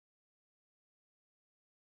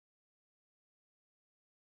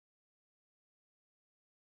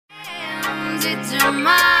it's in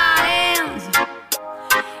my hands,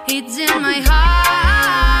 it's in my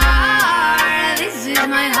heart. This is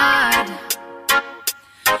my heart.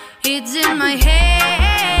 It's in my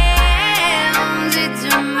hands, it's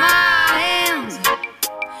in my hands,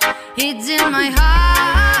 it's in my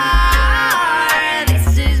heart.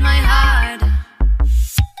 This is my heart.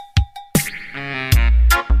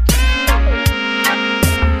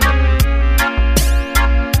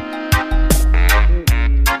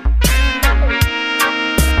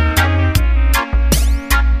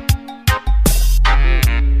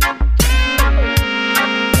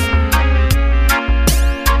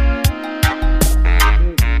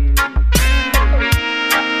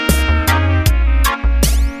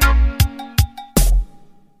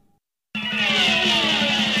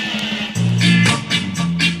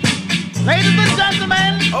 Ladies and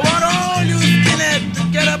gentlemen, I want all you skinheads to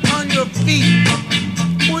get up on your feet.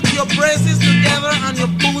 Put your braces together and your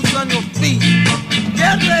boots on your feet.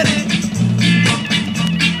 Get ready.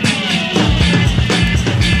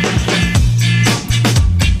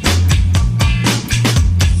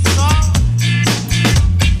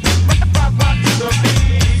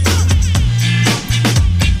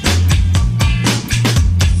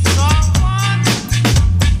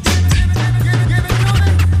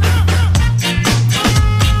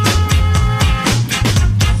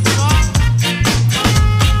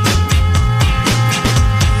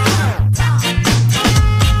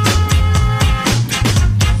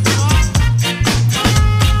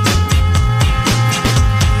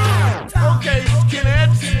 Okay,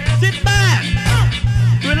 skinheads, sit back,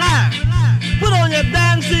 relax, put on your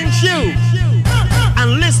dancing shoes,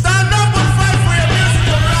 and let's stand up and fight for your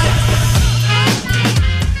musical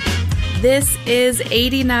rights. This is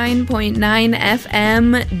 89.9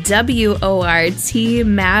 FM WORT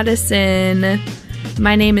Madison.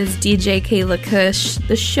 My name is DJ Kayla Kush.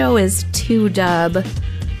 The show is 2Dub.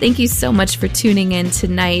 Thank you so much for tuning in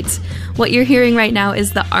tonight. What you're hearing right now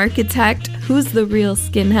is The Architect, Who's the Real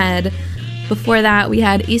Skinhead. Before that, we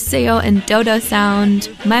had Iseo and Dodo Sound,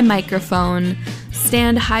 My Microphone,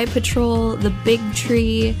 Stand High Patrol, The Big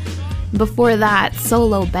Tree. Before that,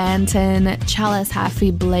 Solo Banton, Chalice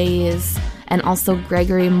Haffy Blaze, and also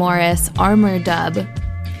Gregory Morris, Armor Dub.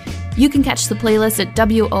 You can catch the playlist at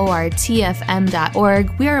WORTFM.org.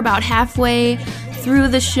 We are about halfway through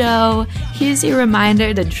the show. Here's your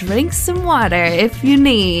reminder to drink some water if you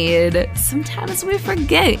need. Sometimes we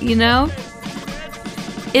forget, you know?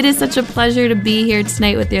 It is such a pleasure to be here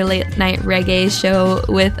tonight with your late night reggae show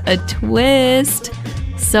with a twist.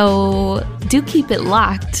 So do keep it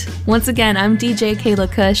locked. Once again, I'm DJ Kayla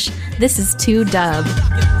Kush. This is 2Dub.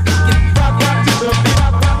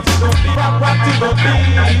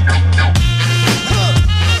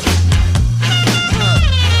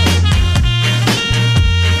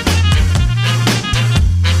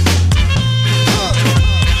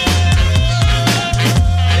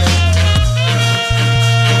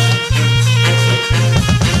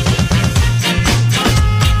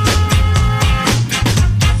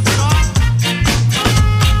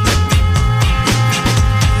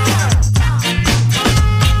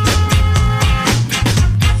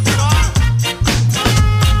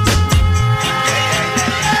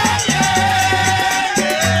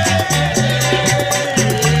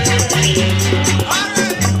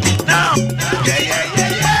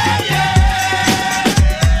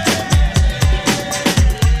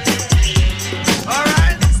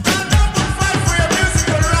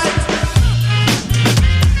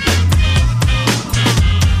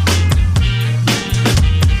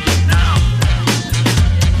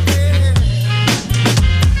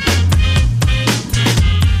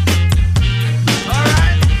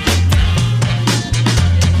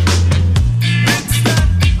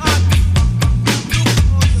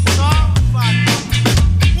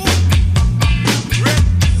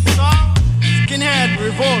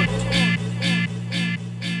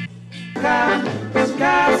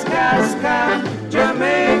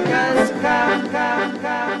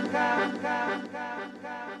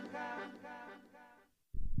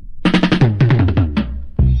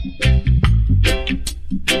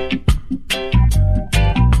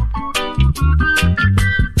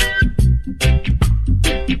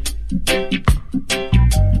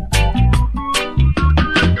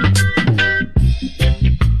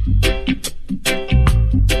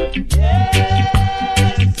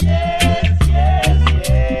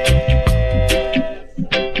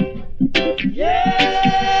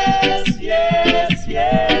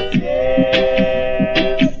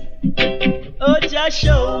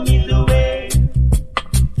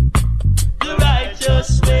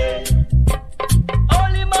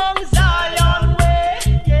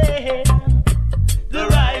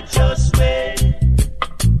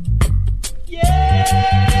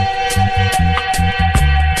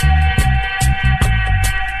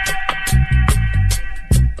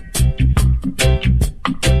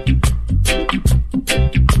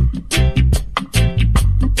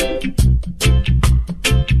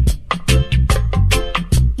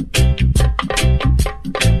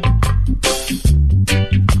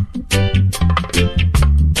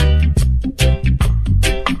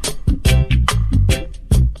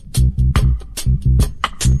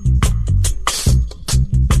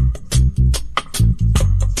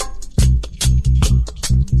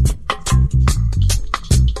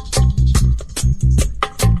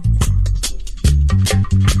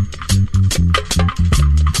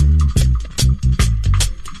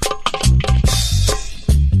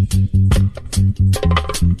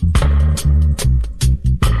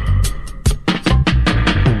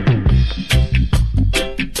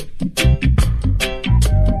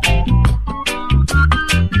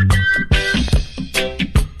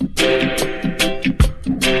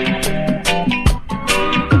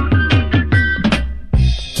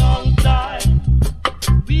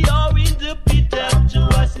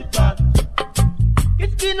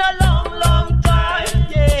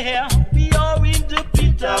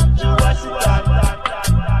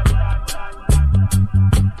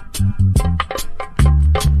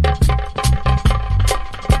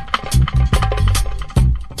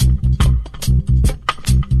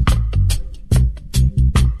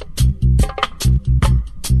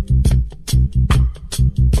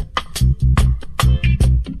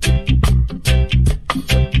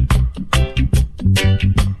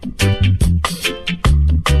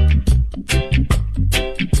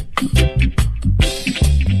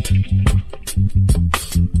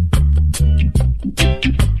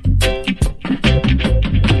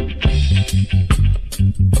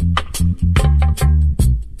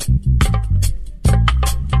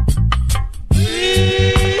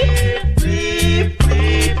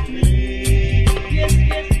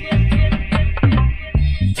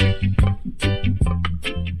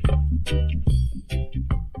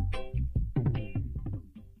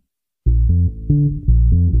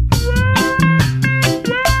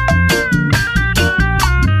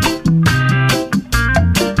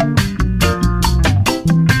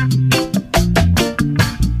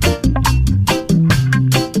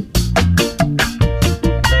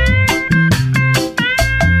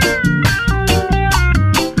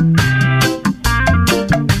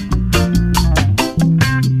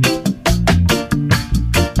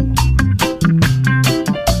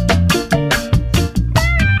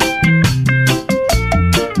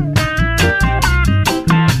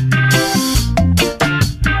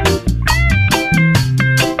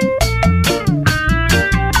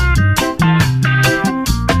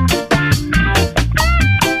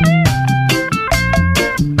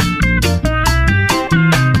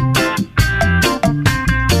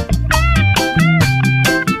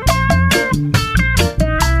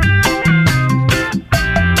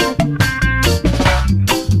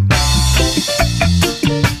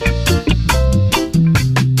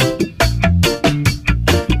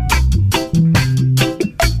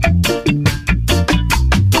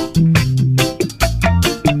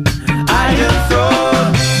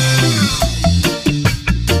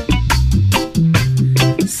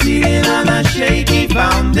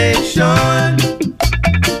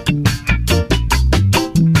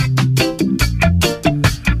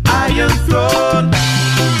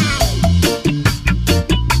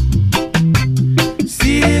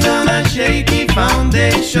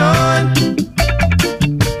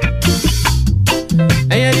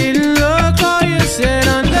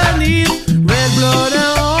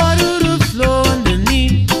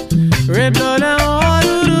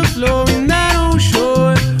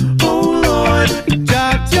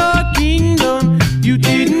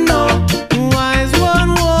 Wise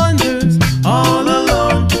one wanders all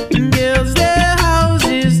alone and builds their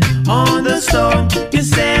houses on the stone. Your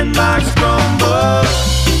sandbars crumble.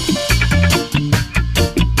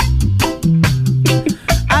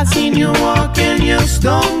 I seen you walk and you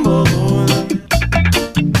stumble.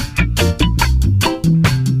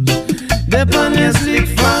 Upon a slick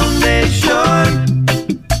foundation,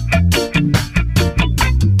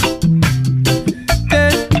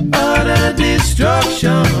 there's utter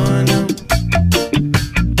destruction.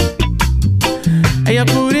 And you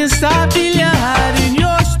couldn't stop till you had in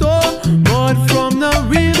your store mud from the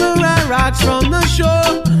river and rocks from the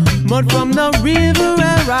shore. Mud from the river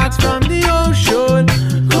and rocks from the ocean.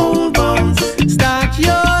 Cold bones stack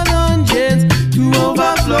your dungeons to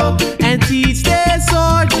overflow and teach their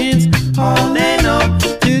sergeants hauling up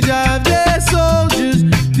to drive their soldiers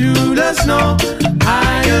through the snow.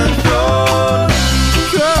 Iron throne,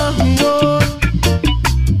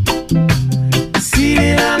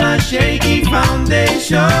 seated on a shaky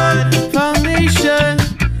foundation. Foundation,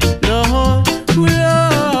 Lord,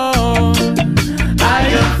 Lord.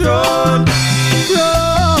 Iron throne,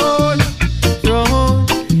 throne.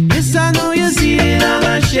 Yes, I know you're seated on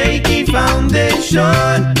a shaky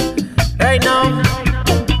foundation. Right now.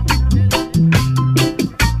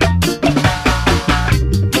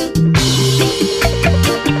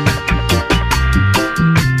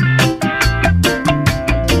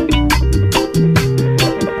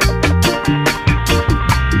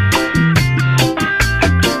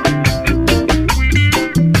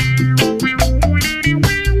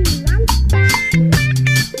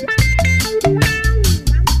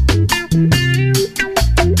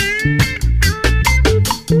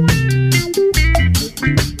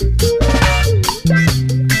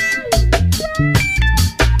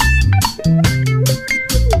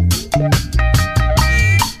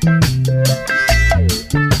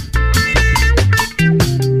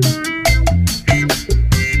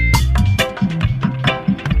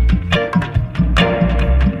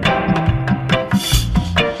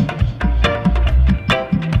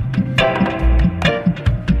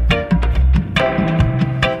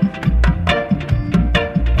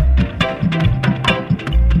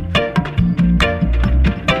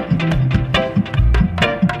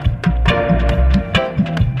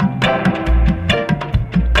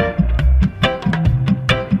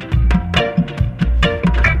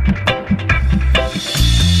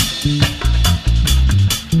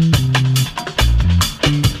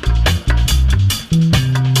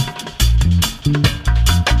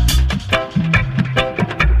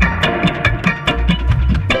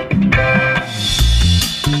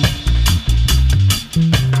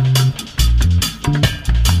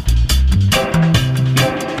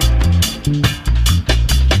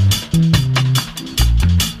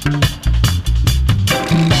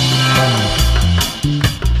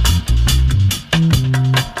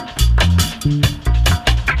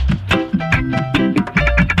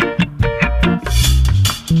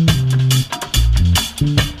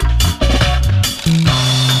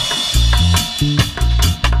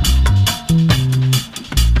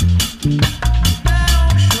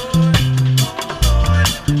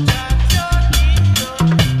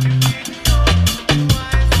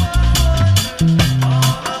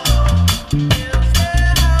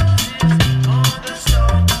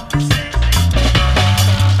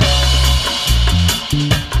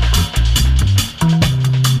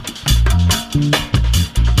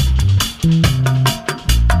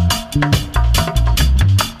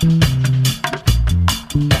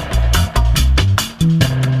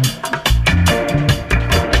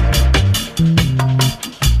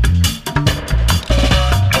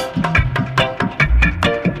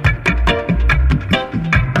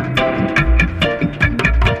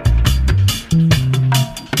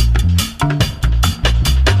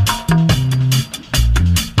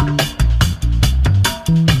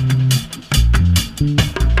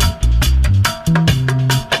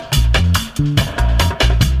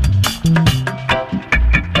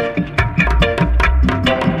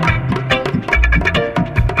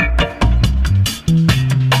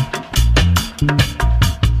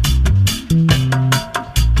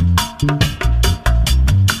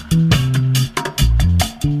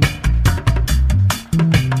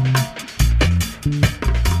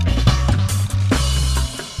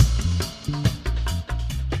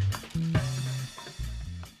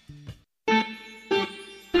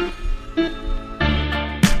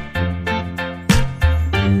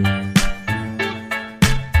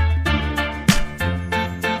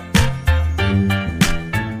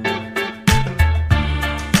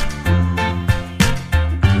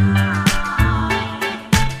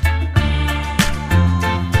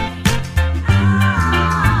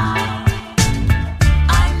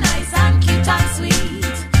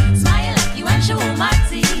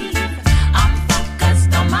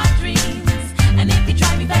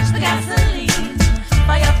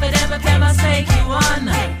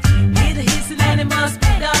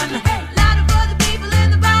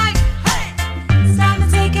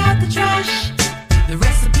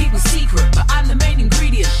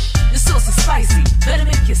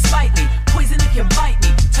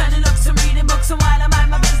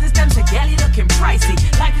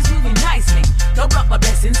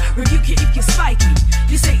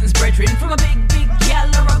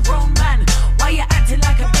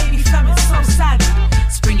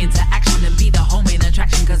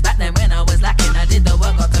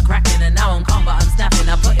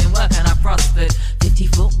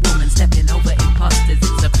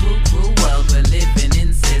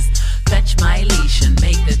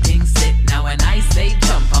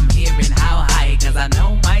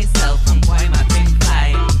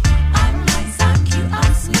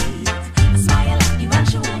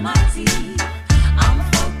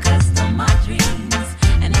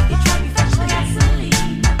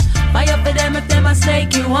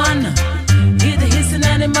 snake you on. Hear the hissing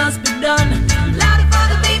and it must be done. Louder for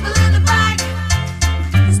the people in the back.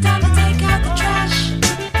 It's time to take out the trash.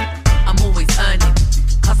 I'm always earning,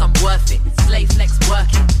 cause I'm worth it. Slave flex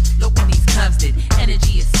working, look what these curves did.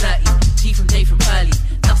 Energy is 30, G from day from early.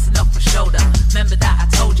 Enough's enough for shoulder, remember that I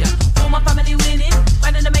told ya. All my family winning,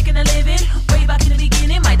 grinding and making a living. Way back in the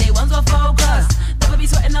beginning, my day ones were focused. Never be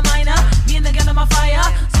sweating the minor, me and the girl on my fire.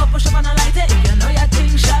 So push up on a lighter, if you know your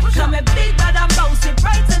thing shot. Come a big bad and bouncy,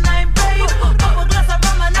 bright and I'm brave. Pop a glass of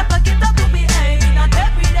rum and I get up to be ain't. Not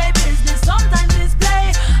everyday business, sometimes it's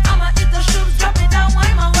play. I'ma hit the shoes, drop it down,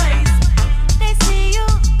 wind my waist. They see you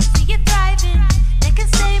thriving. They can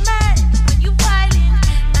stay mad when you wildin'.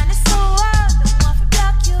 Man, it's so hard, they want to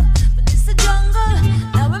block you. But it's the jungle,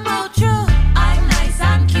 now we're more true. I'm nice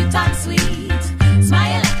and cute and sweet.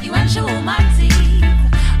 Smile at you and show my teeth.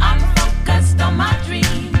 I'm focused on my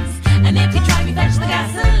dreams. And if you try me, fetch the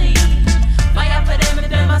gasoline. Fire for them if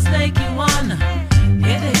they must take you on.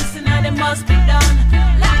 Hear the hissing and it must be done.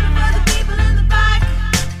 Louder for the people in the back.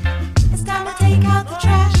 It's time to take out the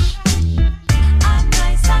trash. I'm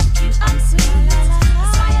nice and cute and sweet. I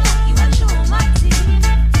smile at you and show my teeth.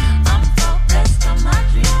 I'm focused on my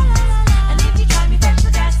dreams. And if you try me, fetch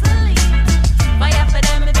the gasoline. Fire for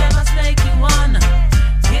them if they must take you on.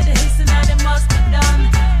 Hear the hissing and it must be done.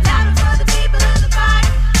 Louder for the people in the back.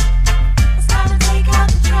 It's time to take out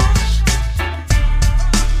the trash.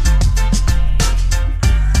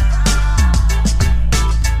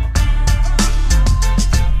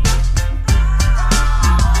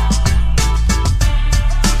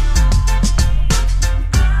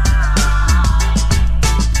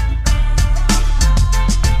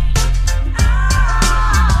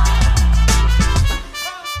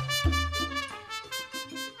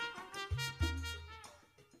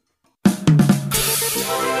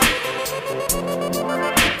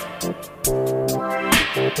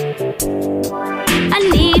 I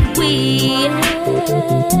need weed.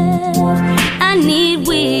 I need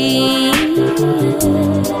weed.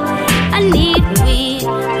 I need weed.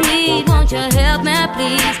 Weed, won't you help me,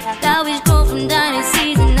 please? Now we go from dynasty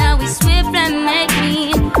season. Now we swift and make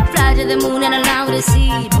me fly to the moon and allow the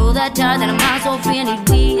sea. Pull that tide that I'm out so free. I need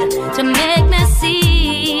weed to make me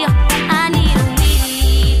see. I need a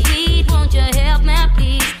weed. Weed, won't you help me,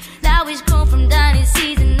 please? Now we go from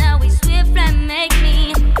dynasty season. Now we swift and make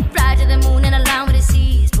me fly to the moon and allow the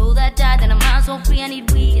seas. Pull that tide that I'm out so free. I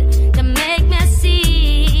need weed to make me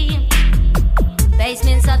see.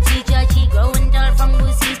 Basements of TGG growing dull from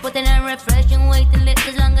goosies. Putting a refreshing weight and lift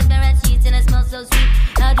as long as there are sheets and it smells so sweet.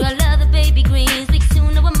 How do I love the baby greens? We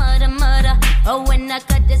soon know a murder. Oh, when I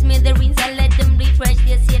cut the smithereens, I let them bleed fresh.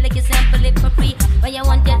 They say like a sample it for free. But you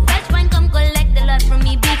want that fresh wine, come collect a lot from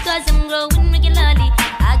me because I'm growing regularly.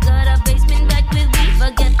 I got a basement back with weed.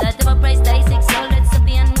 Forget that of a price tag 6, so let's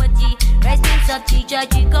be on what G. Basements of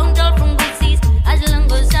TGG growing dull from goosies. As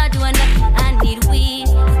long as I do enough, I need weed.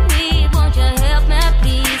 Weed, won't you help me,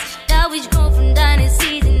 please? Now we go from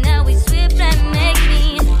dynasties and now we swift and make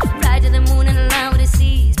me fly to the moon and allow the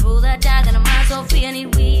seas. Pull that tide and I'm out so free. I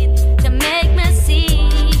need weed to make me see.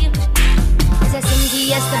 It's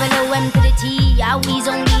SMGS, double O, M to the T. I always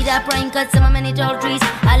only that prime cut some of many tall trees.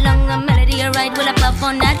 Along the melody, I ride will I puff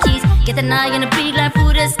on that cheese. Get an eye on a breed like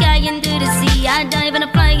through the sky into the sea. I dive and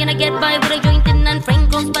I fly and I get by with a joint in and Frank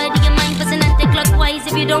goes by to your mind. Passing anti-clockwise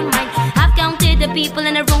if you don't mind. I've counted the people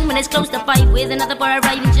in the room and it's close to 5 with another bar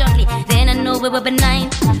arriving shortly. Then I know we were benign.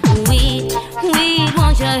 Weed,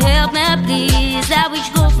 won't you help me please? That we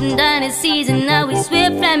should go from dynasties and now we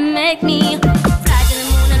swift and make me fly to the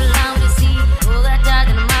moon and allow the sea. Pull that tide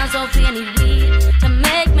and I'm out so free. I need weed to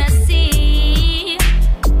make me see.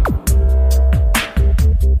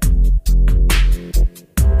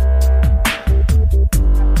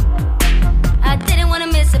 I didn't wanna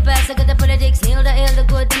miss a pass. I got the politics, nail the ill, the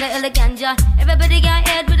good and the ill, the ganja. Everybody got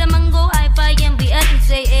head with a mango, hi-fi, and we had to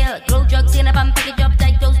say ill. Grow drugs in a bump, package up,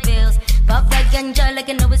 tight those bills. Puff that ganja like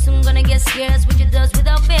I know it's soon gonna get scarce. Which it does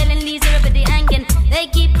without failing, leaves everybody hanging. They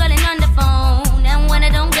keep calling on the phone, and when I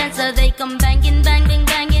don't answer, they come banging, banging,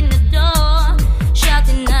 banging the door.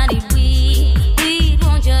 Shouting, I need weed,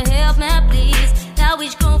 won't you help me please? Now we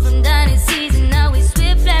go from dynasties and now we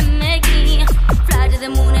swift and make me fly to the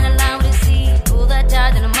moon and allow the sea. Pull that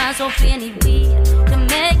tide and I'm out so free. I need weed to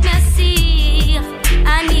make me see.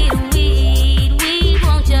 I need weed,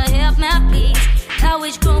 won't you help me please? Now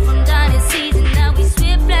we go from dynasties and now we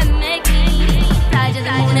swift and make me fly to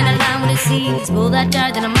the moon and allow the seas. Pull that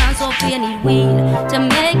tide and I'm out so free. I need weed to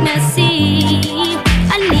make me see.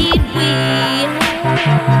 I need weed.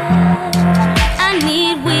 I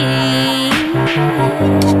need weed.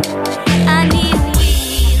 I need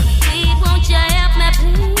weed. Weed, won't you help me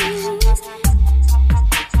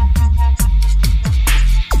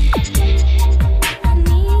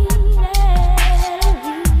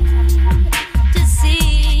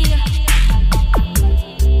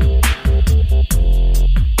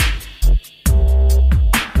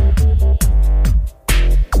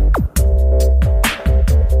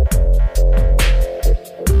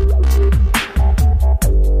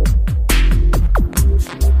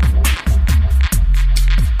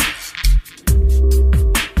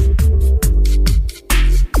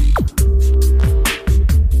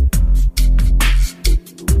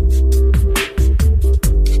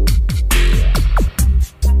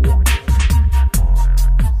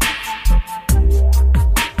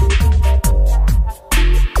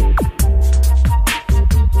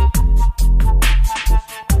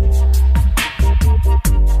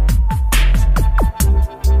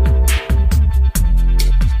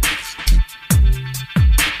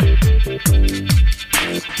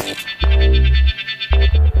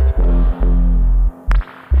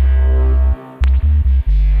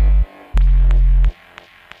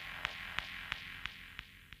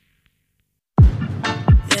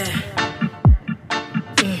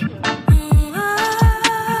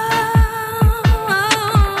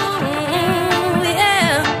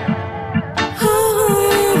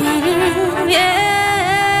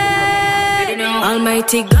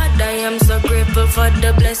Almighty God, I am so grateful for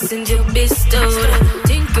the blessings you bestowed.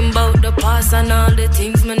 Thinking about the past and all the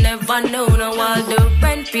things me never know. Now all the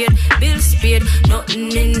rent paid, bills paid,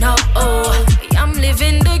 nothing in the I am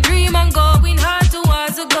living the dream and going hard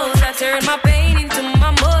towards the goal. I turn my pain into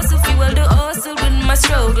my muscle, fuel the hustle with my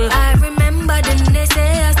struggle. I remember the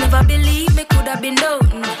naysayers never believed me could have been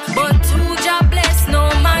done, but two job bless, no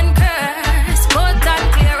man curse. Cut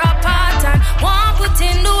and clear apart and one put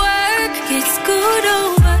in the work. It's good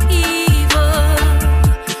over evil,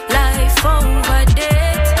 life over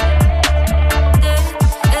death.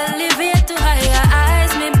 Elevate to higher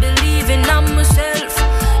heights, me believing on myself.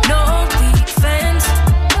 No weak fence.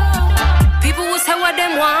 People will say what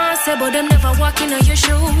them want say, but them never walk in your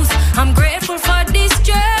shoes. I'm grateful for this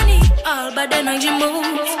journey, all but then I move.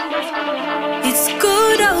 It's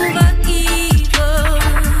good over evil,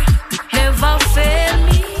 never fail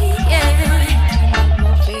me, yeah.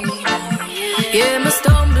 Yeah, my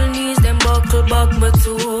stumble knees, them buckle back my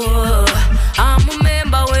toe. I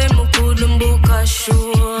remember when we couldn't book a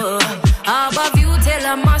show. Above you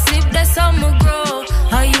tell a massive that summer grow.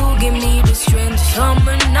 How you give me the strength,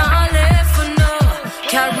 summer not left for no.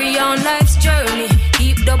 Carry on life's journey,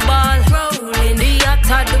 keep the ball rolling. The yacht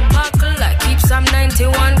at the buckle, I keep some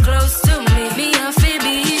 91 close to me. Me I feel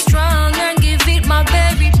be strong and give it my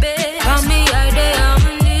very best. From me I day I'm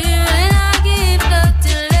new and I give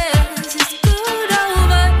nothing less. It's good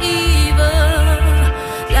over evil,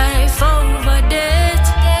 life over death.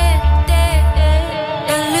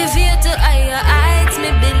 Elevate to higher heights, me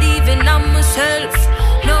believing on myself.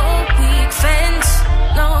 No weak fence,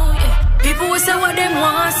 no, yeah. People will say what them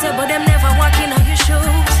want say, but them never walking on your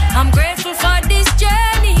shoes. I'm grateful for this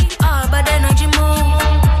journey, all but energy move.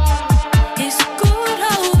 It's good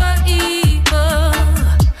over evil,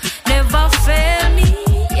 never fail me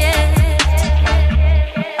yet.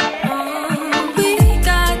 We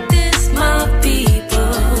got this, my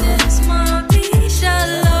people. We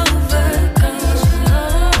shall overcome.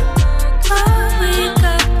 All we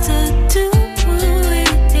got to do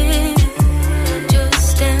is just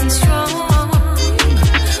stand strong.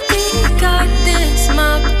 We got this,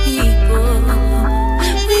 my people.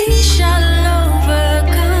 We shall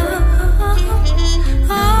overcome.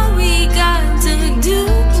 All we got to do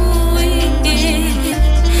is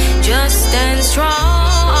just stand strong.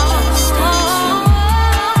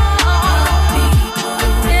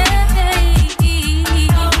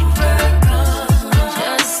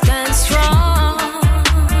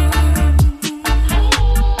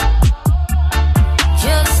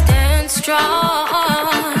 Just stand strong.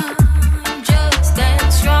 Just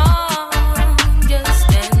stand strong. Just stand strong. Just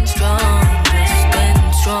stand strong. Just stand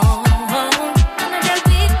strong.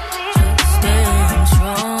 Just stand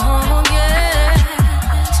strong. Yeah.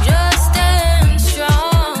 Just stand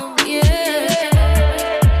strong. Yeah.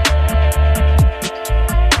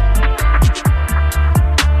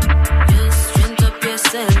 Just strength up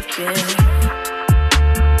yourself, yeah.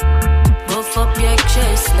 Buff up your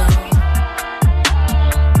chest now.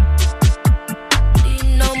 Need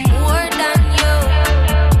no more than you.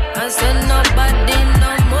 I said nobody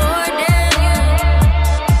no more than you.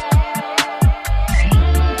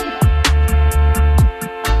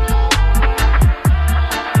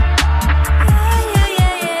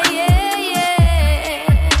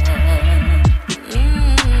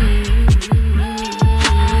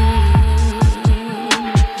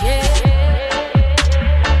 Yeah.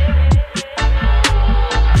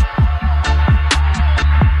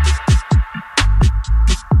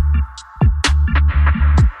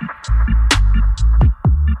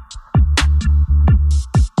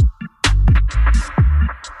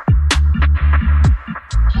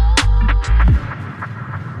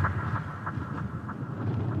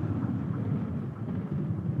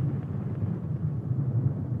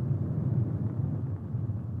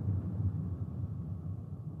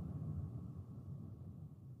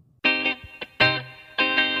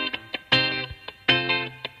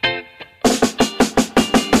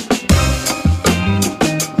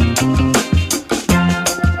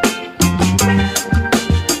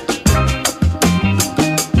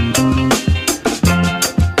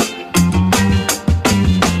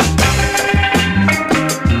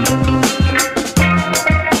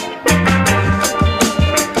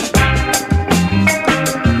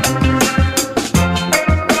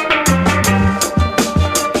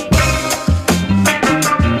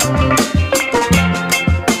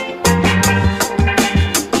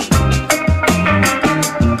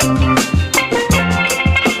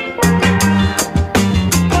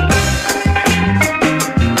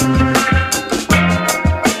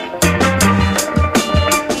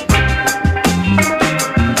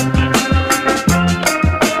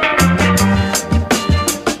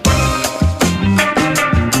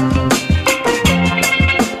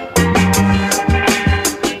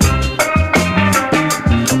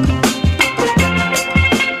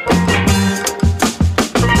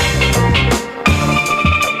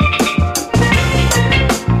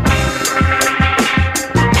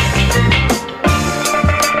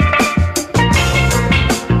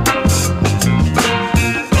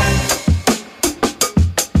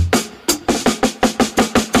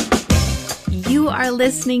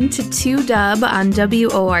 listening to 2Dub on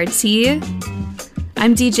WORT.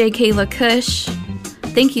 I'm DJ Kayla Kush.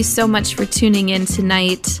 Thank you so much for tuning in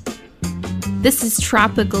tonight. This is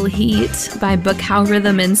Tropical Heat by Bacau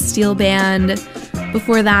Rhythm and Steel Band.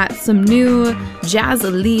 Before that, some new Jazz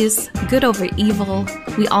Elise, Good Over Evil.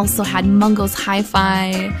 We also had Mungo's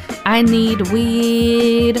Hi-Fi, I Need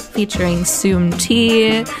Weed, featuring Soom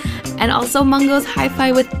T. And also Mungo's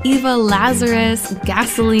Hi-Fi with Eva Lazarus,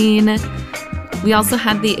 Gasoline. We also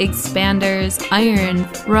had the Expanders, Iron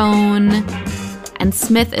Throne, and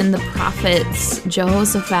Smith and the Prophets,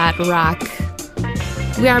 Jehoshaphat Rock.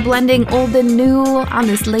 We are blending old and new on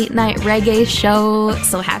this late night reggae show.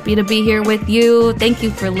 So happy to be here with you. Thank you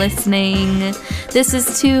for listening. This is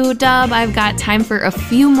 2Dub. I've got time for a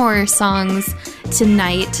few more songs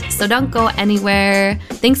tonight, so don't go anywhere.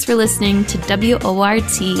 Thanks for listening to WORT.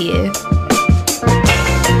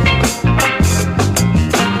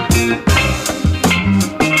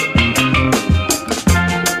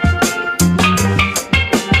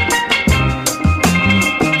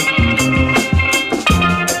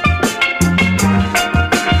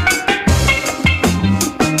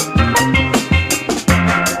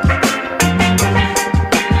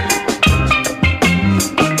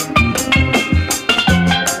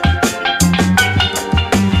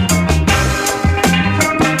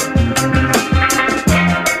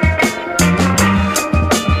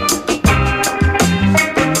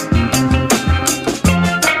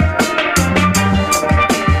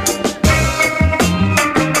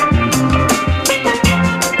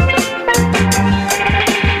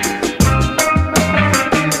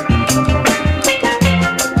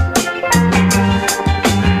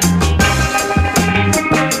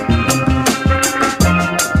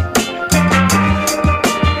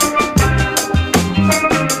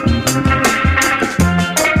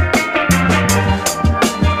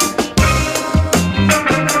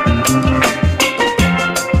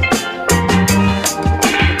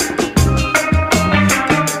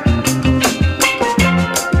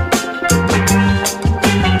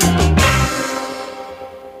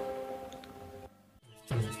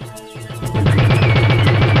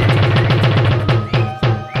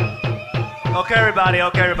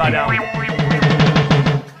 Okay, everybody.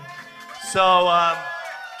 So,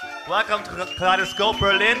 welcome to Kaleidoscope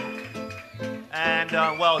Berlin. And,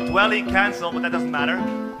 Dwelling canceled, but that doesn't matter.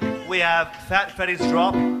 We have Fat Freddy's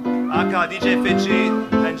Drop, aka DJ Fitchy,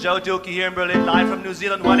 and Joe Dookie here in Berlin, live from New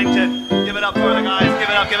Zealand, Wellington. Give it up for the guys. Give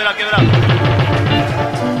it up, give it up, give it up.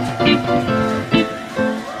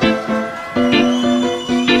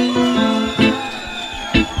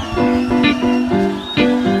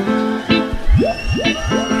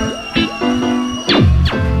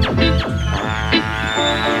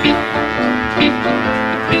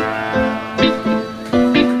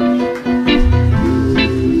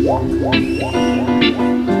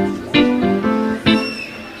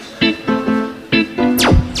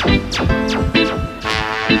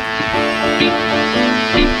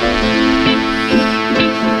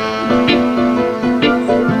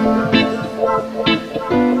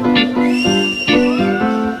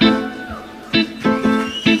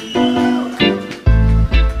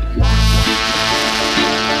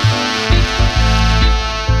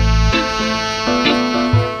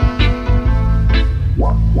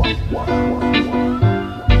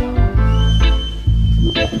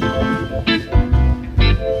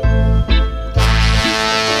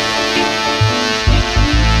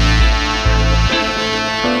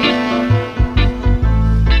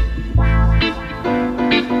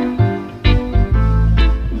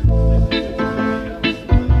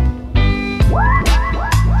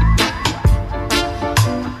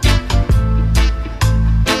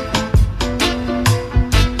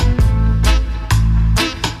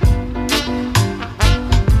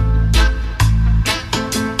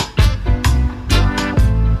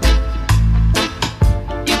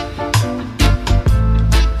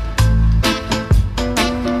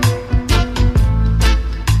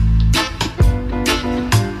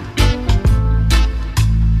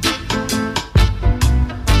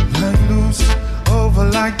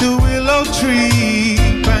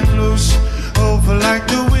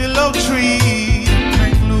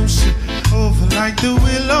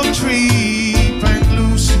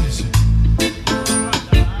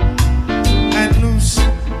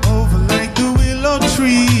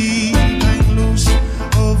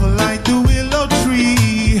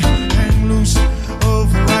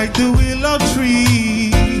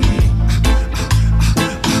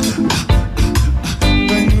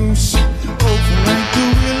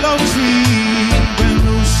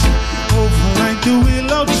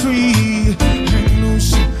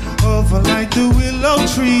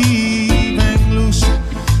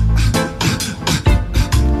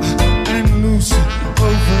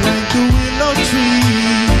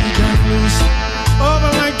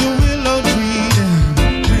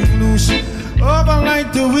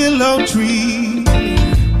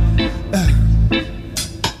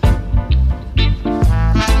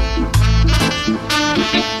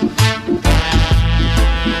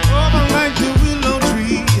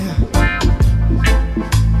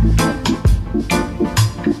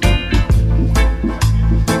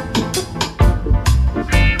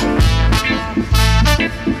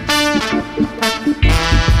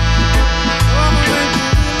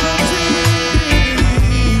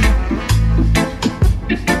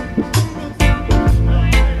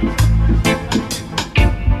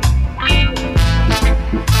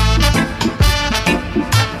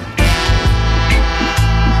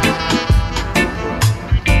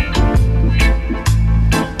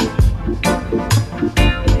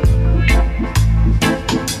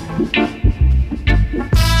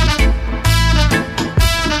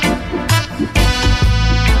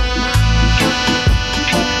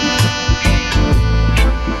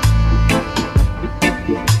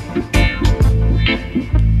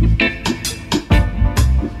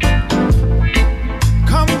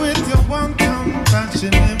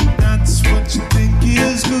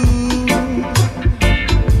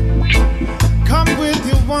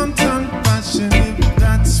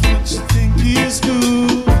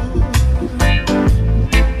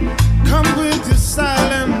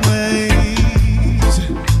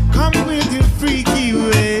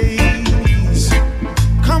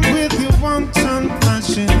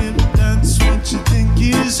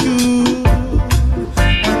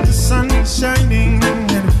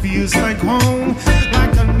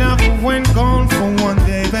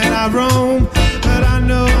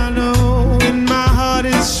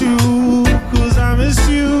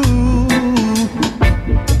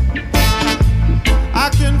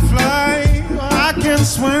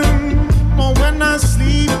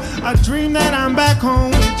 I dream that I'm back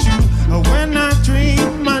home with you. When I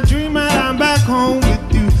dream that I'm back home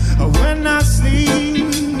with you. When I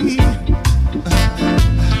sleep.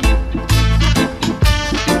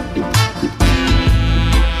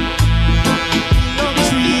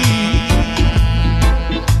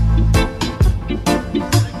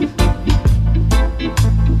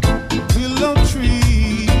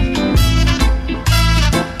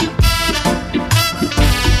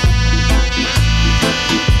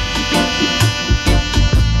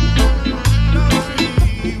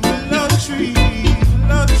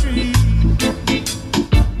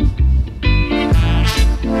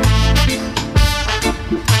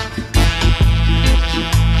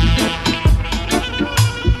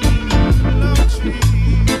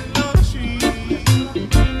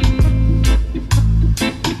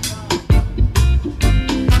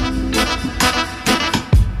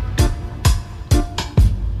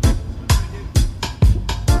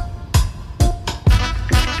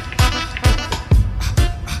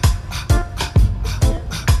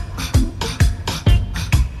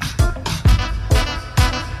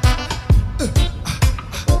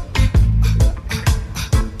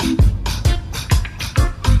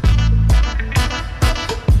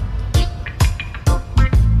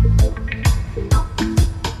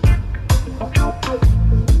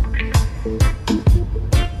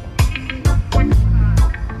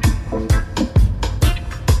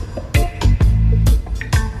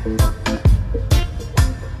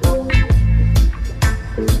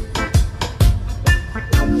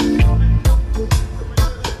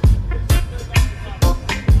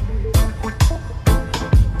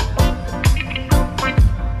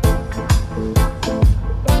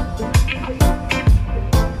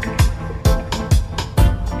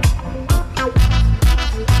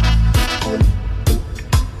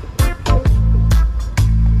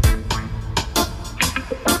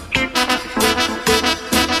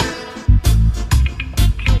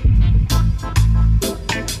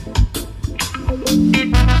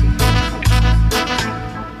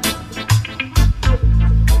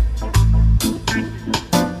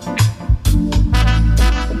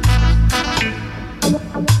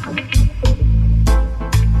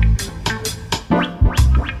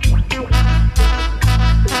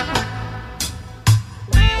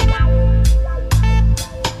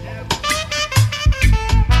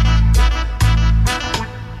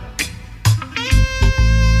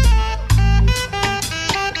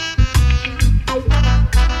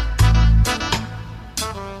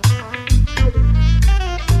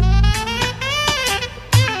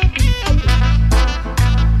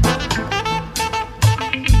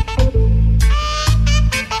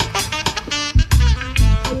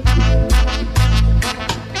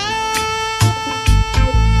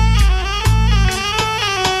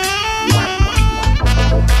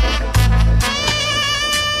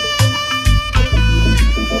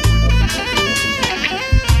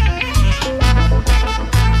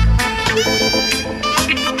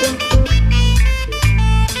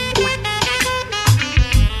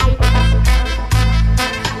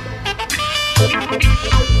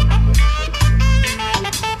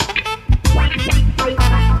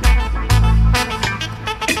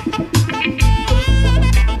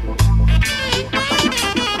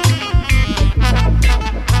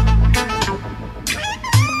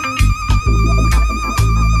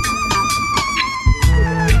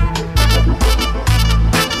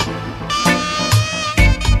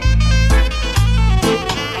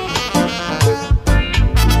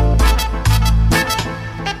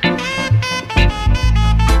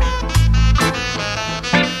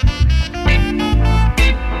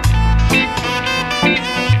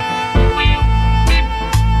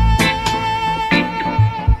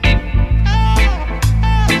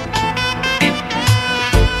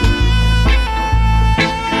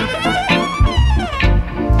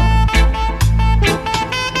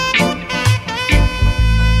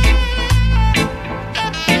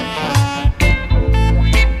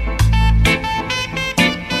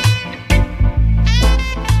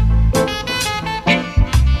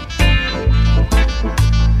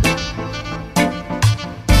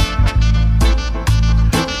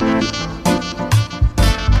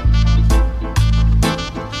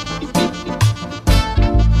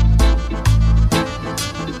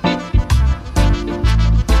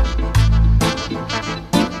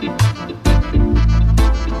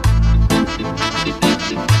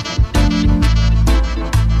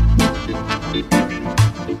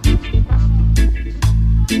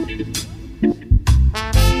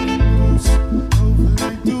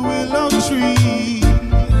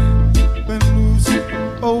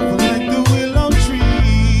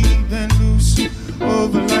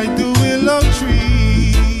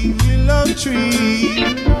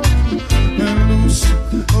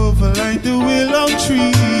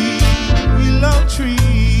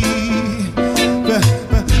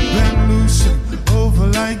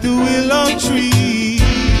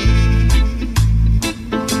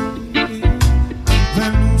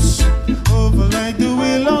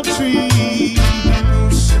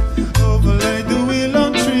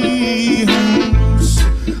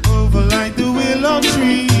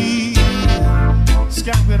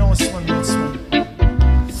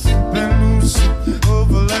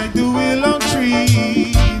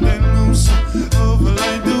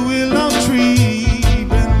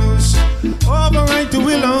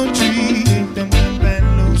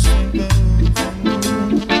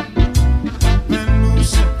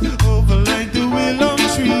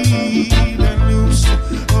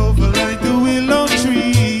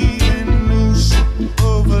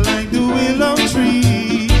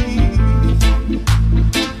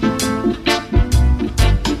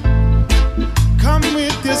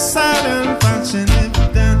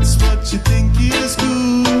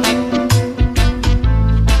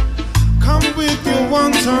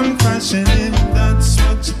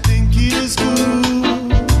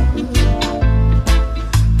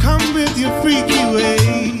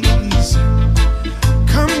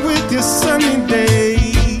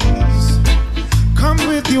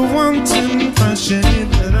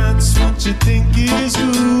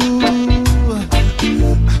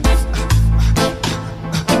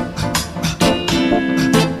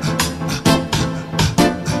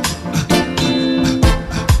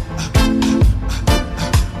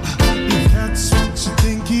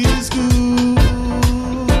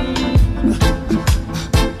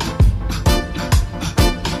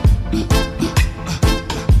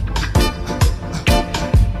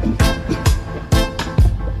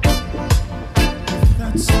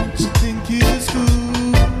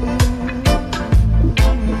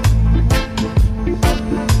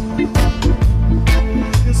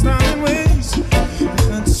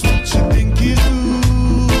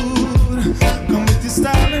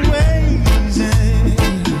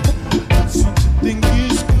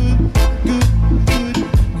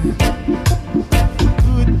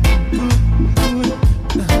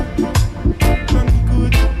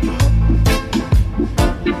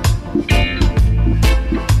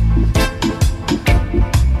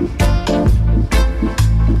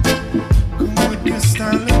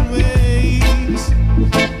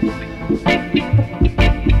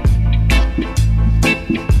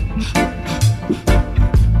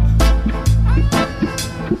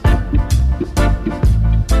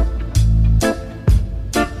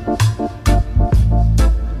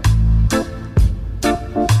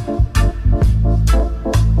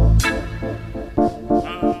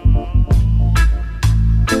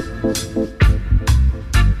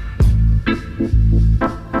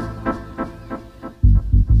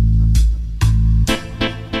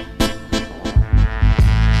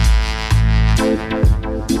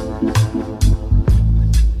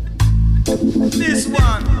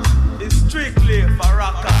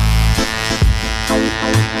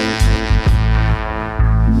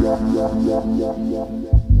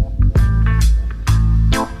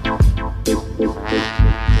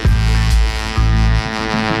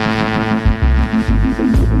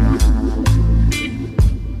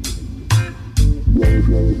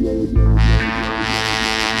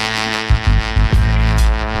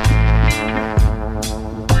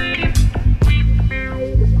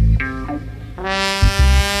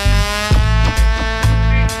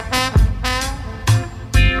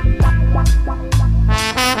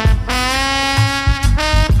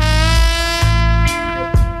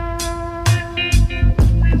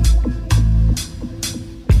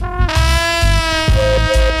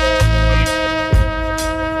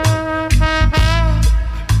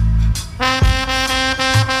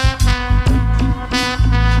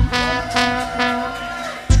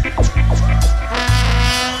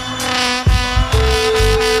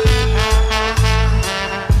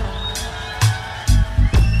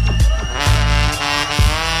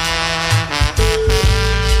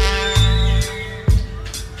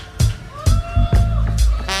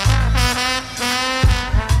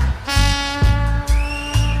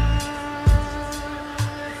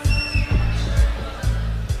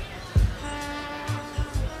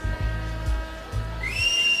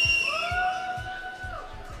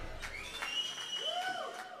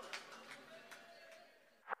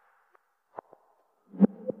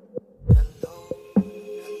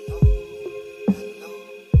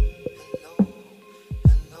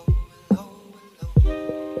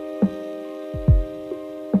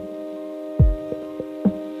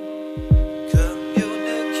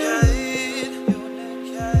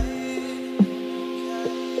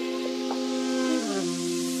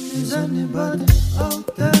 anybody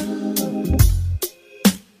out there?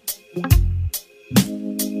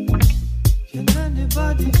 Can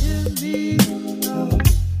anybody hear me now?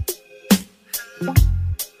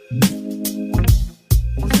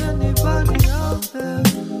 Is anybody out there?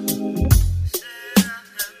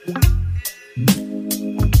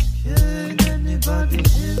 Can anybody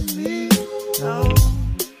hear me now?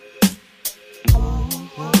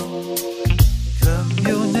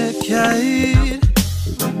 Communicate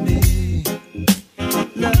with me.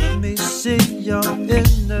 Let me see your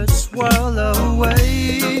inner swirl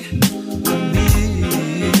away with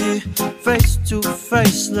me. Face to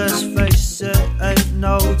face, let's face it. Ain't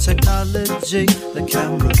no technology that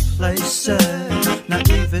can replace it. Not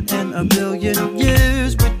even in a billion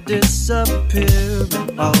years we disappear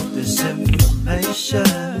in all this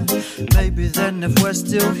information. Maybe then if we're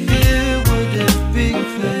still here, would it be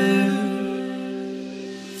clear?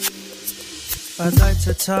 I'd like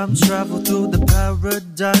to time travel through the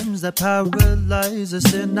paradigms that paralyze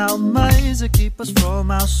us in our minds, that keep us from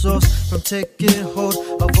our source, from taking hold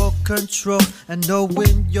of all control and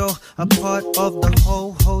knowing you're a part of the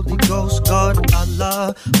whole. Holy Ghost, God,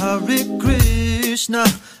 Allah, Hare Krishna,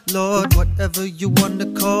 Lord, whatever you want to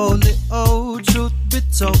call it. Oh, truth be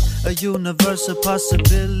told, a universe of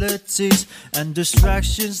possibilities and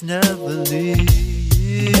distractions never leave.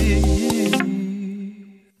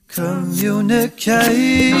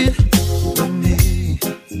 Communicate with me.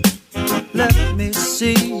 Let me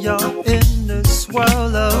see your inner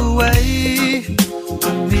swirl away with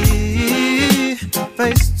me.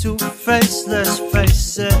 Face to face, let's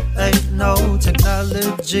face it. Ain't no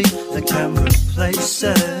technology that can replace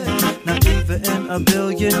it. Not even in a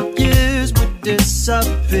billion years we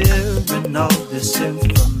disappear in all this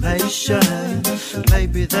information.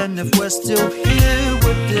 Maybe then if we're still here,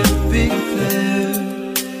 would it be clear?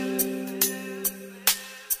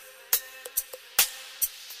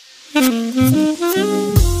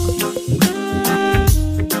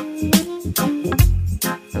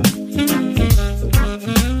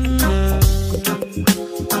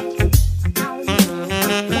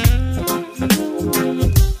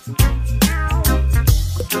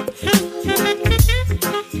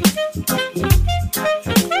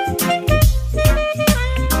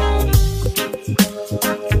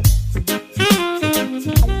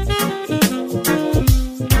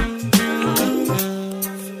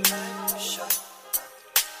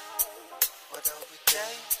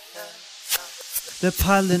 They're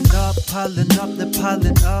piling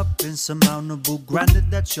up, insurmountable.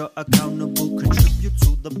 Granted that you're accountable, contribute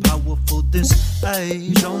to the powerful this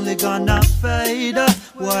age. Only gonna fade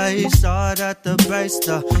away. Start at the base,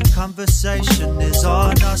 the conversation is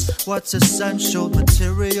on us. What's essential,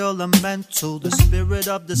 material and mental? The spirit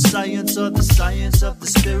of the science or the science of the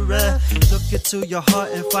spirit? Look into your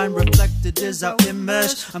heart and find reflected is our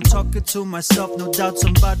image. I'm talking to myself, no doubt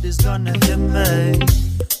somebody's gonna hear me.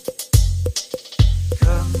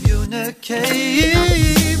 Communicate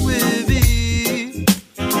with me.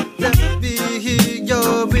 Let me hear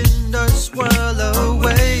your inner swirl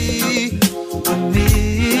away with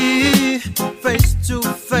me. Face to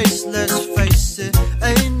face, let's face it.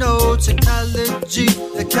 Ain't no technology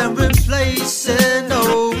that can replace it.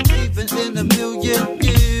 No, even in a million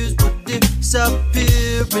years would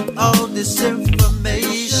disappear in all this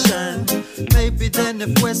information. Maybe then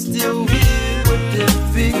if we're still here, would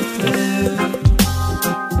it be clear?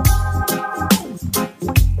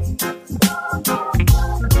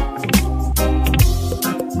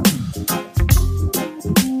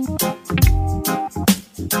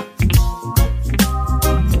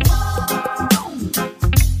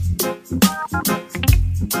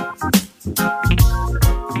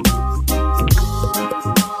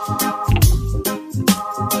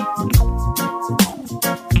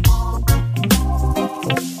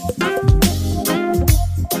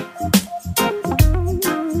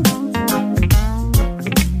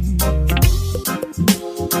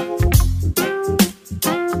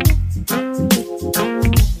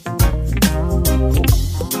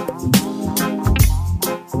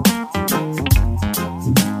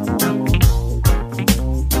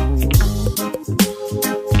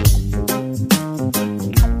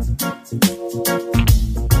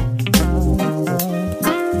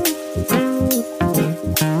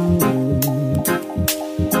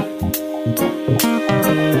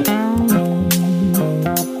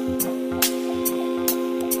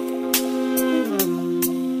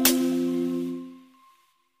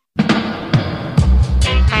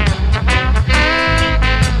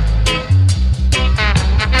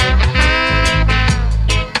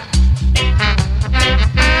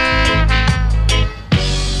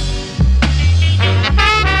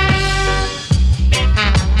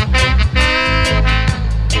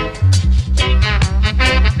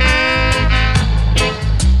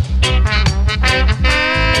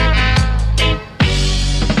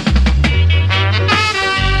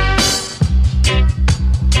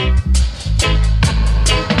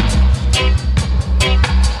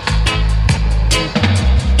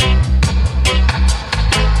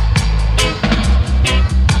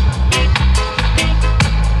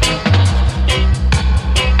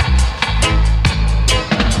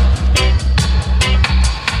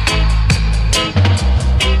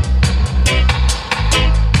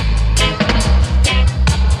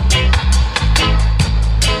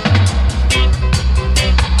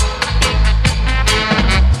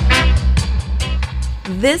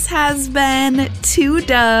 This has been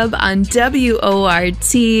 2Dub on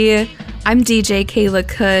WORT. I'm DJ Kayla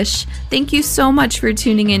Kush. Thank you so much for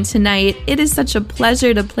tuning in tonight. It is such a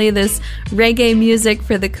pleasure to play this reggae music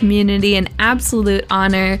for the community, an absolute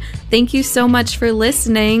honor. Thank you so much for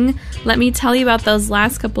listening. Let me tell you about those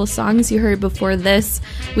last couple songs you heard before this.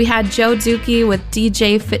 We had Joe Dookie with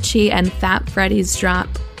DJ Fitchy and Fat Freddy's drop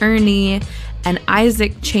Ernie, and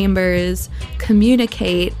Isaac Chambers,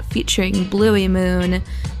 Communicate, featuring Bluey Moon.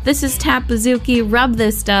 This is Tap Bazooki, Rub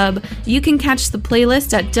This Dub. You can catch the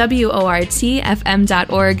playlist at WORTFM.org,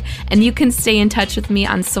 and you can stay in touch with me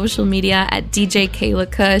on social media at DJ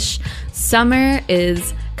Kayla Kush. Summer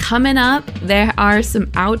is coming up. There are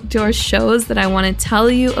some outdoor shows that I want to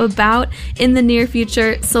tell you about in the near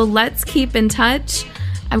future, so let's keep in touch.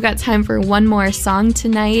 I've got time for one more song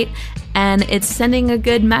tonight, and it's Sending a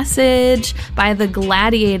Good Message by the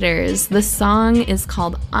Gladiators. The song is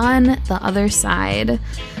called On the Other Side.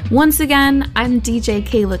 Once again, I'm DJ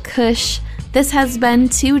Kayla Kush. This has been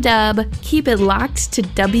 2Dub. Keep it locked to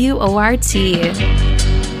WORT.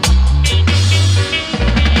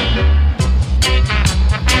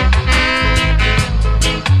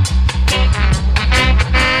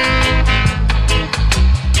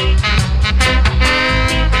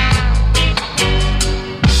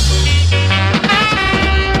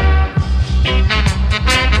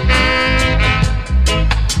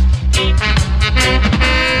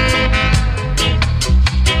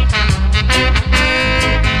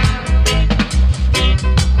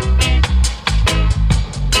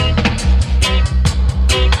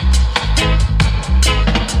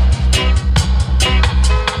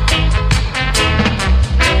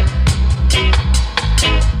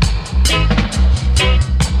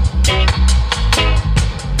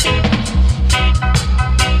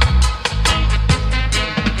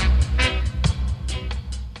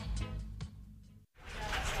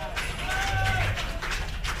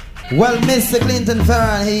 Well, Mr. Clinton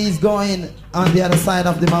Farron, he's going on the other side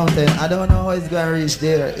of the mountain. I don't know how he's going to reach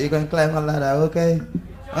there. You're going to climb a ladder, okay?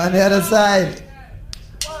 On the other side.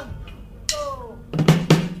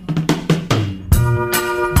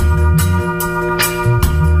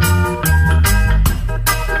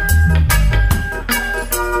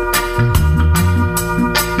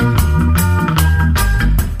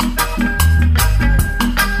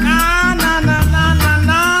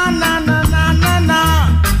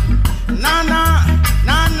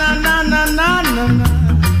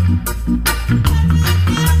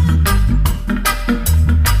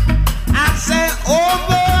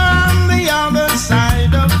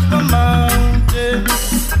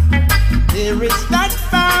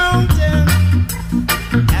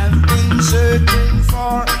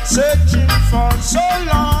 Searching for so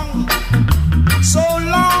long,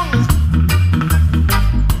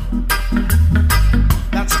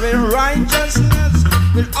 that's where righteousness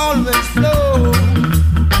will always flow.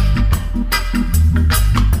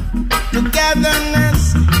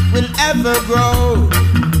 Togetherness will ever grow.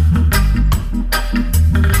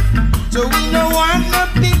 So we don't want no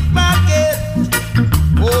pickpocket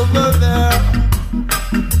over there.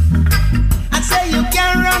 I say you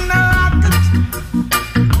can run a rocket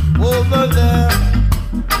over there.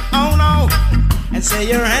 Oh no. And say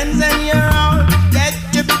your hands and your heart get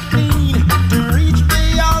to be clean to reach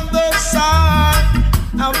beyond the side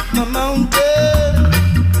of the mountain.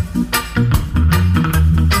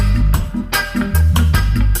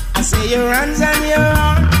 I say your hands and your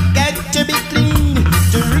heart get to be clean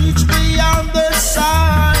to reach beyond the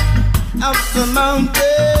side of the mountain.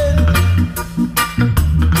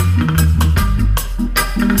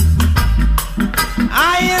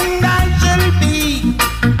 I and I shall be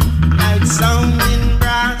like sounding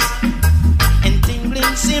brass and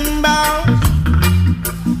tingling cymbals,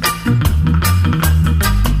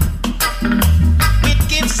 with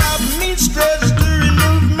gifts of minstrels to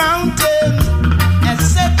remove mountains,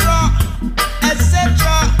 etc., etc.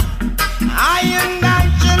 I and I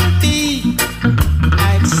shall be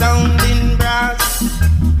like sounding brass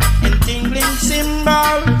and tingling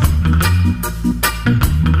cymbals,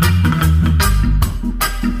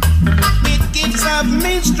 of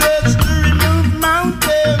minstrels to remove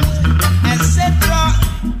mountains, etc.,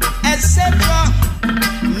 etc.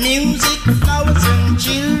 Music, flowers, and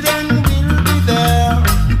children will be there.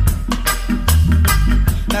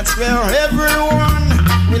 That's where everyone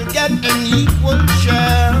will get an equal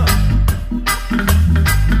share.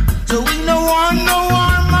 So we don't want no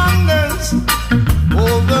warmongers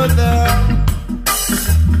over there.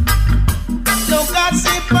 No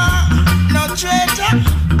gossiper, no traitor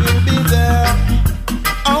will be there.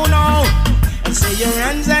 Oh no, and say your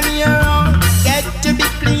hands and your arms get to be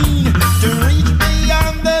clean to reach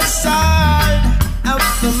beyond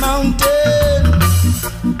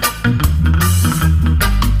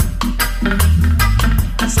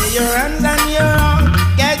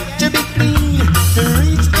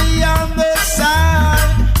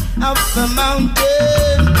the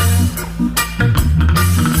mountain.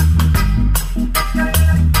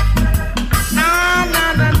 Na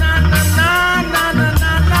na na na na na na na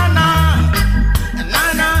na na na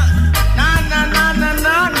na na na na na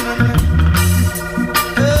na.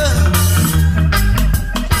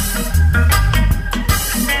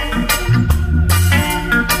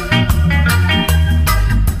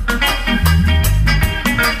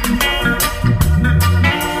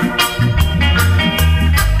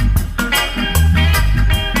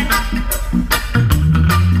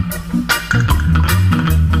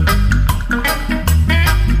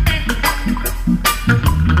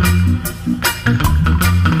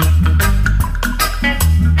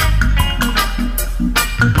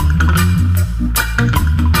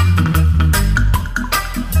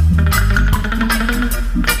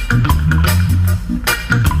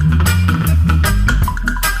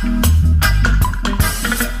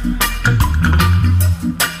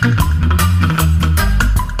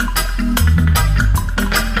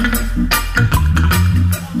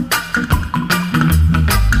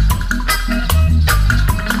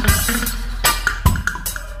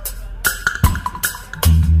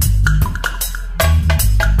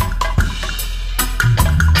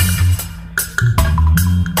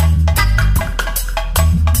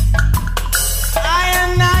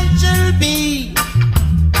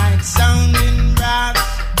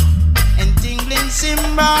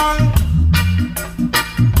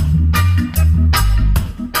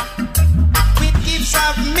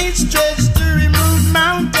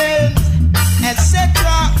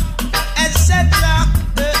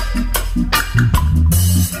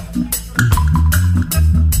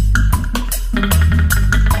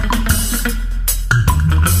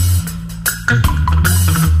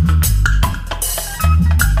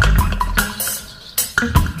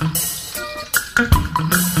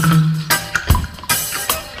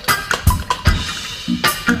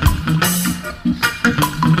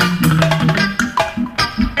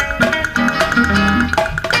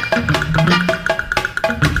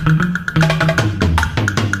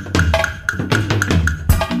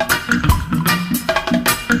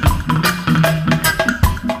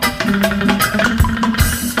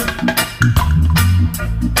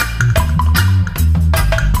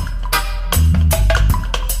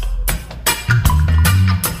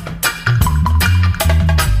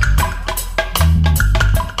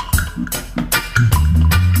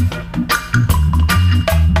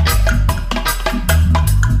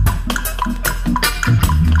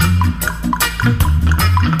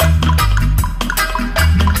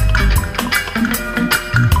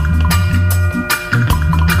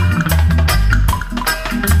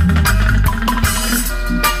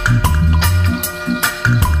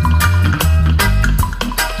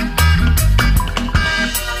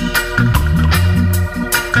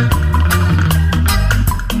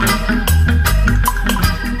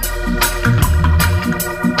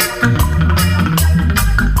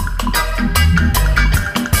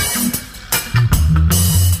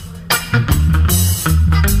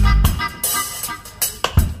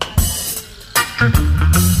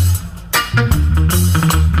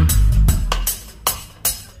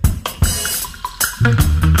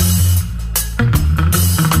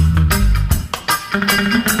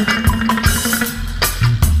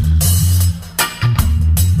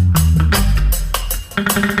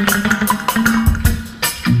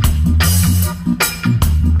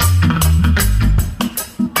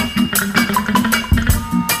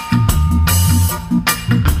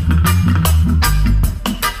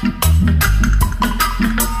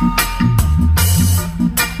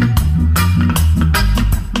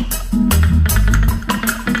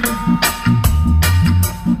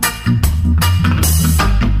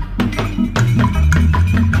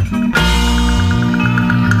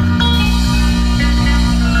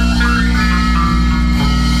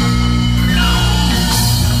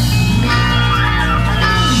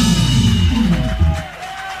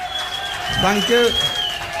 Thank you.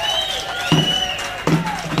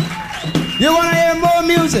 You want to hear more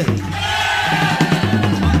music?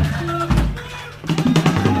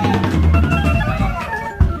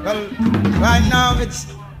 Well, right now it's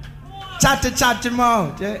chatter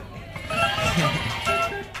mode. Yeah?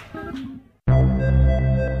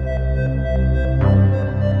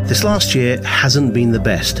 This last year hasn't been the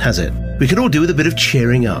best, has it? We could all do with a bit of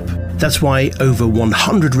cheering up. That's why over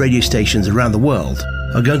 100 radio stations around the world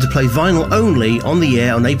are going to play vinyl only on the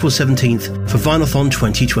air on April 17th for Vinylthon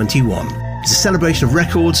 2021. It's a celebration of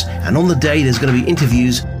records, and on the day there's going to be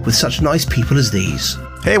interviews with such nice people as these.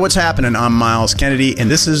 Hey, what's happening? I'm Miles Kennedy,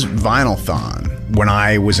 and this is Vinylthon. When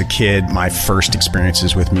I was a kid, my first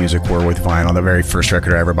experiences with music were with vinyl. The very first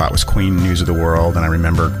record I ever bought was Queen, News of the World, and I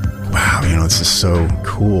remember, wow, this is so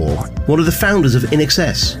cool. One of the founders of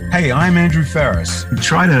INXS. Hey, I'm Andrew Farris. We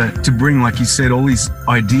try to bring, like you said, all these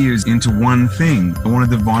ideas into one thing. I wanted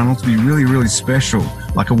the vinyl to be really, really special,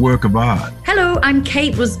 like a work of art. Hello, I'm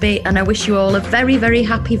Kate Rusby, and I wish you all a very, very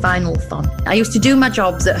happy Vinyl-thon. I used to do my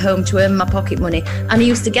jobs at home to earn my pocket money, and I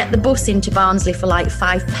used to get the bus into Barnsley for like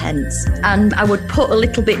 5 pence. And I would put a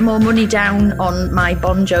little bit more money down on my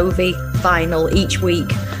Bon Jovi vinyl each week.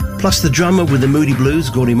 Plus the drummer with the Moody Blues,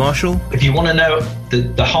 Gordy Marshall. If you want to know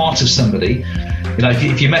the heart of somebody,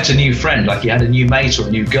 if you met a new friend, like you had a new mate or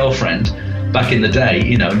a new girlfriend back in the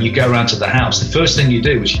day, and you go around to the house, the first thing you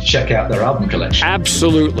do is you check out their album collection.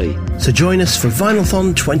 Absolutely. So join us for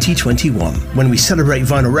Vinyl-thon 2021, when we celebrate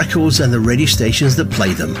vinyl records and the radio stations that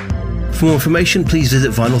play them. For more information, please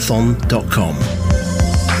visit vinylthon.com.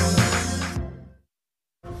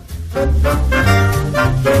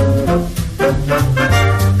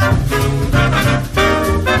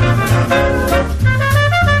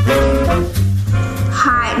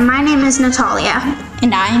 My name is Natalia.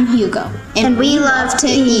 And I am Hugo. And we love to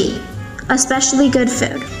eat, especially good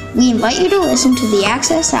food. We invite you to listen to the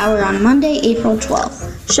Access Hour on Monday, April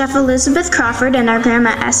 12th. Chef Elizabeth Crawford and our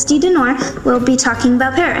grandma Esty Denor will be talking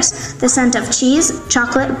about Paris, the scent of cheese,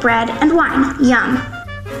 chocolate, bread, and wine. Yum.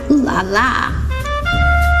 Ooh la la.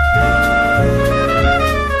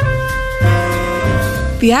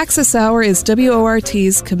 The Access Hour is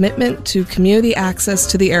WORT's commitment to community access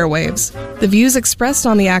to the airwaves. The views expressed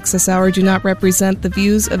on the Access Hour do not represent the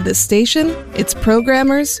views of this station, its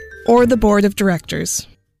programmers, or the board of directors.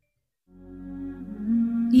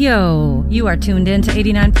 Yo, you are tuned in to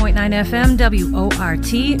 89.9 FM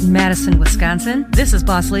WORT, Madison, Wisconsin. This is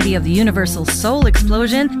Boss Lady of the Universal Soul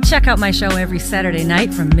Explosion. Check out my show every Saturday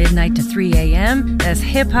night from midnight to 3 a.m. That's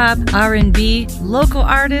hip-hop, R&B, local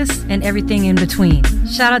artists, and everything in between.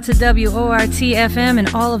 Shout out to WORT FM and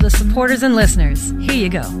all of the supporters and listeners. Here you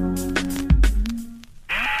go.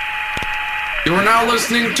 You are now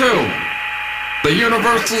listening to the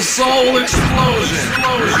Universal Soul Explosion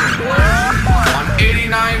on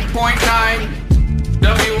 89.9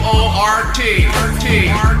 WORT.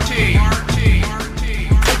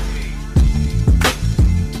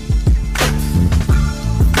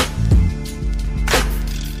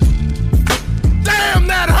 Damn,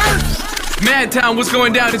 that hurts! Madtown, what's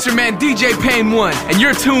going down? It's your man DJ Pain 1, and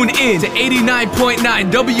you're tuned in to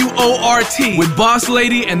 89.9 WORT with Boss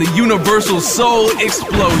Lady and the Universal Soul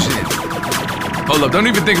Explosion. Hold up, don't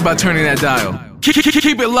even think about turning that dial. Keep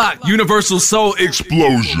it locked, Universal Soul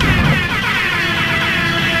Explosion.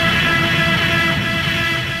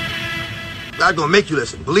 God's gonna make you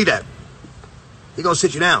listen, believe that. He's gonna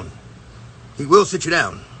sit you down. He will sit you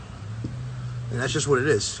down. And that's just what it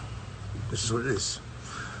is. This is what it is.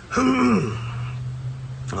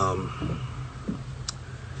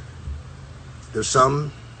 There's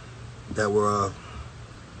some that were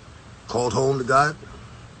called home to God,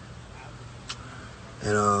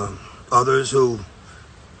 and others who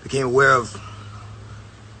became aware of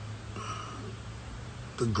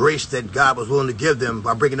the grace that God was willing to give them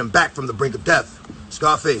by bringing them back from the brink of death.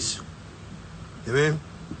 Scarface, you know what I mean?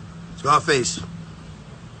 Scarface,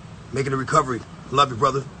 making a recovery. Love you,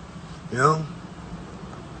 brother. You know?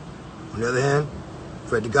 On the other hand,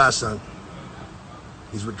 Fred the Godson,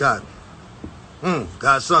 he's with God.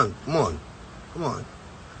 Godson, come on.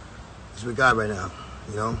 He's with God right now,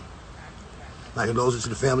 you know? My condolences to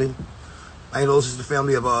the family. My condolences to the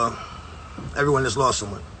family of everyone that's lost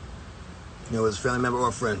someone. You know, as a family member or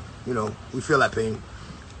a friend. You know, we feel that pain.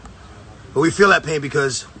 But we feel that pain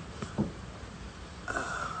because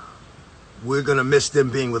we're going to miss them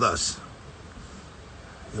being with us.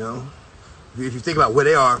 You know? If you think about where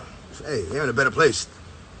they are, hey, they're in a better place.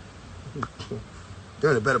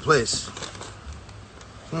 They're in a better place.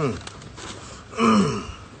 The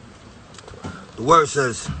word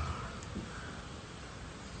says,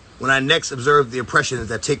 when I next observed the oppressions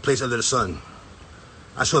that take place under the sun,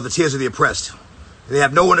 I saw the tears of the oppressed, and they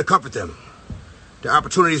have no one to comfort them. Their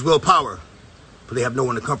opportunities will power, but they have no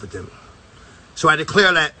one to comfort them. So I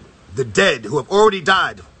declare that the dead who have already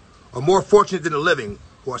died are more fortunate than the living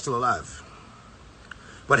who are still alive.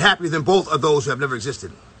 But happier than both are those who have never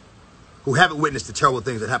existed, who haven't witnessed the terrible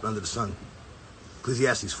things that happen under the sun.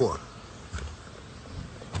 Ecclesiastes 4.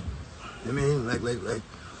 I mean, like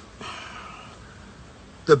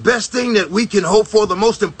the best thing that we can hope for, the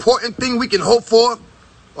most important thing we can hope for,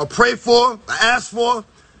 or pray for, or ask for,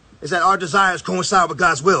 is that our desires coincide with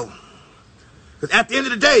God's will. Because at the end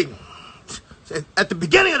of the day, at the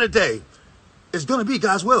beginning of the day, it's going to be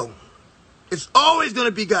God's will. It's always going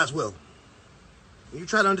to be God's will. When you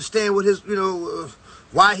try to understand what his,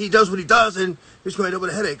 why he does what he does, and you're going to end up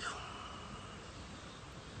with a headache.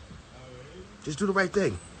 Just do the right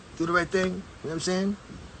thing. Do the right thing. You know what I'm saying?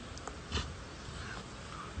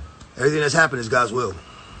 Everything that's happened is God's will.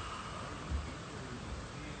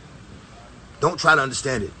 Don't try to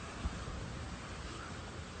understand it.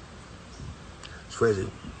 It's crazy.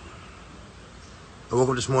 I woke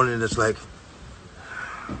up this morning and it's like,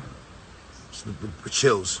 with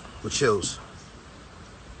chills.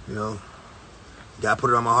 God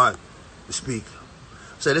put it on my heart to speak.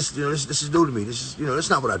 So this is new to me. This is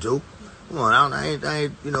not what I do. Come on, I ain't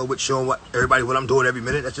with showing everybody what I'm doing every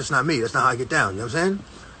minute. That's just not me. That's not how I get down. You know what I'm saying?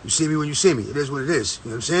 You see me when you see me. It is what it is.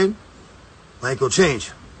 You know what I'm saying? I ain't gonna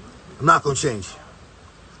change. I'm not gonna change.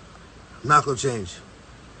 I'm not gonna change.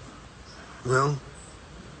 I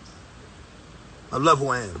love who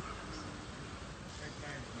I am.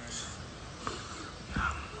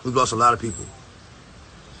 We've lost a lot of people.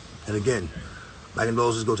 And again, my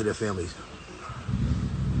condolences go to their families.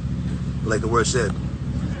 But like the word said,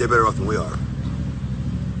 they're better off than we are.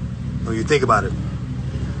 When you think about it,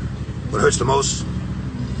 what hurts the most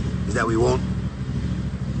is that we won't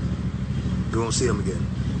see them again.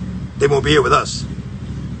 They won't be here with us.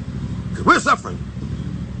 Because we're suffering.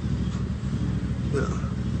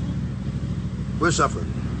 We're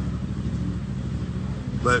suffering.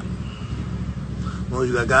 But as long as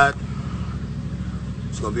you got God,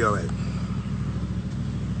 it's going to be all right.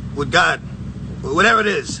 With God, whatever it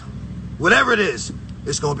is,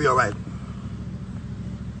 it's going to be all right.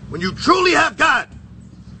 When you truly have God,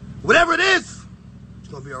 whatever it is, it's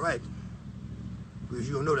going to be all right. Because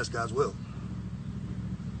you don't know that's God's will.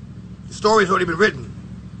 The story's already been written.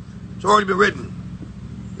 It's already been written.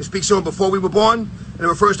 It speaks to him before we were born, and it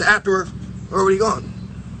refers to after we're already gone.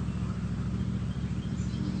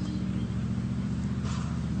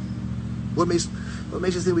 What makes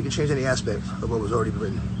us think we can change any aspect of what was already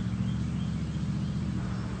written?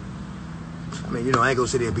 I mean, I ain't gonna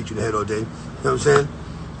sit here and beat you in the head all day. You know what I'm saying?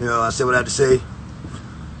 I said what I had to say.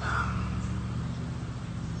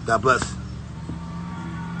 God bless.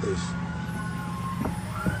 Peace.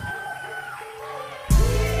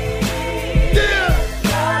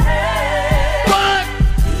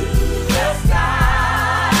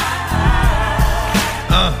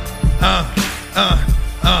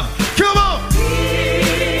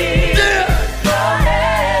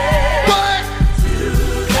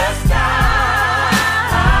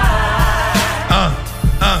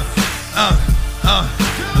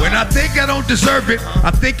 I don't deserve it.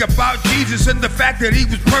 I think about Jesus and the fact that he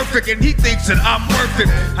was perfect and he thinks that I'm worth it.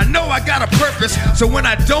 I know I got a purpose, so when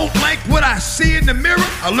I don't like what I see in the mirror,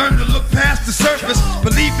 I learn to look past the surface.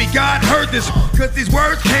 Believe me, God heard this, cause these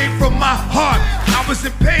words came from my heart. I was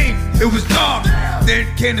in pain, it was dark. Then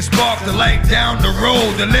came the spark, the light down the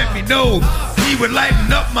road to let me know he would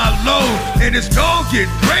lighten up my load, and it's gonna get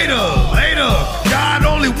greater later. God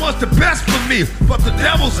only wants the best for me, but the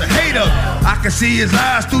devil's a hater. I can see his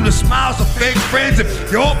eyes through the smiles of fake friends.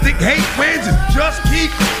 If you all think hate wins, and just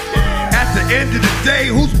keep. At the end of the day,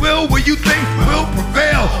 whose will you think will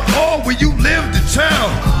prevail? Or will you live to tell?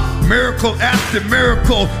 Miracle after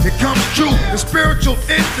miracle, it comes true. The spiritual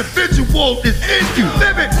individual is in you.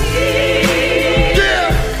 Live it. Yeah.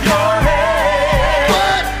 Your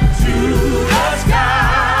head to the sky.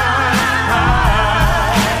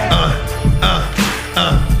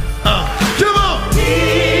 Come on.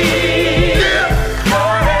 Yeah.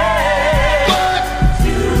 Your head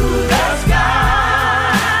to the sky.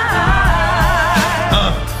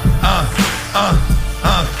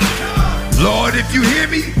 Lord, if you hear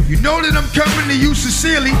me, you know that I'm coming to you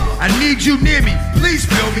sincerely. I need you near me. Please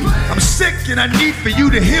feel me. I'm sick and I need for you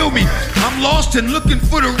to heal me. I'm lost and looking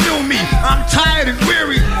for the real me. I'm tired and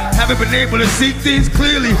weary. Haven't been able to see things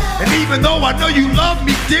clearly. And even though I know you love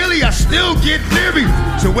me dearly, I still get leery.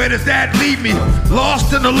 So where does that leave me?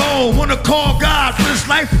 Lost and alone. Wanna call God for this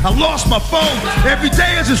life? I lost my phone. Every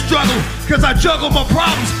day is a struggle, cause I juggle my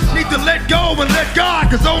problems. Need to let go and let God,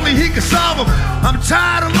 cause only he can solve them. I'm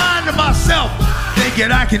tired of lying to myself,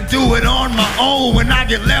 thinking I can do it on my own when I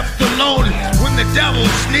get left alone. When the devil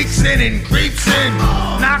sneaks in and creeps in,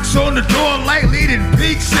 knocks on the door lightly then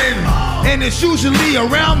peeks in. And it's usually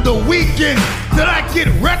around the weekend that I get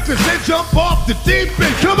reckless and jump off the deep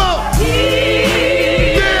end. Come on!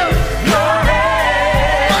 Yeah! Your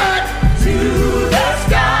head to the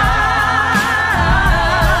sky.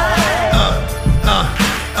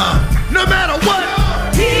 No matter what.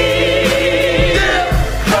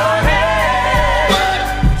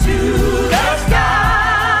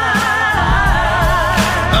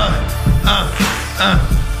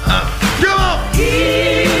 Come on!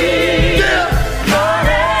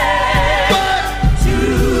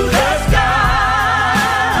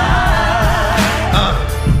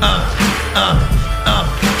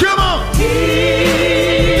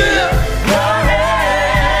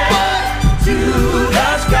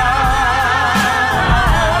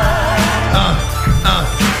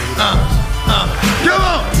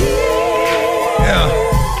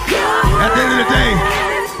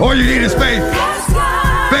 All you need is faith.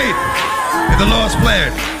 Faith in the Lord's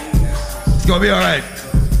plan. It's gonna be all right.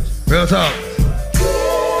 Real talk.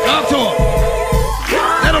 Talk to him.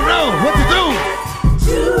 Let him know what to do.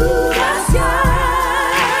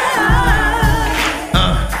 Come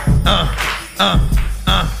on.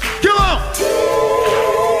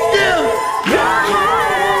 Yeah.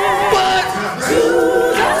 What? To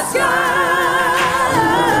the sky.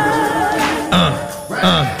 Come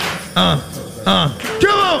on.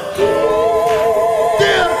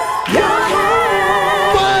 Yeah.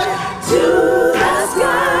 What? To the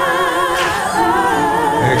sky.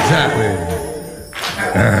 Exactly.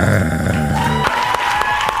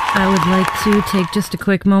 I would like to take just a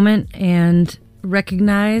quick moment and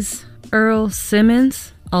recognize Earl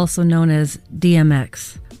Simmons, also known as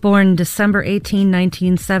DMX. Born December 18,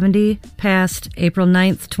 1970, passed April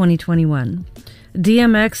 9th, 2021.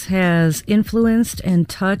 DMX has influenced and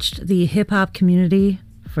touched the hip-hop community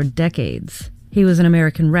for decades. He was an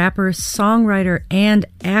American rapper, songwriter, and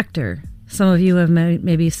actor. Some of you have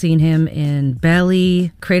maybe seen him in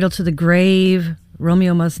Belly, Cradle to the Grave,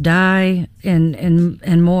 Romeo Must Die,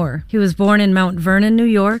 and more. He was born in Mount Vernon, New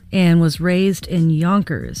York, and was raised in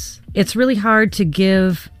Yonkers. It's really hard to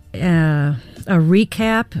give a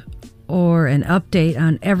recap or an update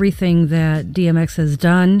on everything that DMX has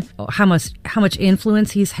done, how much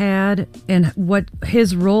influence he's had, and what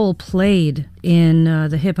his role played in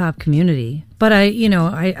the hip-hop community. But I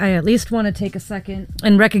at least want to take a second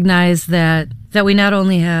and recognize that we not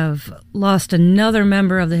only have lost another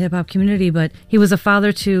member of the hip-hop community, but he was a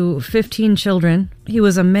father to 15 children. He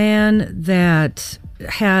was a man that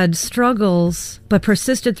had struggles, but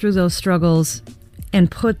persisted through those struggles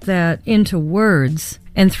and put that into words,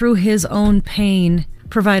 and through his own pain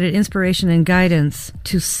provided inspiration and guidance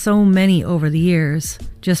to so many over the years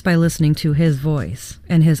just by listening to his voice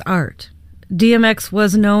and his art. DMX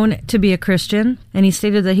was known to be a Christian, and he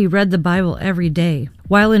stated that he read the Bible every day.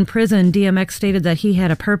 While in prison, DMX stated that he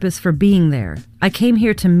had a purpose for being there. I came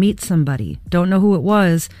here to meet somebody. Don't know who it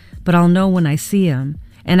was, but I'll know when I see him.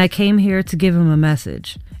 And I came here to give him a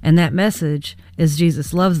message. And that message is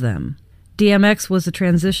Jesus loves them. DMX was a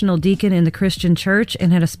transitional deacon in the Christian church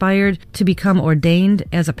and had aspired to become ordained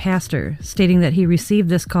as a pastor, stating that he received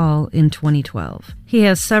this call in 2012. He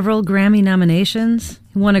has several Grammy nominations.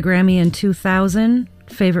 He won a Grammy in 2000,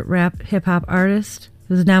 Favorite Rap Hip-Hop Artist.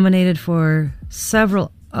 He was nominated for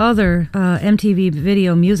several other MTV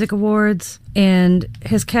Video Music Awards, and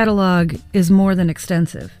his catalog is more than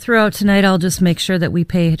extensive. Throughout tonight, I'll just make sure that we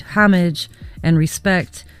pay homage and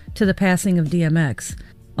respect to the passing of DMX.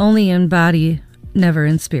 Only in body, never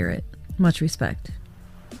in spirit. Much respect.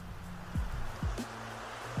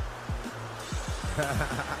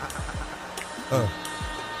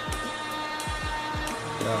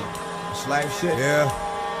 It's life shit. Yeah.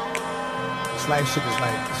 It's life shit is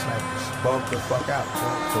like, it's bump the fuck out.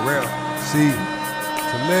 For real. See,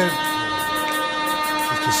 to live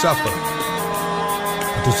is to suffer.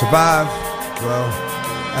 But to survive, well,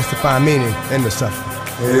 that's to find meaning in the suffering.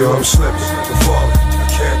 Hey, yo, I'm slipping, I'm falling, I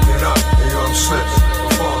can't get up. Hey, yo, I'm slipping,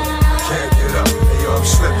 I'm falling, I can't get up. Hey, yo, I'm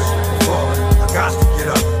slipping, I'm falling, I got to get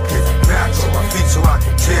up. Get back on my feet so I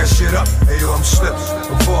can tear shit up. Hey, yo, I'm slipping,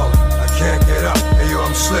 I'm falling, I can't get up. Hey, yo,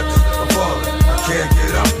 I'm slipping, I'm falling, I can't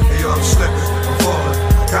get up. Hey, yo, I'm slipping, I'm falling,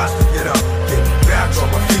 I got to get up. Get back on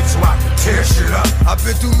my feet so I can tear shit up. I've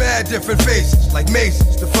been through mad different phases, like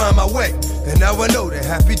mazes, to find my way. And now I know that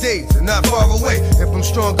happy days are not far away. If I'm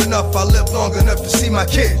strong enough, I'll live long enough to see my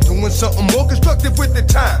kids doing something more constructive with the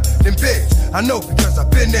time than biz. I know because I've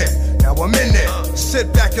been there, now I'm in there.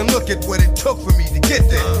 Sit back and look at what it took for me to get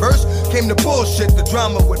there. First came the bullshit, the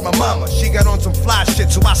drama with my mama. She got on some fly shit,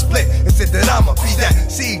 so I split and said that I'ma be that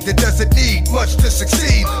seed that doesn't need much to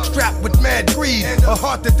succeed. Strapped with mad greed, a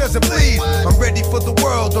heart that doesn't bleed. I'm ready for the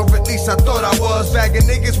world, or at least I thought I was. Bagging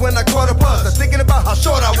niggas when I caught a buzz, I'm thinking about how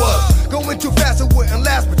short I was. Going too fast, it wouldn't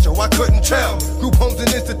last, but yo, I couldn't tell. Group homes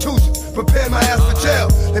and institutions, prepare my ass for jail.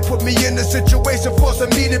 They put me in a situation, forcing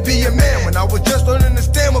me to be a man. When I was just learning to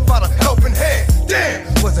stand without a helping hand. Damn,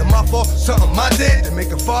 was it my fault? Something I did to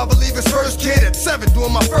make a father leave his first kid at 7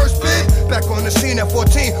 doing my first bid. Back on the scene at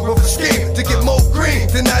 14 with a scheme to get more green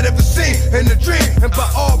than I'd ever seen in a dream. And by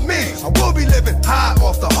all means, I will be living high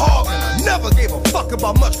off the hog. And I never gave a fuck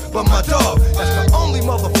about much but my dog. That's the only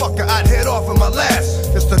motherfucker I'd head off in my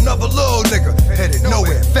last. Just another little nigga headed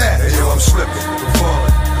nowhere fast. Hey yo, I'm slipping, I'm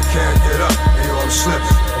falling, I can't get up. Hey yo, I'm slipping,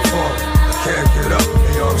 I'm falling, I can't get up.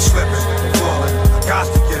 Hey yo, I'm slipping, I'm falling, I got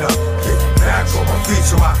to get up. Get back on my feet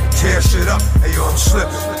so I can tear shit up. Hey yo, I'm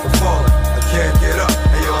slipping, I'm falling, I can't get up.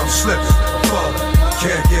 Hey yo, I'm slipping, I'm falling, I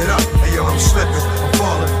can't get up. Hey yo, I'm slipping, I'm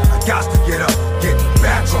falling, I got to get up. Get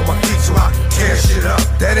back on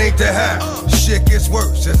that ain't the half. Shit gets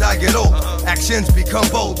worse as I get older. Actions become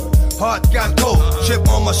bolder. Heart got cold, chip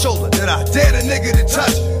on my shoulder that I dared a nigga to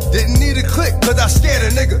touch. Didn't need a click, cause I scared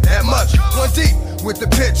a nigga that much. One deep with the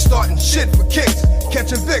pitch, starting shit for kicks.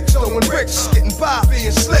 Catching Vicks, throwing bricks, getting by,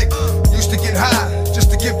 being slick. Used to get high, just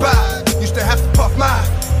to get by. Used to have to puff my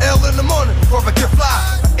L in the morning before I could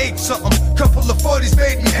fly. I ate something, couple of 40s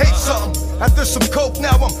made me hate something. After some coke,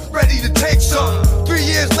 now I'm ready to take something. 3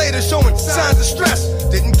 years later, showing signs of stress.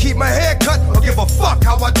 Didn't keep my hair cut or give a fuck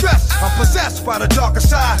how I dress. I'm possessed by the darker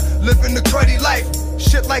side, living the cruddy life.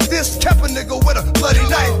 Shit like this kept a nigga with a bloody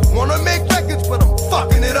knife. Wanna make records, but I'm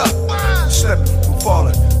fucking it up. Slipping, I'm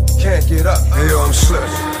falling, can't get up. Hey yo, I'm slipping,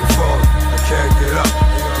 I'm falling, I can't get up.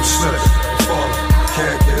 Hey yo, I'm slipping, I'm falling, I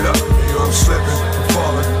can't get up. Hey yo, I'm slipping, I'm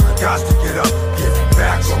falling, I got to get up. Get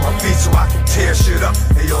back on my feet so I can tear shit up.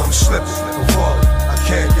 Hey yo, I'm slipping, I'm falling, I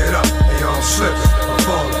can't get up. Hey yo, I'm slipping, I'm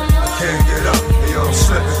falling, I can't get up. Hey yo, I'm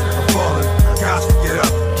slipping, I'm falling, I got to get up.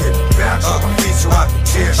 Get back on my feet so I can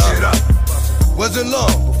tear shit up. Wasn't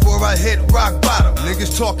long before I hit rock bottom.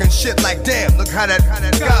 Niggas talking shit like, damn, look how that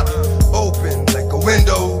got open like a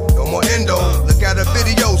window, no more endo. Look at a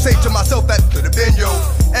video, say to myself that could have been yo.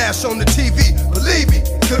 Ass on the TV, believe me,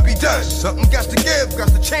 it could be done. Something got to give, got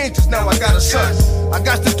to change, cause now I got a son. I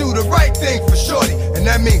got to do the right thing for shorty, and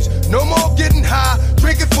that means no more getting high,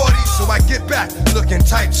 drinking 40, so I get back, looking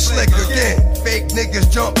tight, slick again. Fake niggas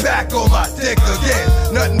jump back on my dick again.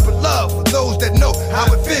 Nothing but love for those that know how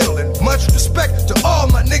it feel, and much respect to all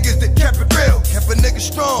my niggas that kept it real. Kept a nigga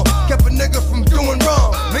strong, kept a nigga from doing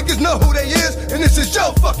wrong. Niggas know who they is, and this is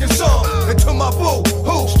your fucking song. And to my boo,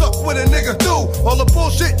 who stuck with a nigga through all the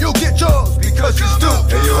bullshit, you'll get yours because it's due.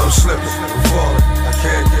 Hey yo, I'm slipping, I'm falling, I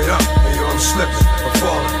can't get up. Hey yo, I'm slipping, I'm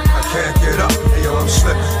falling, I can't get up. Hey yo, I'm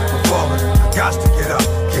slipping, I'm falling, I got to get up.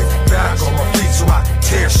 Get back on my feet so I can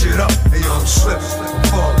tear shit up. Hey yo, I'm slipping, I'm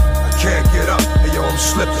falling, I can't get up. Hey yo, I'm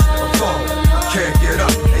slipping, I'm falling, I can't get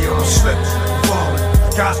up. Hey yo, I'm slipping, I'm falling, I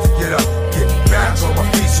got to get up. Get back on my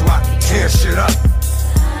feet so I can tear shit up.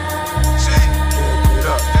 See, can't get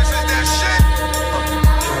up. This is that shit.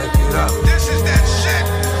 Can't get up. This is that shit.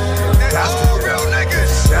 That's all real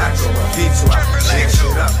niggas. Back on my feet so I can tear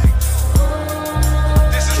shit up.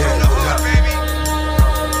 This is from the hood, baby.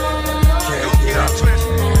 Can't get up.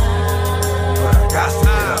 But I got to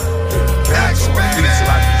get up. Get back on my feet so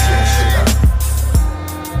I can tear shit up.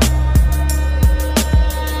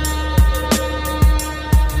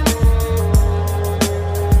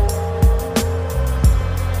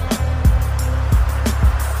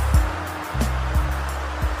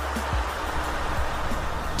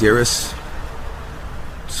 Dearest,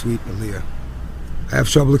 sweet Malia, I have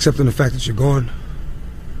trouble accepting the fact that you're gone,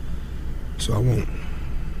 so I won't.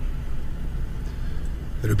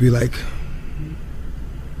 It'll be like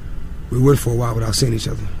we went for a while without seeing each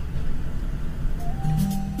other.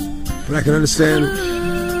 But I can understand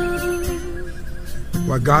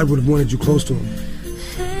why God would have wanted you close to him,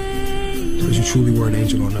 because you truly were an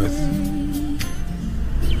angel on earth. And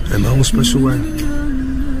in my own special way, I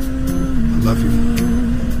love you.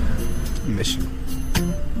 I miss you.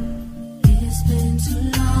 It's been too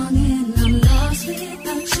long and I'm lost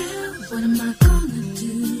without you. What am I gonna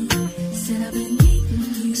do? Said I've been needing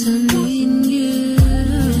you. So needing you.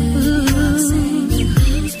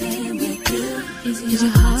 Who's been with you? Is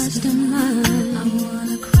your heart still mine? I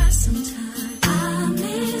wanna cry sometime. I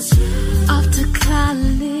miss you. Off to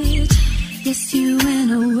college. Yes, you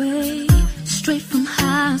went away. Straight from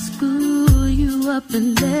high school, you up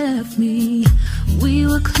and left me. We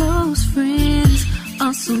were close friends,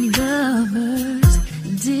 also lovers.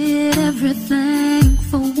 Did everything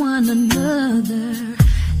for one another.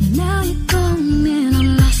 Now you're gone and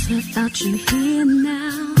I'm lost without you here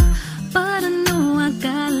now. But I know I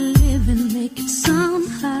gotta live and make it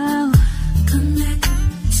somehow. Come back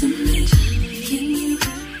to me. Can you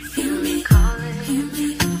feel me? Calling, hear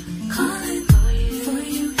me, calling for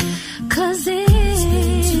you. Cause it's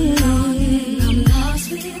been too long and I'm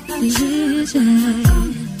lost without you. Said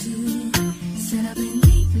I've been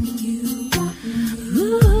needing you.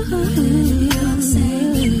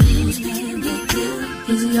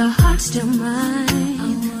 Is your heart still mine?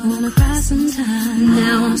 I wanna cry sometime.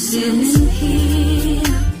 Now I'm sitting here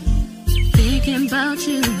thinking about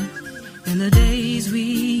you and the days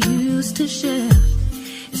we used to share.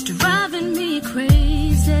 It's driving me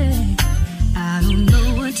crazy. I don't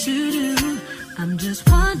know what to do. I'm just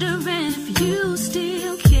wondering if you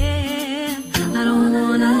still care. I don't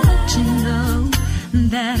wanna let you know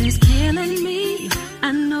that it's killing me.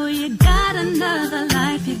 I know you got another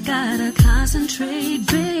life, you gotta concentrate,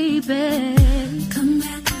 baby. Come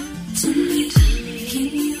back to me. Can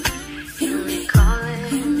you feel me?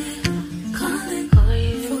 Calling.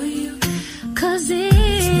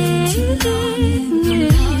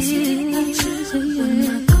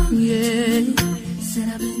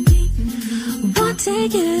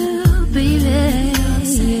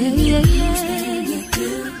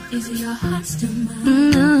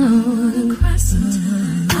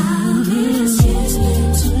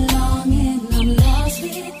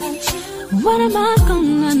 am I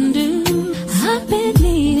gonna do? I've been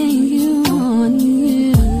needing you on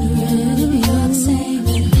you. And if you're the same,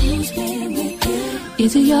 then who's been with you?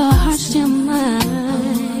 Is it your heart still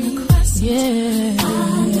mine? Yeah. I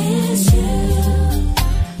miss you.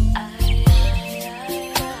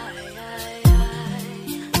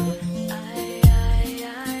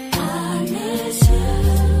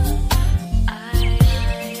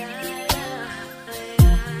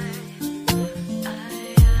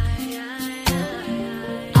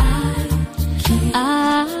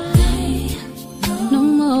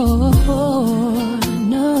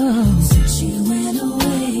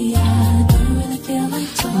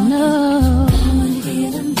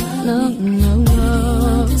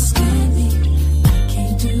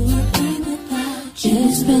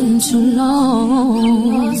 Too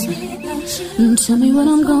long. Tell me what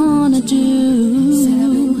I'm gonna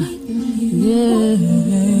do. Yeah.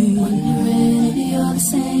 Wondering if you're the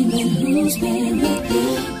same, but who's been with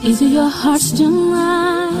you? Is it your heart still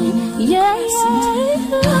mine? Yeah,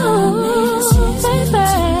 yeah. Oh, baby.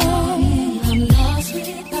 I'm lost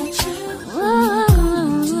without you. Oh,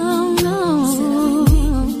 no.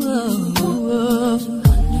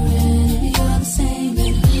 Wondering if you're the same,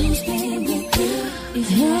 but who's been with you?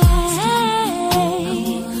 Yeah.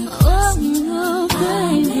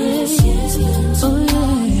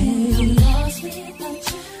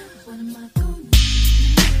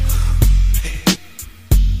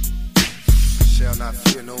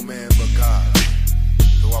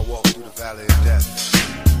 Valley of death.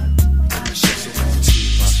 Shed so many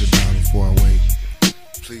tears. I sit down before I wake.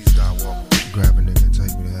 Please, God, walk me. Grab a nigga,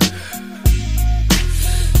 take me to heaven.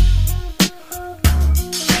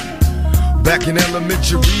 Back in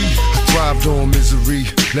elementary, I thrived on misery.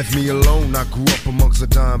 Left me alone, I grew up amongst a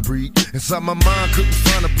dying breed. Inside my mind, couldn't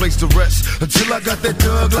find a place to rest until I got that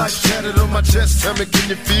Thug Life tatted on my chest. Tell me, can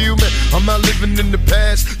you feel me? I'm not living in the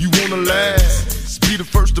past, you wanna last. Be the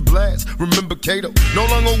first to blast. Remember Kato, no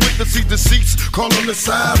longer with the seat deceits. Call on the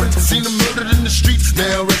sirens, seen them murdered in the streets.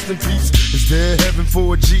 Now rest in peace. Is there heaven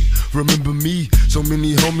for a G? Remember me, so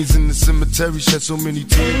many homies in the cemetery shed so many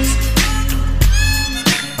tears.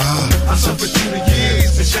 I suffered through the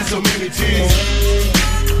years and shed so many tears.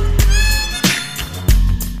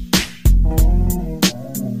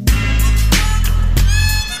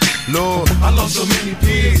 Lord, I lost so many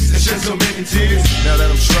peers and shed so many tears. Now that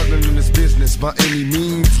I'm struggling in this business by any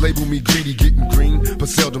means, label me greedy, getting green, but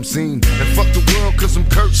seldom seen. And fuck the world cause I'm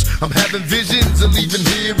cursed. I'm having visions of leaving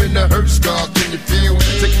here in the hearse. God, can you feel?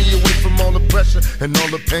 Take me away from all the pressure and all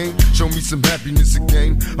the pain. Show me some happiness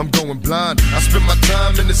again. I'm going blind. I spend my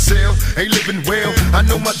time in the cell, ain't living well. I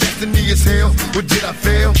know my destiny is hell. What did I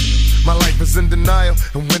fail? My life is in denial,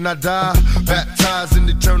 and when I die, baptized in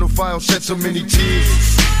eternal fire, shed so many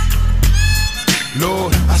tears.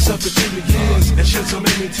 Lord, I suffered through the years and shed so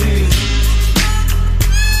many tears.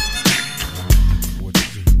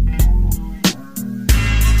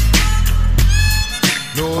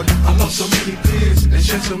 Lord, I lost so many peers and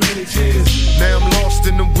shed so many tears. Now I'm lost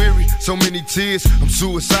and I'm weary, so many tears. I'm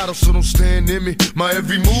suicidal, so don't stand in me. My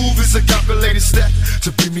every move is a calculated step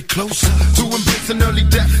to bring me closer to embracing early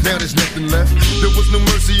death. Now there's nothing left. There was no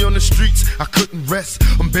mercy on the streets, I couldn't rest.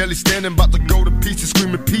 I'm barely standing, about to go to pieces,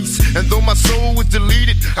 screaming peace. And though my soul was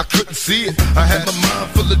deleted, I couldn't see it. I had my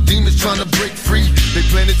mind full of demons trying to break free. They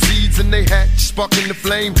planted seeds and they hatched, sparking the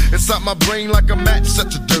flame inside my brain like a match.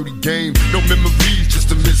 Such a dirty game, no memories,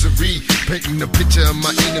 just a misery. Painting a picture of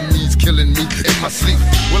my enemies killing me in my sleep.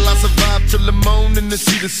 Will I survive till the morning to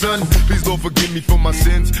see the sun? Please Lord forgive me for my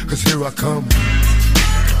sins, cause here I come.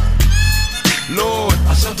 Lord,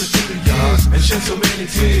 I suffered through the years and shed so many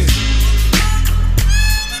tears.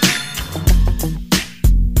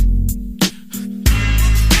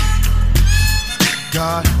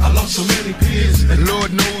 God, I lost so many peers, and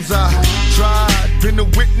Lord knows I tried. Been a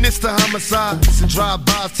witness to homicides and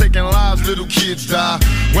drive-bys taking lives, little kids die.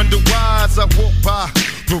 Wonder why as I walk by,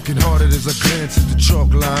 broken hearted as I glance at the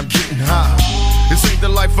chalk line, getting high. This ain't the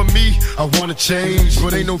life for me, I wanna change,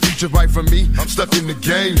 but ain't no future right for me, I'm stuck in the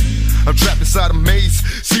game. I'm trapped inside a maze,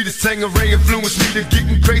 see this Tangeray influence me to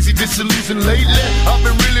getting crazy, disillusioned lately. I've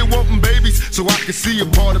been really wanting babies, so I can see a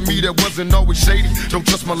part of me that wasn't always shady. Don't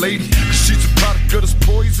trust my lady, cause she's a product of this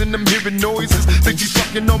poison. I'm hearing noises, think she's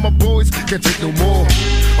fucking on my boys, can't take no more.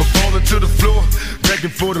 I'm falling to the floor,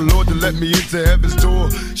 begging for the Lord to let me into heaven's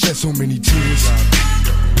door. Shed so many tears.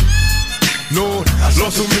 Lord, I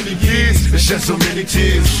lost so many years and shed so many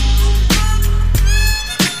tears.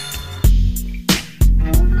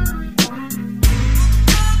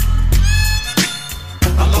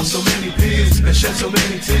 I lost so many peers and shed so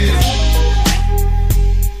many tears.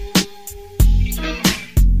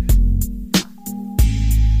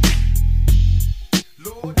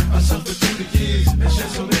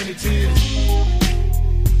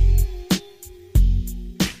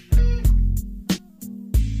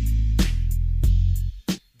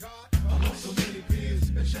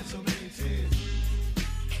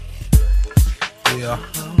 Yeah.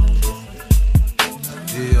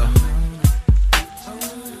 Yeah.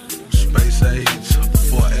 Space age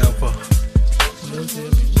forever.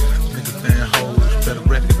 Niggas and hoes better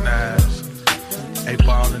recognize.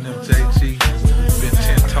 8Ball and MJG been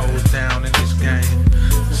 10 toes down in this game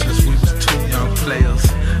since we was 2 young players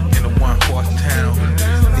in a 1-horse town.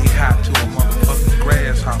 Knee high to a motherfucking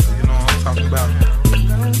grasshopper, you know what I'm talking about?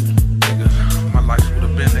 Nigga, my life would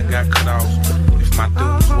have been that got cut off if my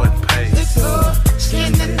dudes wasn't paid. It's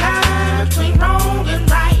skin the line between wrong and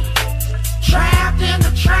right. Trapped in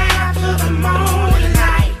the trap till the morning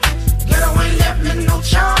light. Ghetto ain't left me no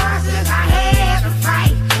choices, I had to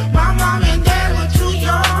fight. My mom and dad were too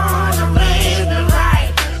young to raise me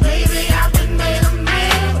right. Baby, I've been made a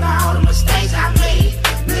man with all the mistakes I made.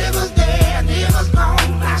 Niggas dead, niggas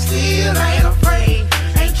gone, I still ain't afraid.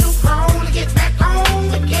 Ain't too grown to get back on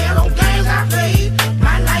the ghetto games I played.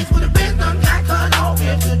 My life would have been done, got cut off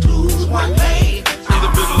if the dudes one paid. In the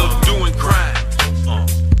middle of doing crime,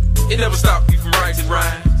 it never stopped me from writing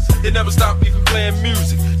rhymes. It never stopped me from playing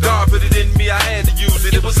music. God put it in me, I had to use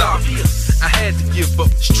it. It was obvious. I had to give up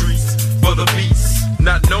the streets for the beats.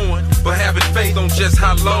 Not knowing, but having faith on just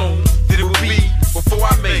how long that it would be before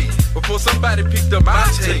I made it. Before somebody picked up my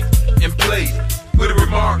tape and played it with a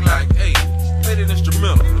remark like, hey, play that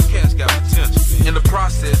instrumental. The cat's got potential. In the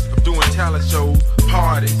process of doing talent shows,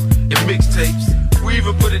 parties, and mixtapes, we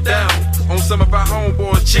even put it down on some of our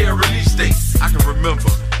homeboys' chair release dates. I can remember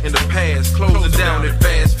in the past closing down at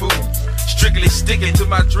fast food, strictly sticking to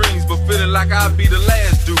my dreams, but feeling like I'd be the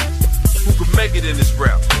last dude who could make it in this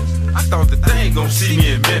rap. I thought that they ain't gonna see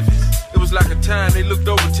me in Memphis. It was like a time they looked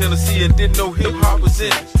over Tennessee and didn't know hip-hop was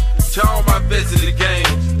in it. To all my vets in the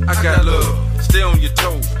game, I got love, stay on your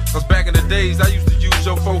toes. Cause back in the days, I used to use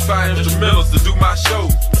your 4-5 instrumentals to do my show.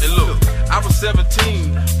 And look, I was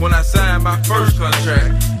 17 when I signed my first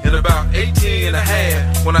contract, and about 18 and a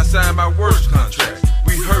half when I signed my worst contract.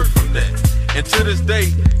 We heard from that, and to this day,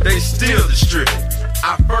 they still distribute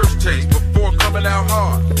our first taste before coming out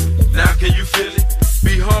hard. Now can you feel it?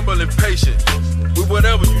 Be humble and patient with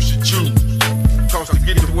whatever you should choose. Cause to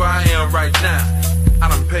get to where I am right now, I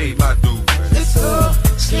done paid my dues. It's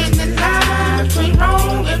skin the line between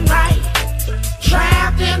wrong and right.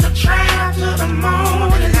 Trapped in the trap till the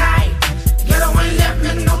morning light. Ghetto ain't left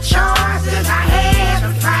me no choices, I had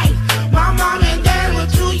to fight. My mom and dad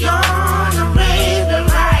were too young to raise me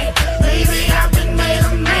right. Baby, I've been made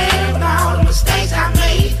a man with all the mistakes I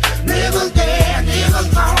made. Niggas dead,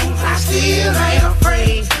 niggas gone, I still ain't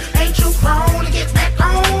afraid. Ain't too grown to get back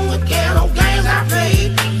on with ghetto games I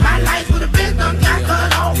played. My life would have been done, got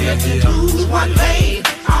cut off if the dudes one paid.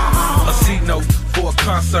 A C-note for a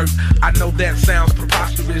concert, I know that sounds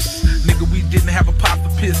preposterous. Nigga, we didn't have a pot to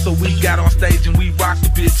piss, so we got on stage and we rocked the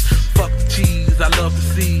bitch. Fuck the cheese, I love to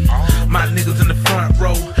see my niggas in the front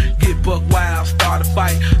row get buck wild, start a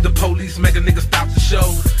fight. The police make a nigga stop the show.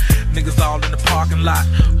 Niggas all in the parking lot,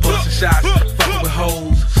 busting shots, fucking with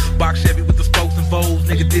hoes. Box Chevy with the spokes and Vols.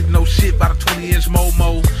 Nigga didn't know shit about a 20-inch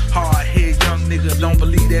Momo. Hard head young nigga, don't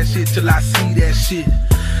believe that shit till I see that shit.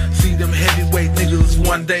 See them heavyweight niggas,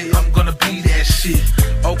 one day I'm gonna be that shit.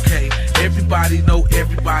 Okay, everybody know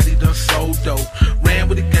everybody done sold dope. Ran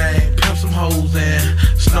with the gang, pimped some hoes and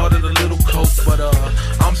snorted a little coke. But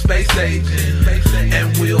I'm space agent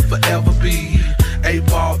and will forever be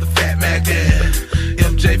 8Ball, the Fat Mac and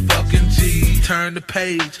MJ fucking G. Turn the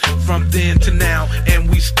page from then to now and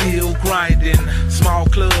we still grinding. Small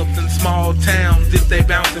clubs and small towns, if they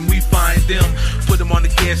bouncing we find them. Put them on the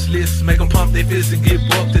guest list, make them pump their fists and get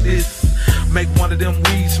bucked to this. Make one of them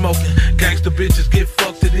weed smoking gangster bitches get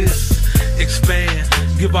fucked to this. Expand,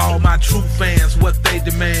 give all my true fans what they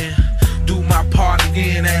demand. Do my part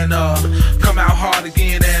again and come out hard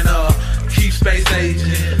again and keep space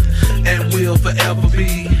aging and will forever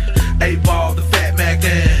be 8Ball, the Fat Mac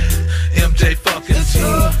and MJ fucking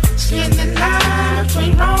G. Skin the line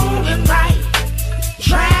between wrong and right.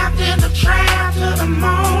 Trapped in the trap till the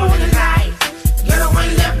morning light. Ghetto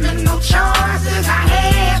ain't left me no choices, I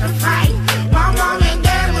had to fight. My mom and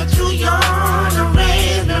dad were too young to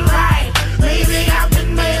raise me right. Baby, I've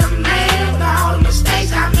been made a man with all the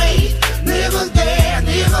mistakes I made. Niggas dead,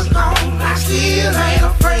 niggas gone, I still ain't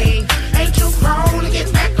afraid. Ain't too grown to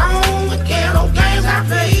get back on with ghetto games I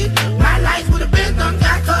played. My life would have been done,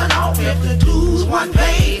 got cut off if the dues one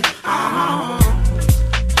paid.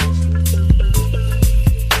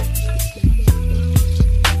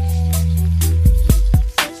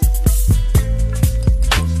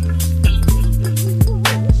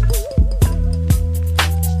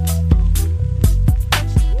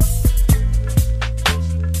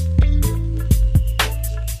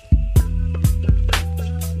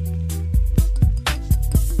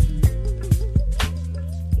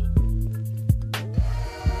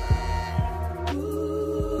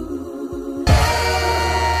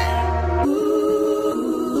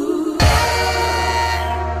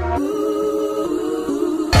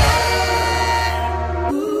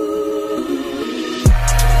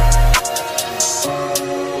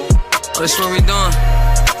 So that's what we doing.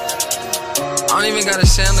 I don't even gotta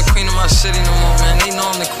say I'm the queen of my city no more, man. They know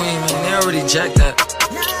I'm the queen, man. They already jacked that.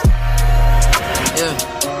 Yeah,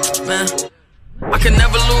 man. I can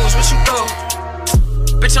never lose. What you thought?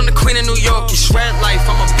 Bitch, I'm the queen of New York. It's red life.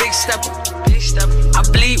 I'm a big stepper. I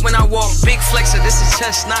bleed when I walk. Big flexer. This is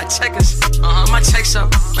chess, not checkers. My checks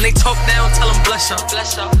up. When they talk down, tell them bless up.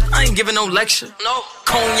 I ain't giving no lecture. No.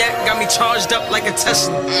 Cognac got me charged up like a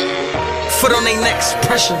Tesla. Foot on they necks.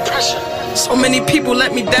 Pressure. So many people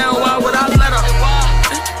let me down. Why would I let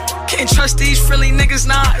up? Can't trust these Philly niggas.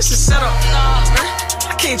 Nah, it's a setup.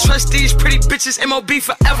 I can't trust these pretty bitches. MOB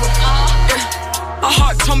forever. My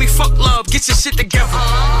heart told me fuck love, get your shit together.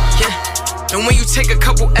 Yeah, and when you take a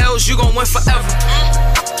couple L's, you gon' win forever.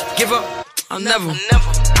 Give up, I'll never.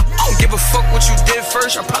 I don't give a fuck what you did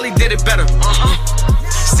first, I probably did it better.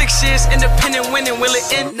 6 years independent winning, will it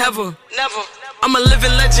end? Never. I'm a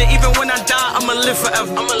living legend, even when I die, I'ma live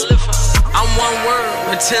forever. I'm one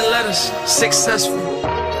word with 10 letters, successful.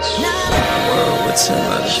 One word with 10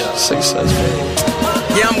 letters, successful.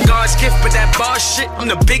 Yeah, I'm God's gift, but that bar shit, I'm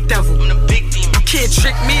the big devil. I'm the big demon. You can't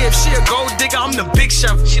trick me if she a gold digger, I'm the big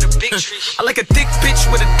shovel. She the big tree. I like a thick bitch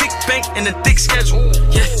with a thick bank and a thick schedule.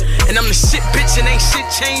 Yeah, and I'm the shit bitch and ain't shit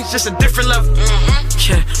changed, just a different level.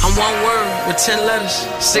 Yeah, I'm one word with 10 letters,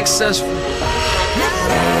 successful.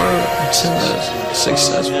 One word with 10 letters,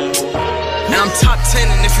 successful. And I'm top 10,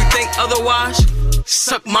 and if you think otherwise,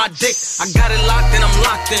 suck my dick. I got it locked and I'm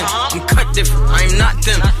locked in. I'm cut different, I am not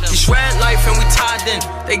them. It's red life and we tied in.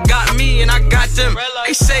 They got me and I got them.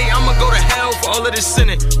 They say I'ma go to hell for all of this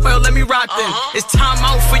sinning. Well, let me rock then. It's time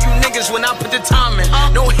out for you niggas when I put the time in.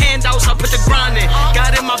 No handouts, I put the grind in.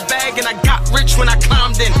 Got in my bag and I got rich when I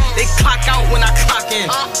climbed in. They clock out when I clock in.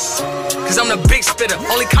 Cause I'm the big spitter.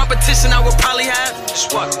 Only competition I would probably have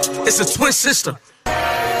is what? It's a twin sister.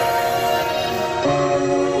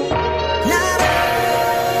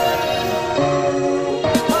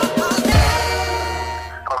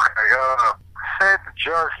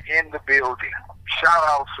 Jerk in the building. Shout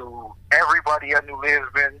out to everybody at New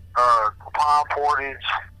Lisbon, Palm Portage,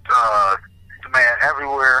 man,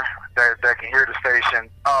 everywhere that can hear the station.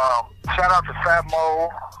 Shout out to Fat Mo,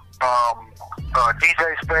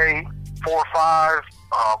 DJ Spade, 4-5,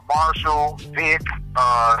 Marshall, Vic.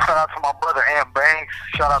 Shout out to my brother Ant Banks.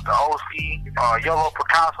 Shout out to OC, Yellow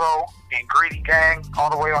Picasso, and Greedy Gang, all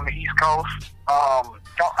the way on the East Coast.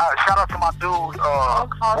 Shout out to my dude. All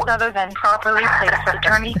calls other than properly placed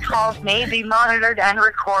attorney calls may be monitored and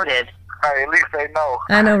recorded. Hey, at least they know.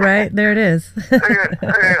 I know, right? There it is. Shout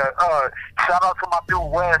out to my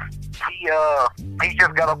dude West. He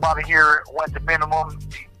just got up out of here, went to minimum.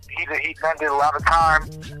 He done did a lot of time,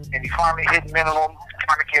 and he finally hit minimum,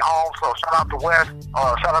 trying to get home. So shout out to West.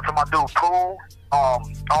 Shout out to my dude Pooh.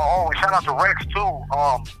 Shout out to Rex too.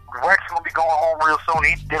 Rex gonna be going home real soon.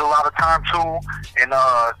 He did a lot of time too, and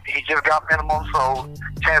he just got minimum, so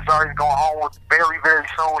chances are he's going home with very, very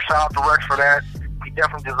soon. Shout out to Rex for that. He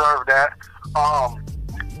definitely deserved that.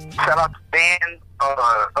 Shout out to Dan,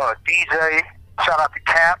 DJ. Shout out to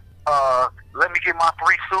Cap. Let me get my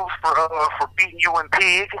 3 suits for beating you in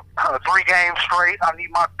Pig. 3 games straight. I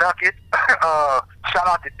need my ducat. Shout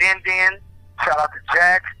out to Den. Shout out to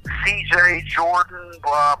Jack, CJ, Jordan,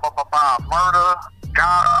 Murder,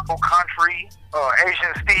 Gospel Country,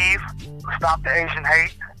 Asian Steve, Stop the Asian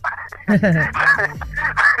Hate.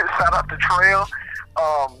 Shout out to Trail.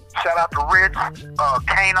 Shout out to Rich,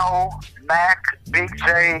 Kano, Mac, Big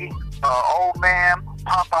J, Old Man,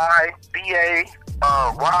 Popeye, BA,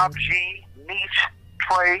 Rob G, Nietzsche,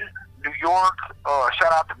 Trey, New York.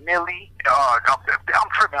 Shout out to Millie. I'm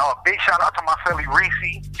tripping. Big shout out to my Philly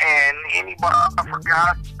Reese and anybody I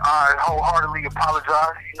forgot. I wholeheartedly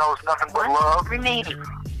apologize. You know, it's nothing but love. And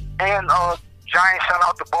giant shout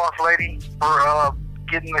out to Boss Lady for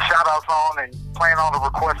getting the shout outs on and playing all the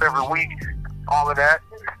requests every week. All of that.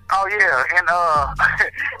 Oh yeah, and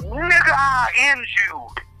nigga, I end you.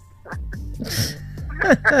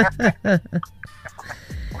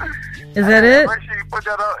 Is that it? Make sure you put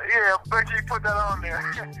that on. Yeah, make sure you put that on there.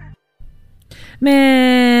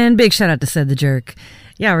 Man, big shout out to Said the Jerk.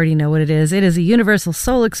 You already know what it is. It is a Universal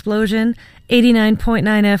Soul Explosion, 89.9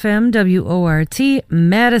 FM, WORT,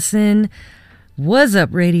 Madison. What's up,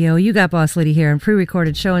 radio? You got Boss Lady here on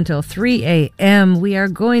pre-recorded show until 3 a.m. We are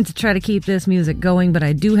going to try to keep this music going, but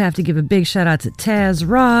I do have to give a big shout out to Taz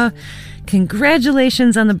Raw.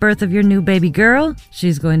 Congratulations on the birth of your new baby girl.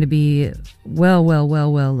 She's going to be well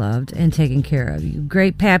loved and taken care of. You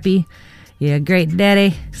great pappy. Yeah, great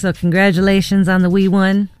daddy. So congratulations on the wee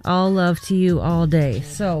one. All love to you all day.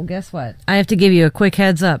 So guess what? I have to give you a quick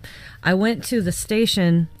heads up. I went to the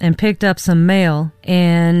station and picked up some mail,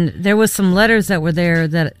 and there was some letters that were there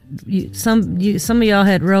that some of y'all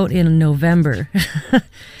had wrote in November.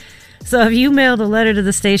 So if you mailed a letter to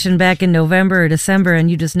the station back in November or December and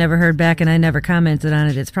you just never heard back and I never commented on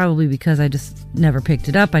it, it's probably because I just never picked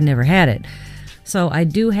it up. I never had it. So I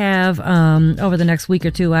do have, over the next week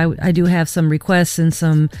or two, I do have some requests and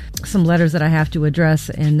some letters that I have to address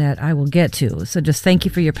and that I will get to. So just thank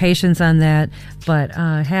you for your patience on that. But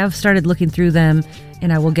I have started looking through them,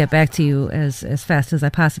 and I will get back to you as fast as I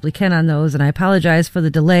possibly can on those. And I apologize for the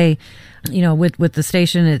delay. You know, with the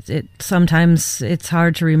station, it sometimes it's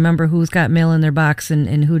hard to remember who's got mail in their box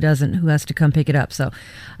and who doesn't, who has to come pick it up. So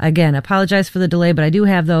again, apologize for the delay, but I do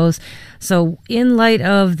have those. So in light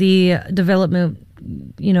of the development,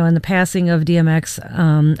 you know, and the passing of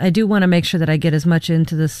DMX, I do want to make sure that I get as much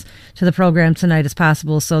into the program tonight as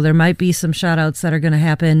possible. So there might be some shout outs that are going to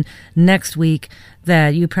happen next week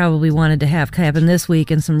that you probably wanted to have happen this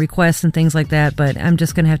week, and some requests and things like that. But I'm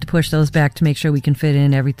just going to have to push those back to make sure we can fit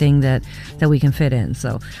in everything that we can fit in.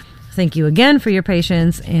 So thank you again for your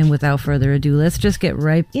patience. And without further ado, let's just get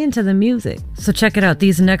right into the music. So check it out.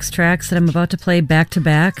 These next tracks that I'm about to play back to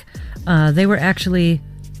back, they were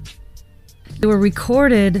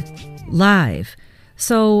recorded live.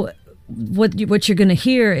 So what you're going to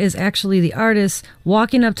hear is actually the artist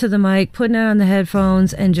walking up to the mic, putting it on the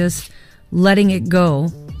headphones, and just letting it go,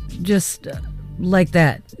 just like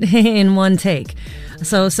that in one take.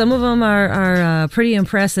 So some of them are pretty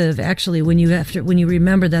impressive, actually, when you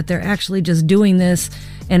remember that they're actually just doing this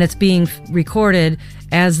and it's being recorded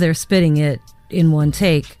as they're spitting it in one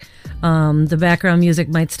take. The background music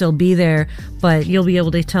might still be there, but you'll be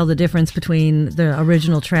able to tell the difference between the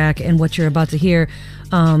original track and what you're about to hear.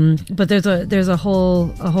 But there's a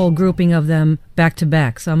whole grouping of them back to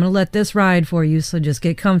back. So I'm going to let this ride for you. So just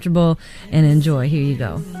get comfortable and enjoy. Here you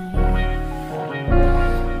go.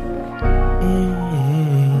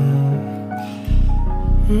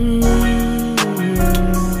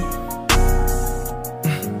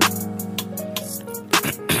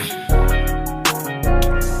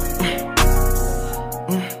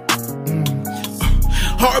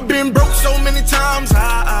 Heart been broke so many times,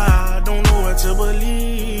 I don't know what to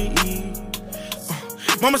believe.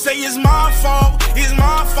 Mama say it's my fault,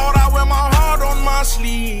 I wear my heart on my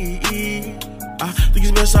sleeve. I think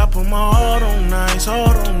it's best I put my heart on ice,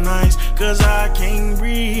 cause I can't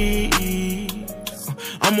breathe.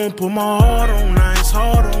 I'm gonna put my heart on ice,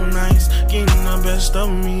 getting the best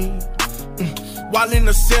of me. While in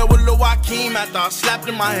the cell with Lil Joaquin, after I slapped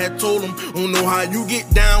him, I had told him, don't know how you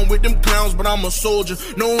get down with them clowns, but I'm a soldier.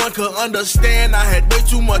 No one could understand, I had way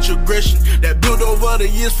too much aggression that built over the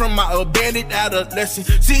years from my abandoned adolescence.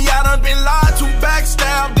 See, I done been lied to,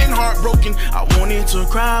 backstabbed, and heartbroken. I wanted to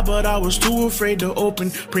cry, but I was too afraid to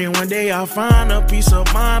open. Praying one day I'll find a peace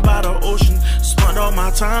of mind by the ocean. Spent all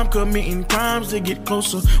my time committing crimes to get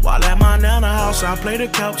closer. While at my Nana house, I play the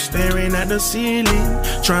couch, staring at the ceiling,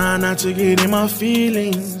 trying not to get in my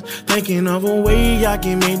feelings, thinking of a way I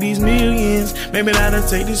can make these millions. Maybe that'll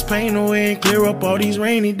take this pain away and clear up all these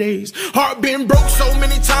rainy days. Heart been broke so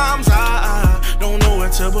many times, I don't know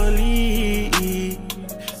what to believe.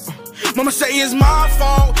 Mama say it's my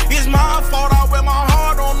fault, I wear my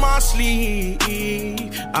heart on my sleeve.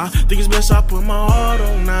 I think it's best I put my heart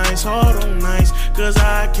on ice, cause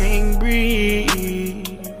I can't breathe.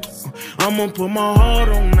 I'm gonna put my heart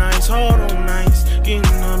on ice, getting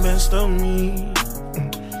the best of me.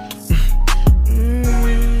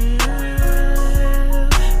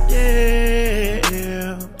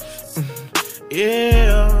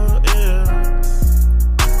 Yeah.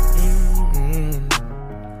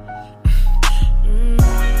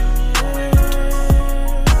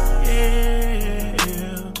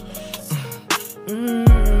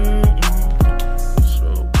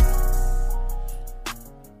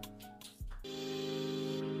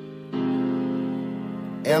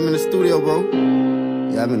 Hey, I'm in the studio, bro.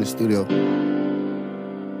 Yeah, I'm in the studio.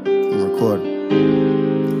 I'm recording.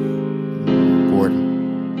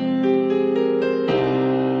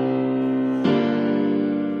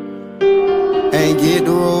 Ain't get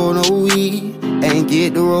to roll no weed, ain't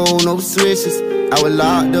get to roll no switches. I was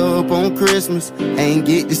locked up on Christmas, ain't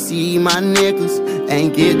get to see my niggas,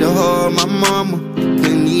 ain't get to hug my mama,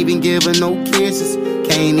 couldn't even give her no kisses.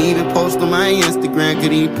 Can't even post on my Instagram, cause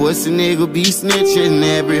these pussy niggas be snitching.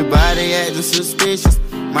 Everybody acting suspicious,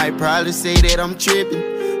 might probably say that I'm tripping.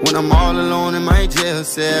 When I'm all alone in my jail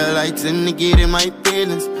cell, I tend to get in my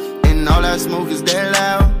feelings. And all I smoke is that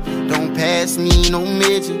loud, don't pass pass me no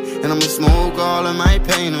midget. And I'ma smoke all of my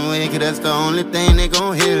pain away, cause that's the only thing that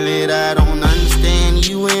gon' heal it. I don't understand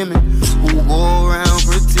you women who go around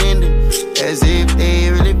pretending as if they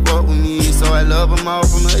really fuck with me. So I love them all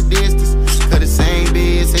from a distance, cause the same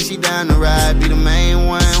bitch say she down the ride, be the main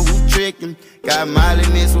one who trickin'. Got Molly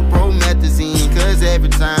mixed with promethazine, cause every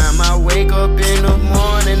time I wake up in the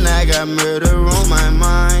morning I got murder on my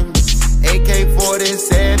mind.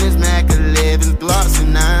 AK-47s, Mac 11s, Glocks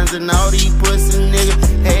and 9s, and all these pussy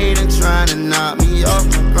niggas hatin', tryna knock me off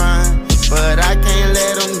my grind. But I can't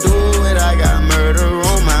let them do it, I got murder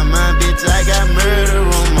on my mind, bitch, I got murder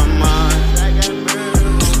on my mind.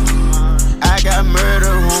 I got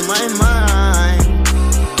murder on my mind.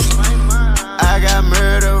 I got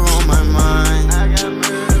murder on my mind.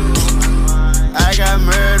 I got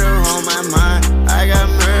murder on my mind. I got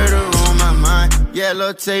murder on my mind.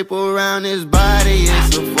 Yellow tape around his body,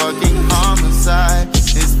 it's a fucking homicide.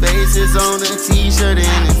 His face is on a t-shirt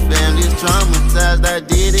and his family's traumatized. I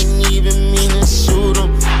didn't even mean to shoot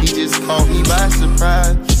him, he just caught me by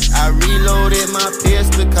surprise. I reloaded my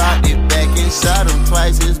pistol, cocked it back and shot him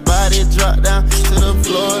twice. His body dropped down to the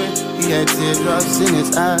floor, he had teardrops in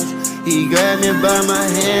his eyes. He grabbed me by my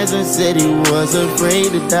hands and said he was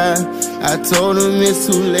afraid to die. I told him it's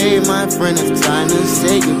too late, my friend, it's time to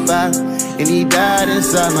say goodbye. And he died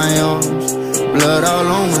inside my arms, blood all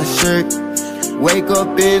on my shirt. Wake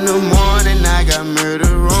up in the morning, I got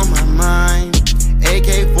murder on my mind.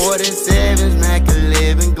 AK-47s, Mac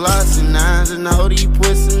 11, Glocks and 9s, and all these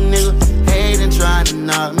pussy niggas hatin', tryna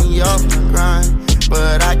knock me off my grind.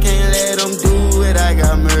 But I can't let them do it, I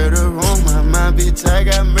got murder on my mind, bitch, I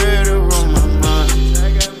got murder on my mind.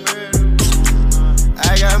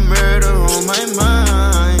 I got murder on my mind.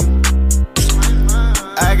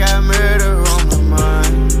 I got murder on my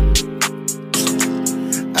mind.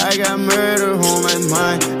 I got murder on my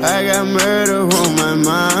mind. I got murder on my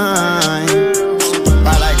mind.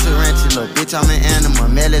 I like tarantula, bitch, I'm an animal.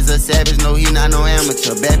 Mel is a savage, no, he not no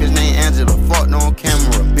amateur. Bad bitch named Angela, fuck no on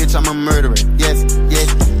camera. Bitch, I'm a murderer, yes, yes.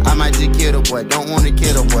 I might just kill the boy, don't wanna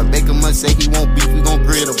kill the boy. Baker must say he won't beef, we gon'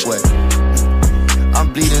 grill the boy.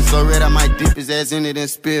 I'm bleeding so red, I might dip his ass in it and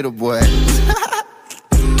spill the boy.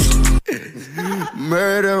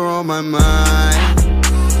 Murder on my mind.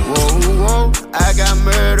 Whoa, whoa, I got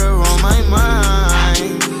murder on my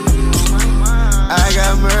mind. I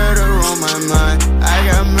got murder on my mind. I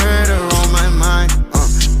got murder on my mind.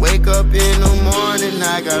 Wake up in the morning,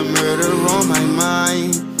 I got murder on my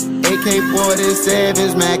mind.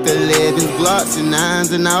 AK-47s, Mac 11s, Glocks and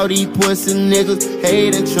 9s, and all these pussy niggas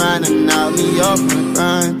hatin', tryna knock me off my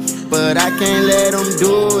grind. But I can't let them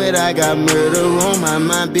do it, I got murder on my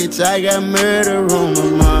mind, bitch, I got murder on my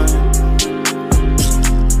mind.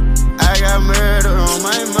 I got murder on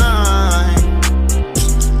my mind.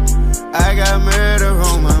 I got murder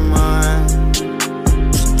on my mind.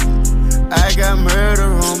 I got murder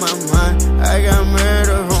on my mind. I got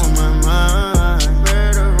murder on my mind.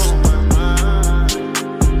 Murder on my mind.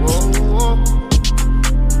 Whoa, whoa.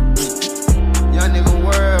 Young nigga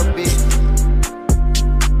world, bitch.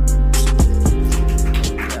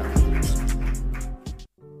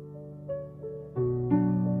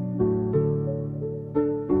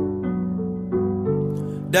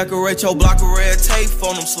 Decorate your block of red tape,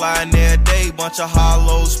 phone them sliding every day. Bunch of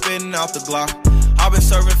hollows spinning out the Glock. I been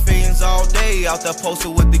serving fiends all day, out there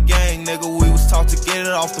posted with the gang. Nigga, we was taught to get it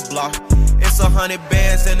off the block. It's 100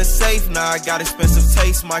 bands in the safe, now I got expensive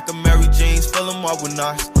taste. Michael Mary jeans, fill them up with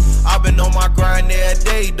knots. I been on my grind every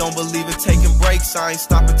day, don't believe in taking breaks. I ain't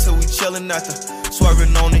stopping till we chillin' nothing.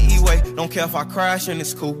 Swerving on the E-way, don't care if I crash in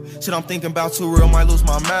this coupe. Shit I'm thinking about too real, might lose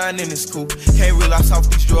my mind in this coupe. Can't relax off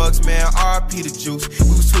these drugs, man, RP the juice. We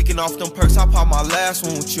was tweaking off them perks, I popped my last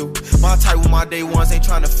one with you. My type with my day ones, ain't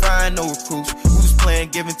trying to find no recruits. We was playing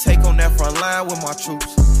give and take on that front line with my troops.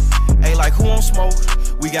 Hey, like who won't smoke?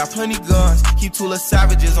 We got plenty guns. Keep two little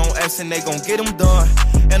savages on X and they gon' get them done.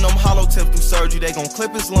 And them hollow tip through surgery, they gon'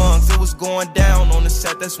 clip his lungs. It was going down on the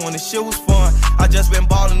set, that's when the shit was fun. I just been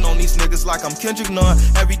ballin' on these niggas like I'm Kendrick Nunn.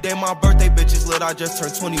 Every day my birthday bitches lit, I just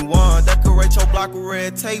turned 21. Decorate your block with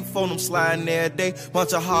red tape, phone them sliding every day.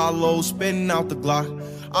 Bunch of hollows spinning out the Glock.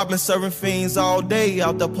 I been serving fiends all day,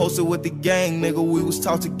 out there posted with the gang. Nigga, we was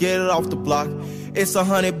taught to get it off the block. It's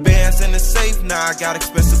 100 bands in the safe, now I got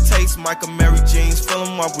expensive taste. Michael Mary jeans, fill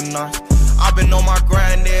them up with knots. I been on my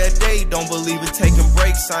grind every day, don't believe in taking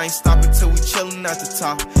breaks. I ain't stopping till we chillin' at the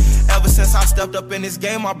top. Ever since I stepped up in this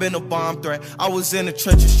game, I've been a bomb threat. I was in the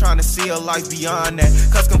trenches trying to see a life beyond that.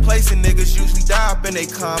 Cause complacent niggas usually die up in they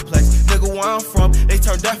complex. Nigga, where I'm from, they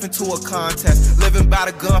turn death into a contest. Living by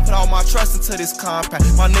the gun, put all my trust into this compact.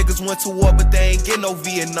 My niggas went to war, but they ain't get no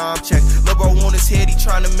Vietnam check. Lil' bro on his head, he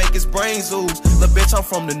trying to make his brains ooze. Lil' bitch, I'm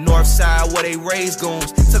from the north side where they raise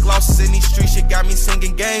goons. Took losses in these streets, shit got me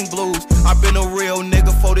singing gang blues. I been a real nigga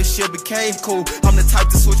before this shit became cool. I'm the type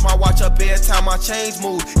to switch my watch up every time my chains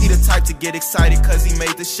move. He the type to get excited cause he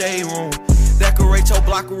made the shade room. Decorate your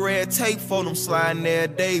block with red tape for them sliding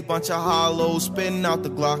every day. Bunch of hollows spitting out the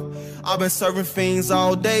Glock. I've been serving fiends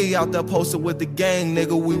all day out there posted with the gang,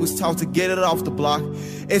 nigga. We was taught to get it off the block.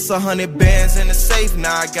 It's 100 bands in the safe,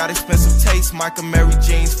 now I got expensive taste. Michael Mary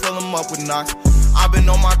jeans, fill them up with knocks. I've been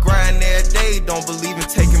on my grind every day, don't believe in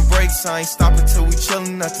taking breaks. I ain't stopping till we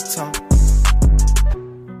chillin' at the top.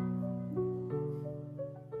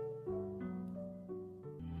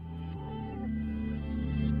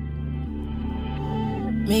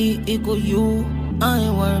 Me equal you, I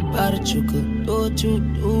ain't worried about it, you could do what you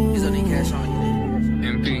do. Is only cash on you.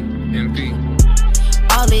 MP.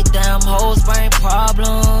 All these damn hoes bring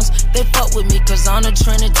problems. They fuck with me cause I'm the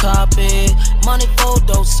trending topic. Money for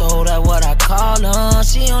dope, so that's what I call them.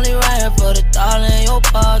 She only right here for the dollar in your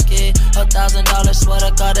pocket. $1,000, swear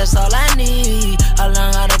to God, that's all I need. I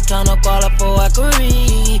learned how to count up all up for I could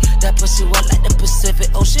read. That pussy wet like the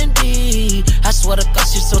Pacific Ocean deep. I swear to God,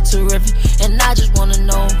 she's so terrific. And I just wanna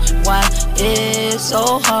know why it's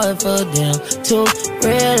so hard for them to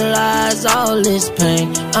realize all this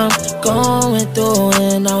pain I'm going through.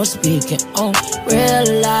 And I was speaking on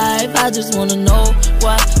real life. I just wanna know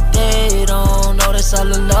why they don't know that's all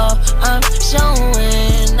the love I'm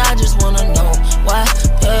showing. I just wanna know why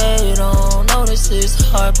they don't know this is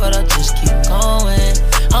hard, but I just keep going.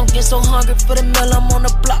 I'm getting so hungry for the meal, I'm on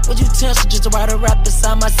the block with utensils just to write a rap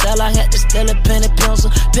beside my cell. I had to steal a pen and pencil.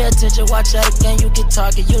 Pay attention, watch out again, you get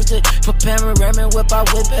talking, use it for panorama, whip, I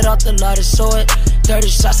whip it off the lot and show it. 30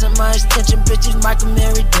 shots in my extension, bitches, Michael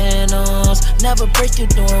Mary Daniels. Never break you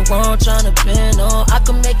doing wrong, trying to pin on. I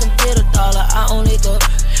can make them get $1, I only go.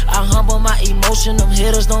 I humble my emotion, them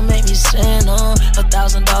hitters don't make me sin on.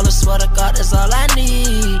 $1,000, swear to God, that's all I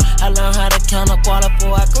need. I learned how to count up all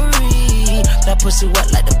before I could read. That pussy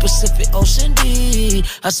wet like the Pacific Ocean deep.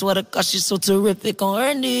 I swear to God, she's so terrific on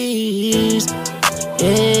her knees.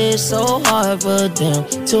 It's so hard for them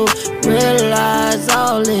to realize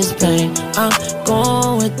all this pain I'm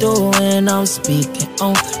going through, and I'm speaking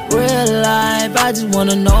on real life. I just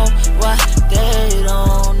wanna know why they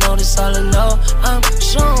don't know this all the love I'm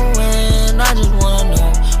showing. I just wanna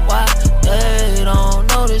know why they don't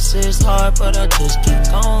know this is hard, but I just keep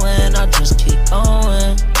going, I just keep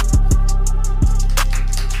going.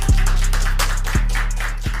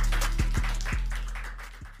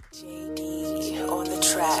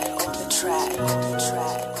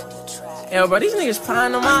 Yo, bro, these niggas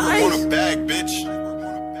pine on my ice. Want a bag, bitch.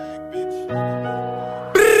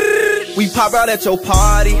 We pop out at your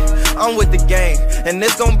party, I'm with the gang, and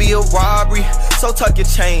it's gon' be a robbery. So tuck your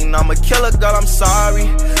chain, I'm a killer, girl, I'm sorry,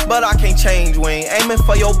 but I can't change. We ain't aiming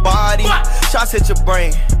for your body, shots hit your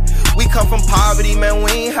brain. We come from poverty, man,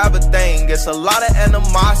 we ain't have a thing. It's a lot of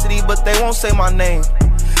animosity, but they won't say my name.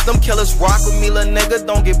 Them killers rock with me, little nigga,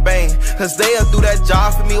 don't get banged. Cause they'll do that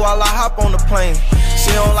job for me while I hop on the plane.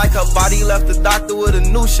 She don't like her body, left the doctor with a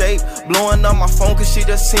new shape. Blowing up my phone cause she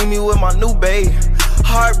just seen me with my new babe.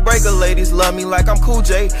 Heartbreaker ladies love me like I'm Cool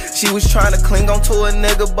J. She was trying to cling on to a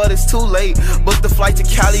nigga, but it's too late. Booked the flight to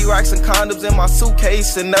Cali, racks and condoms in my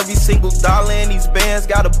suitcase. And every single dollar in these bands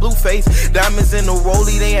got a blue face. Diamonds in the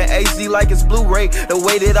rollie, they in HD like it's Blu-ray. The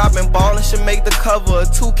way that I've been ballin' should make the cover a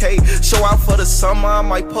 2K. Show out for the summer, I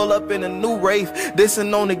might pull up in a new rave.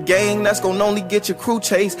 Dissing on the gang, that's gon' only get your crew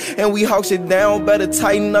chased. And we hawk shit down, better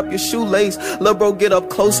tighten up your shoelace. Lil' bro, get up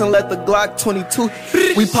close and let the Glock 22.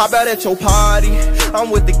 We pop out at your party, I'm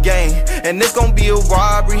with the gang, and it's gon' be a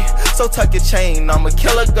robbery. So tuck your chain, I'm a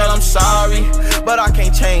killer, girl, I'm sorry, but I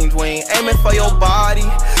can't change. We ain't aiming for your body,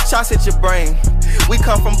 shots hit your brain. We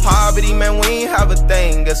come from poverty, man, we ain't have a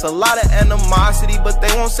thing. It's a lot of animosity, but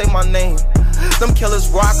they won't say my name. Them killers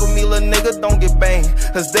rock with me, little nigga, don't get banged.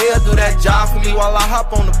 Cause they'll do that job for me while I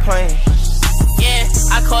hop on the plane. Yeah,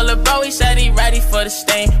 I call a bro, he said he ready for the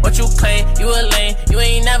stain. What you claim? You a lame, you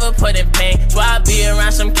ain't never put in pain. So I be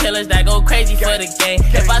around some killers that go crazy for the game.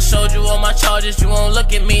 If I showed you all my charges, you won't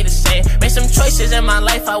look at me the same. Made some choices in my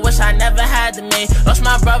life I wish I never had to make. Lost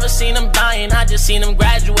my brother, seen him dying, I just seen him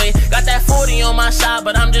graduate. Got that 40 on my side,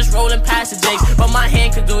 but I'm just rolling past the Jakes. But my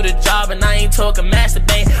hand could do the job, and I ain't talking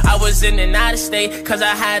masturbate. I was in and out of state, cause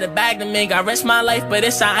I had a bag to make. I risked my life, but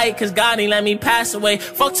it's alright, cause God ain't let me pass away.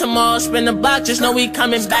 Fuck tomorrow, spin the block, just know we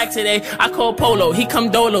coming back today. I call Polo, he come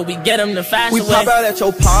Dolo, we get him the fast we away. We pop out at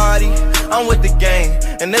your party, I'm with the gang,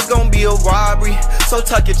 and it's gonna be a robbery. So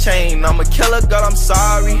tuck your chain, I'm a killer, girl, I'm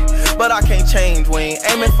sorry, but I can't change. We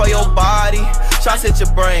ain't aiming for your body, shots hit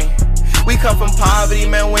your brain. We come from poverty,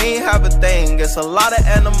 man, we ain't have a thing. It's a lot of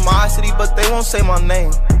animosity, but they won't say my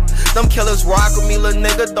name. Them killers rock with me, little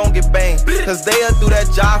nigga, don't get banged. Cause they'll do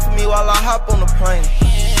that job for me while I hop on the plane.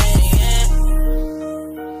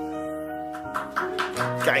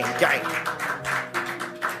 Gang, gang.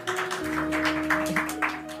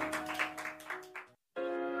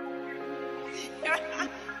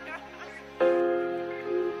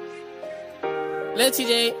 Lil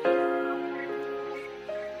TJ.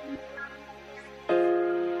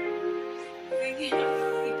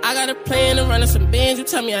 I got a plan to run some bands. You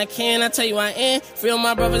tell me I can, I tell you I am. Free all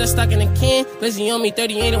my brothers that stuck in the can. Glizzy on me,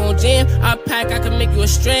 38 on jam. I pack, I can make you a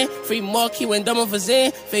strand. Free Marquis when dumb for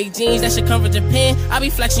Zen. Fake jeans, that shit come from Japan. I be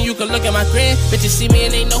flexing, you can look at my grand. Bitches see me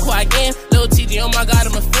and they know who I am. Lil TJ, oh my God,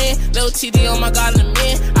 I'm a fan. Lil TJ, oh my God, I'm a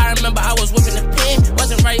man. I remember I was whipping the pen.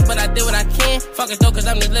 Wasn't right, but I did what I can. Fuck it though, cause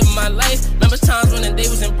I'm just living my life. Remember times when the day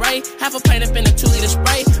wasn't bright. Half a pint up in a 2-liter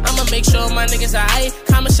Sprite. I'ma make sure my niggas are aight.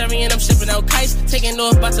 Commissary and I'm shipping out kites. Taking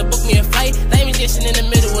off, about to book me a flight. They me dishing in the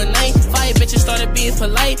middle of night. Fire bitches started being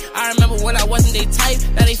polite. I remember when I wasn't they type.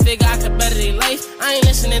 Now they figure I could better their life. I ain't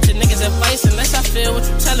listening to niggas' advice unless I feel what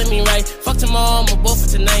you telling me right. Fuck tomorrow, I'm a bull for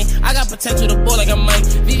tonight. I got potential to ball like a Mike.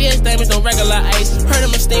 VVS diamonds, no regular ice. Heard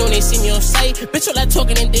them stay when they see me on sight. Bitch, all that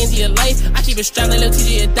talking in danger your life. I keep it strapped like Lil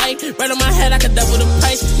TJ a dyke. Right on my head, I could double the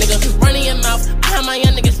price. Nigga, running your mouth. I have my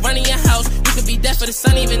young niggas running your house. You could be dead for the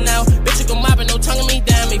sun even now. Bitch, you gon' mopping, no tonguing me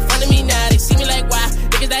down. Make fun of me now, they see me like why.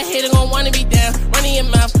 Niggas that hate gon' wanna be down. Running your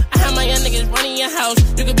mouth. I have my young niggas running your house.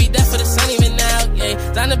 You could be dead for the sun even now,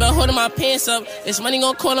 yeah. Down about holding my pants up. This money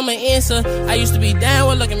gon' call him an answer. I used to be down,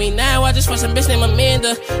 well look at me now. I just want some bitch named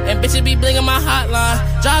Amanda. And bitches be blinging my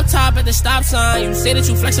hotline. Drop top at the stop sign. You say that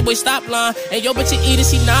you flexible, stop line. And yo bitch you eat it,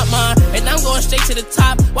 she not mine. And I'm going straight to the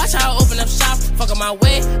top. Watch how I open up shop. Fuck up my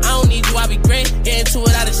way. I don't need you, I be great. Get into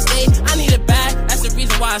it out of state. I need it back. That's the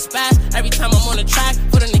reason why I spaz. Every time I'm on the track,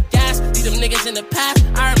 put in the gas. Leave them niggas in the past.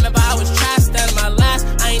 I remember I was trash, down in my last.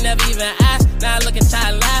 I ain't never even asked. Now I look and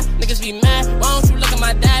try to laugh. Niggas be mad. Why don't you look at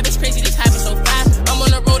my dad? It's crazy this happened so fast. I'm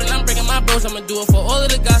on the road and I'm bringing my bros. I'ma do it for all of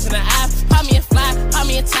the guys in the app. Pop me a flag, pop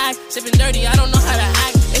me a tag. Sipping dirty, I don't know how to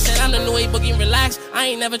act. They said I'm the new way boogie, relax. I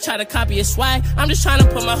ain't never try to copy a swag. I'm just trying to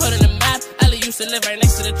put my hood on the map. Ellie used to live right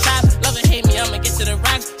next to the trap. Love and hate me, I'ma get to the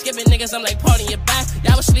racks. Skipping niggas, I'm like partying your back.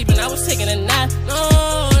 Y'all was sleeping, I was taking a nap. No.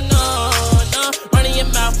 Running your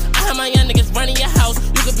mouth. I have my young niggas running your house.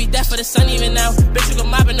 You could be dead for the sun even now. Bitch, you gon'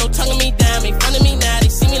 mopping, no tonguing me down. Make fun of me now, they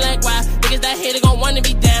see me like why. Niggas that hate, they gon' wanna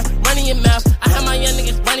be down. Running your mouth. I have my young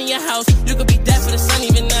niggas running your house. You could be dead for the sun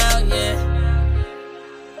even now, yeah.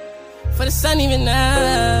 For the sun even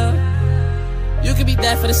now. You could be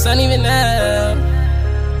dead for the sun even now.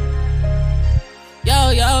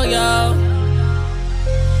 Yo, yo, yo.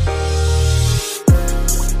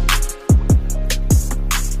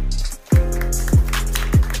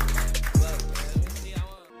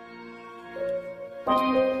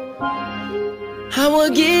 I will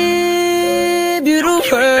give you the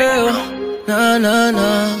world. No, no,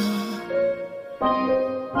 no.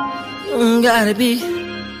 You gotta be.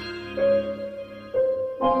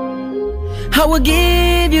 I will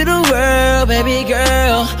give you the world, baby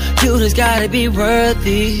girl. You just gotta be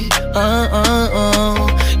worthy.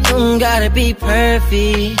 You gotta be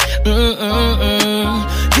perfect.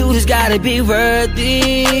 You just gotta be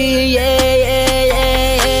worthy. Yeah, yeah,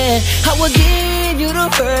 yeah. I will give you the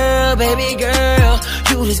world, baby girl.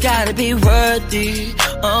 You just gotta be worthy.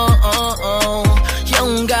 You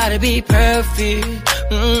don't gotta be perfect.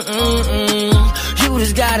 You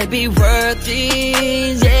just gotta be worthy.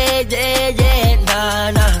 Yeah, yeah, yeah.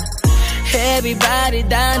 Nah, nah. Everybody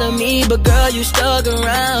down on me, but girl, you stuck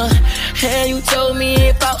around. And you told me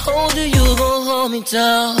if I hold you, you gon' hold me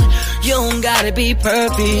down. You don't gotta be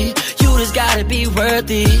perfect. You just gotta be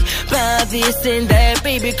worthy. Buy this and that,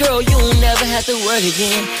 baby girl, you'll never have to work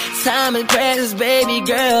again. Time and precious, baby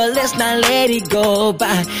girl, let's not let it go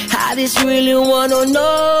by. I just really wanna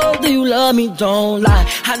know, do you love me? Don't lie.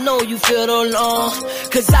 I know you feel alone,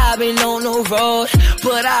 cause I've been on the road,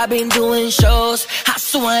 but I've been doing shows. I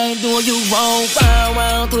swear I ain't doing you wrong.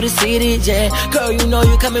 Round through the city, yeah. Girl, you know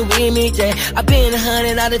you coming with me, yeah. I've been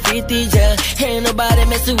 100 out of 50, yeah. Ain't nobody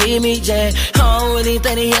messing with me, yeah. I don't really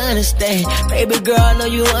think they understand. Baby girl, I know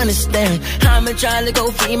you understand. I've been trying to go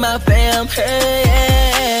feed my fam, hey,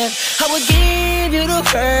 yeah. I would give you the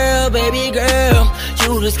world, baby girl.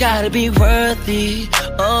 You just gotta be worthy,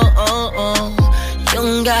 You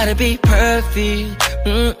don't gotta be perfect,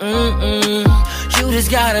 You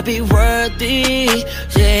just gotta be worthy,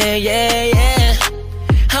 yeah, yeah, yeah.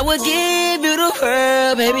 I would give you the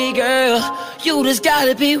world, baby girl. You just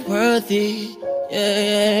gotta be worthy, yeah,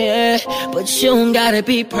 yeah, yeah. But you don't gotta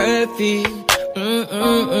be perfect,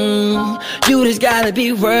 You just gotta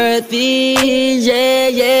be worthy, yeah,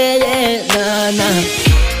 yeah, yeah, nah, nah.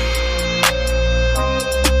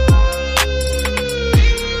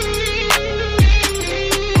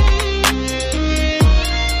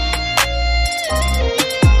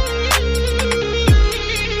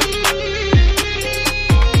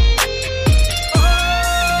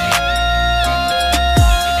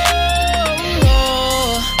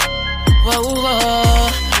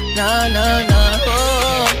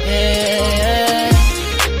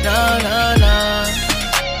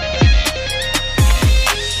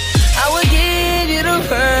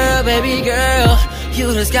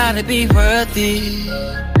 You just gotta be worthy,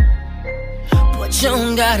 but you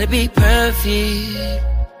don't gotta be perfect.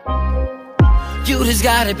 You just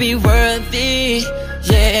gotta be worthy,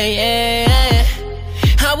 yeah, yeah.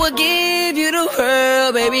 I would give you the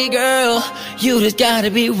world, baby girl. You just gotta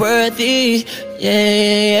be worthy,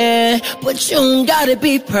 yeah, yeah. But you don't gotta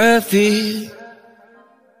be perfect.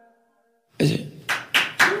 Is it?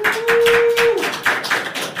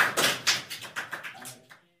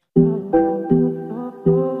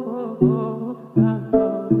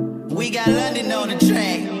 We got London on the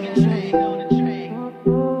track.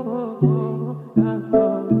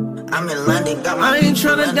 I'm in London, got my I ain't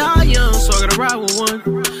tryna die young, so I gotta ride with one.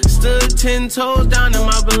 Stood 10 toes down in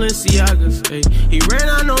my Balenciagas. Ay. He ran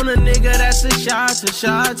out on a nigga, that's a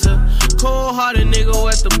shotter. Cold-hearted nigga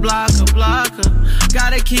at the blocker.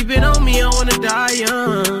 Gotta keep it on me, I wanna die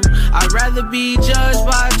young. I'd rather be judged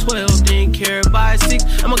by 12 than carried by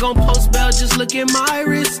 6. I'ma gon' post bail, just look at my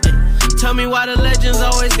wrist. Tell me why the legends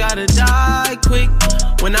always gotta die quick.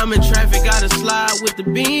 When I'm in traffic, gotta slide with the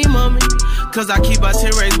beam on me. Cause I keep my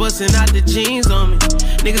 10 rays bustin' out the jeans on me.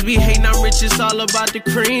 Niggas be hating, I'm rich, it's all about the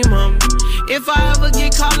cream on me. If I ever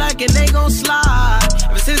get caught like it, they gon' slide.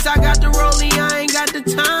 Ever since I got the rollie, I ain't got the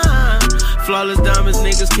time. Flawless diamonds,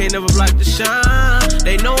 niggas can't never block the shine.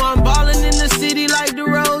 They know I'm ballin' in the city like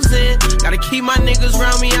DeRozan. Gotta keep my niggas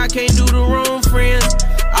round me, I can't do the wrong friends.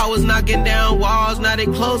 I was knocking down walls, now they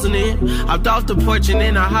closing in. Hopped off the porch and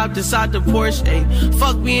then I hopped inside the Porsche. Ayy,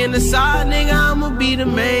 fuck me in the side, nigga, I'ma be the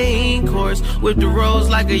main course. Whip the roads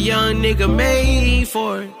like a young nigga made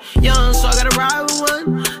for it. Young, so I gotta ride with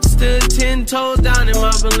one. Stood 10 toes down in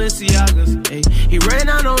my Balenciagas. Ayy, he ran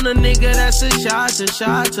out on a nigga, that's a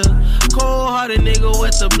shotter. Cold-hearted nigga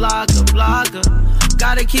with the blocker.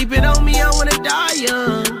 Gotta keep it on me, I wanna die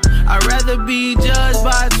young. I'd rather be judged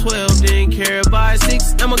by 12 than carried by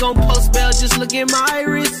 6. I'ma gon' post bail, just look at my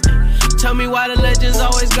wrist. Tell me why the legends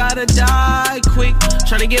always gotta die quick.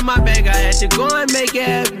 Tryna get my bag, I had to go and make it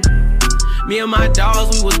happen. Me and my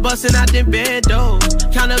dogs, we was bustin' out them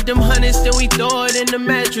bandos. Count up them hundreds, then we throw it in the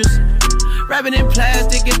mattress. Wrap it in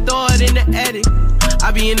plastic and throw it in the attic. I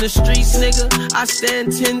be in the streets, nigga, I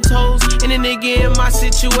stand 10 toes. And a nigga in my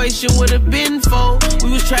situation would've been fold. We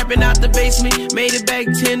was trapping out the basement, made it back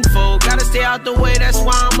tenfold. Gotta stay out the way, that's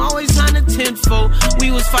why I'm always on the tenfold. We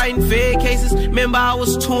was fighting fed cases, remember I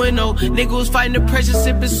was 2-0. Nigga was fighting the pressure,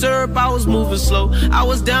 sipping syrup, I was moving slow. I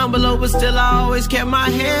was down below, but still I always kept my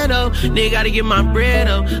head up. Nigga gotta get my bread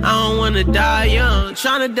up, I don't wanna die young.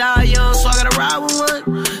 Tryna die young, so I gotta ride with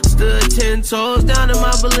one. Stood 10 toes down in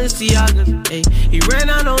my Balenciagas. Ay, he ran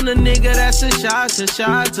out on a nigga, that's a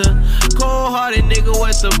shotter. Cold-hearted nigga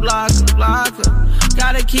with the blocker.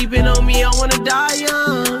 Gotta keep it on me, I wanna die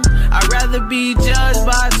young. I'd rather be judged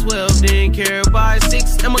by 12 than carried by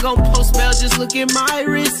 6. I'ma gon' post bail, just look at my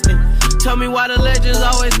wrist. Tell me why the legends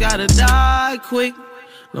always gotta die quick.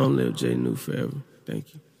 Long live J. New forever.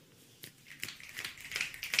 Thank you.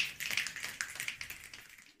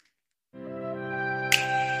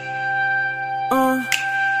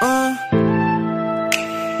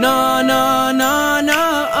 No,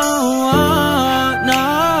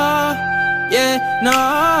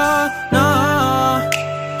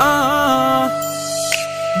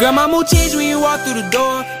 Girl, my mood changed when you walked through the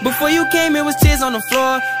door. Before you came, it was tears on the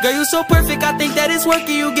floor. Girl, you so perfect, I think that it's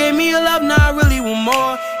working. You gave me a love, now I really want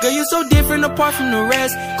more. Girl, you so different apart from the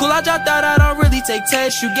rest. Cool, I dropped out, I don't really take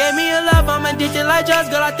tests. You gave me a love, I'm addicted like drugs.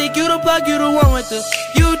 Girl, I think you the plug, you the one with the.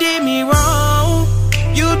 You did me wrong.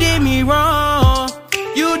 You did me wrong.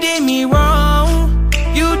 You did me wrong.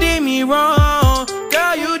 You did me wrong.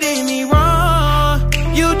 Girl, you did me wrong.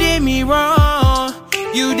 You did me wrong.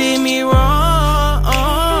 You did me wrong.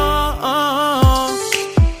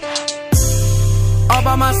 All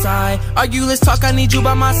by my side. Argue, let's talk, I need you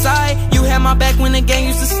by my side. You had my back when the gang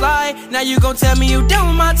used to slide. Now you gon' tell me you done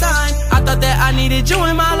with my time. I thought that I needed you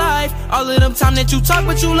in my life. All of them time that you talk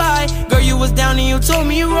but you lie. Girl, you was down and you told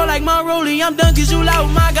me you roll like my rollie. I'm done cause you loud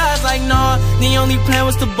with my guys like nah. The only plan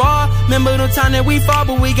was to ball. Remember the time that we fought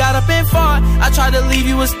but we got up and fought. I tried to leave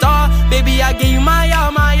you a star. Baby, I gave you my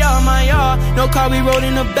all, my all, my all. No car, we rode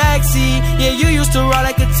in the backseat. Yeah, you used to ride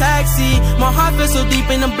like a taxi. My heart feels so deep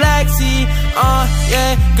in the Black Sea.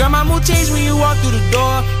 Yeah. Girl, my mood changed when you walked through the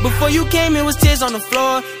door. Before you came, it was tears on the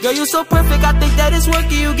floor. Girl, you so perfect, I think that it's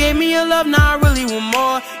working. You gave me a love, now I really want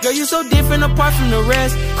more. Girl, you so different apart from the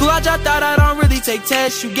rest. Cool, I dropped out, I don't really take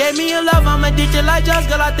tests. You gave me a love, I'm addicted like drugs.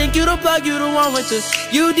 Girl, I think you the plug, you the one with the.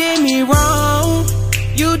 You did me wrong.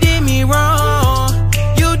 You did me wrong.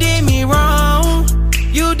 You did me wrong.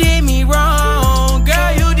 You did me wrong.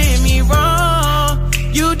 Girl, you did me wrong.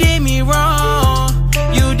 You did me wrong.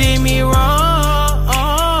 You did me wrong.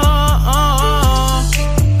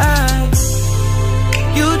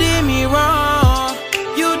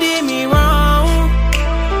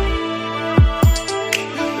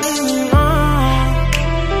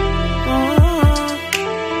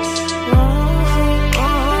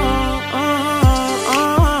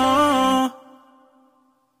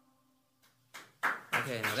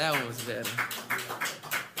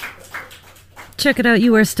 Check it out.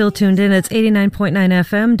 You are still tuned in. It's 89.9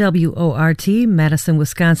 FM, WORT, Madison,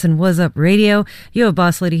 Wisconsin. Was Up Radio. You have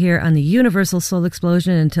Boss Lady here on the Universal Soul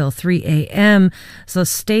Explosion until 3 a.m. So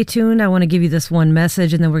stay tuned. I want to give you this one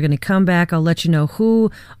message, and then we're going to come back. I'll let you know who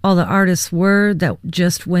all the artists were that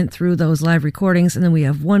just went through those live recordings, and then we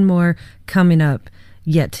have one more coming up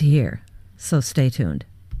yet to hear. So stay tuned.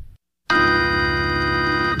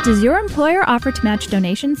 Does your employer offer to match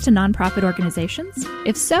donations to nonprofit organizations?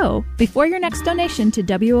 If so, before your next donation to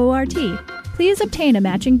WORT, please obtain a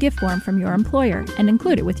matching gift form from your employer and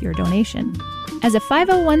include it with your donation. As a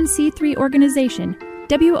 501c3 organization,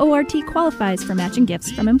 WORT qualifies for matching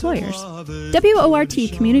gifts from employers.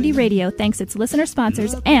 WORT Community Radio thanks its listener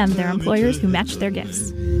sponsors and their employers who match their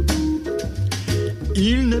gifts.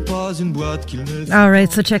 All right,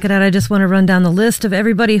 so check it out. I just want to run down the list of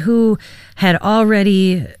everybody who had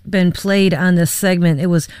already been played on this segment. It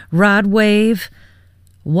was Rod Wave,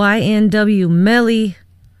 YNW Melly,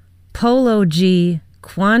 Polo G,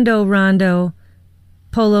 Quando Rondo,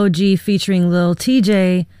 Polo G featuring Lil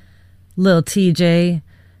TJ, YK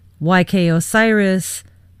Osiris,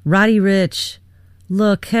 Roddy Ricch,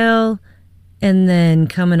 Lil Kel, and then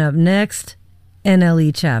coming up next,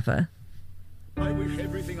 NLE Choppa. I wish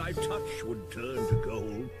everything I touch would turn to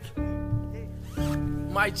gold.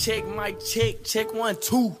 Mic check, 1,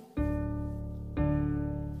 2.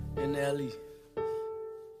 NLE.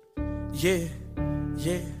 Yeah.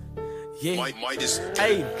 Yeah.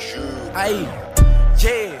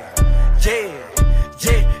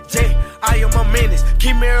 I am a menace,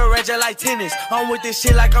 keep me a reggie like tennis. I'm with this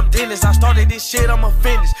shit like I'm Dennis. I started this shit, I'ma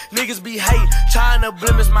finish. Niggas be hating, trying to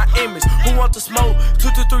blemish my image. Who want to smoke?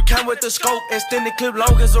 223 come with the scope. Extended clip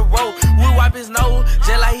long as a rope. We wipe his nose,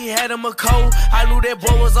 just like he had him a cold. I knew that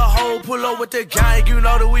boy was a hoe. Pull up with the gang, you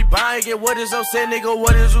know that we buying it. What is upset, nigga?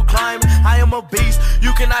 What is you climbing? I am a beast,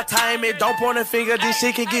 you cannot time it. Don't point a finger, this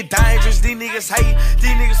shit can get dangerous. These niggas hate,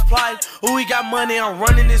 these niggas plotting. Ooh, we got money, I'm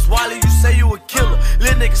running this wallet. You say you a killer,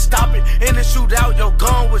 little nigga stop it. In the shootout, your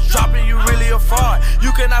gun was dropping, you really a fraud.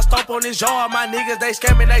 You cannot stop on this yard, my niggas, they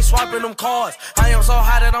scamming, they swapping them cars. I am so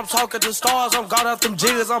high that I'm talking to stars. I'm got off them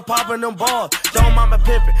jiggers, I'm popping them balls. Don't mind my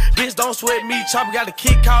pimpin', bitch, don't sweat me. Chopper got a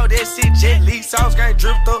kick out, that shit jet leak. Sounds gang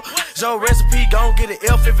dripped up. Joe recipe, gon' get an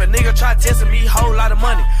F if a nigga try testing me. Whole lot of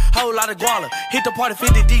money, whole lot of guala. Hit the party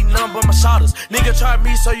 50 deep, none but my shotters. Nigga tried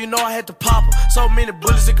me, so you know I had to pop her. So many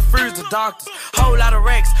bullets, it confused the doctors. Whole lot of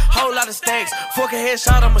racks, whole lot of stacks. Fuck a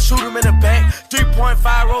headshot, I'ma shoot him in the back.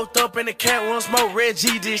 3.5 rolled up in the cat, one smoke Red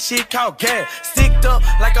G, this shit called gas. Sticked up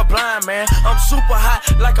like a blind man, I'm super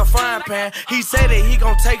hot like a frying pan. He said that he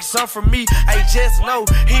gon' take some from me, I just know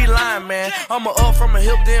he lying, man. I'ma up from a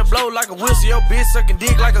hip, then blow like a whistle. Your bitch suckin'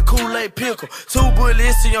 dick like a Kool-Aid pickle. 2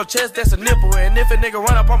 bullets in your chest, that's a nipple. And if a nigga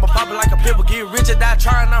run up, I'ma pop it like a pimple. Get rich or die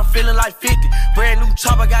trying, I'm feeling like 50. Brand new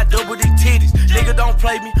chopper, got double D titties. Nigga don't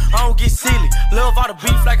play me, I don't get silly. Love all the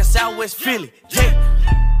beef like a Southwest Philly, yeah.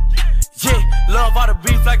 Yeah, love all the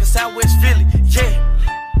beef like a Southwest Philly, yeah.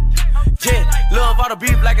 Yeah, love all the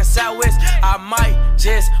beef like a Southwest. I might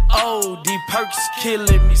just OD, perks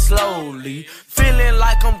killing me slowly. Feeling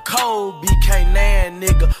like I'm Kobe, can't nan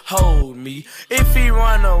nigga hold me. If he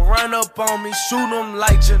run up on me, shoot him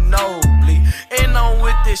like Ginobili. And I'm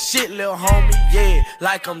with this shit, lil' homie, yeah,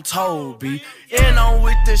 like I'm Toby. And I'm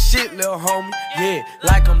with this shit, lil' homie, yeah,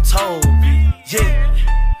 like I'm Toby, yeah,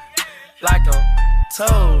 like I'm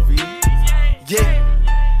Toby, yeah.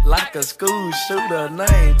 Like a school shooter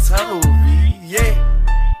named Toby, yeah,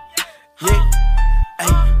 yeah,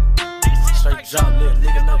 ayy. Straight drop, little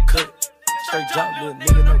nigga, no cut. Straight drop, little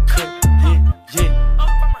nigga, no cut, yeah, yeah.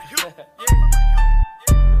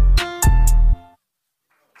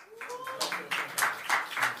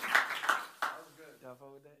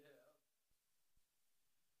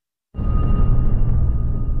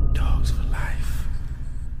 Dogs for life.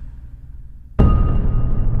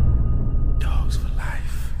 Dogs for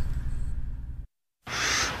life.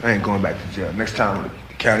 I ain't going back to jail. Next time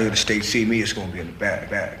the county or the state see me, it's gonna be in the bag.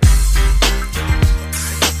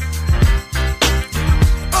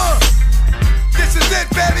 This is it,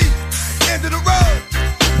 baby. End of the road.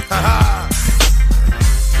 Haha.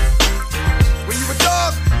 When you a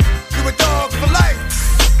dog for life.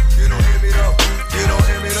 You don't hear me though. You don't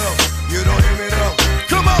hear me though. You don't hear me though.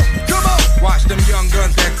 Come on, come on. Watch them young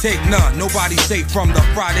guns that take none. Nobody safe from the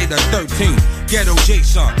Friday the 13th. Ghetto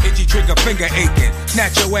Jason, itchy trigger finger aching.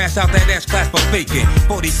 Snatch your ass out that ass class for faking.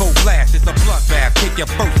 44 blast, it's a bloodbath. Take your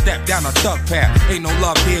first step down a thug path. Ain't no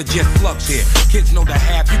love here, just slugs here. Kids know the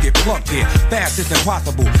half, you get plucked here. Fast is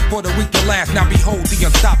impossible, for the weak to last. Now behold the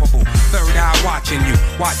unstoppable. Third eye watching you,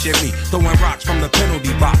 watching me. Throwing rocks from the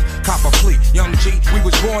penalty box. Cop a plea, young G, we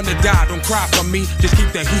was born to die. Don't cry for me, just keep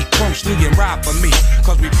the heat closely and ride for me.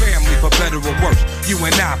 Cause we family for better or worse. You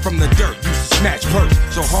and I from the dirt, used to snatch purse.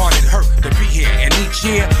 So hard it hurt to be here. And each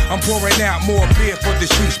year, I'm pouring out more beer for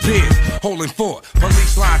deceased peers. Holding fort,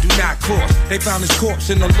 police line do not cross. They found his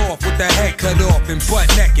corpse in the loft with the head cut off and butt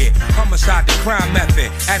naked. Homicide, the crime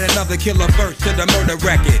method. Add another killer verse to the murder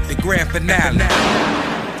record. The grand finale.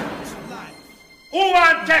 Who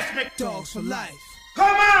want test me? Dogs for life.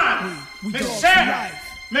 Come on! We me dogs say, for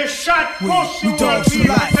life. me shot We push you dogs for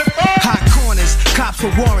life. Hot corners, cops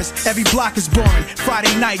for warrants. Every block is boring.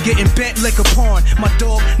 Friday night getting bent liquor porn. My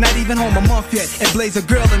dog not even home a month yet and blaze a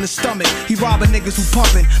girl in the stomach. He robbing niggas who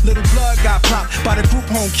pumping. Little blood got popped by the group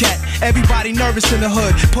home cat. Everybody nervous in the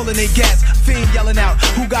hood, pulling their gas. Fiend yelling out,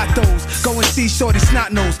 who got those? Go and see Shorty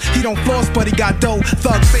Snot Nose. He don't floss, but he got dough.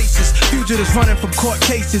 Thug faces, fugitives running from court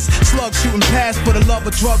cases. Slugs shooting past for the love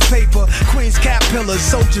of drug paper. Queens cap pillars,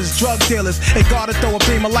 soldiers, drug dealers. They gotta throw a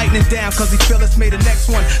beam of lightning down, cause he feel us. May the next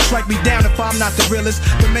one strike me down if I'm not the realest.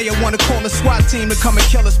 The mayor wanna call a SWAT team to come and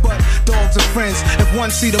kill us, but dogs are friends. If one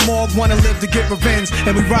see the morgue, wanna live to get revenge.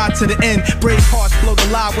 And we ride to the end. Brave hearts blow the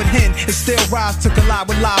lie with hen. And still rise to collide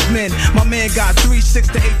with live men. My man got 3 6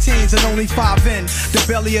 to 18s and only 5 in. The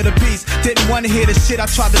belly of the beast. Didn't wanna hear the shit I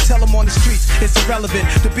tried to tell him on the streets. It's irrelevant.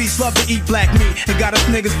 The beast love to eat black meat. And got us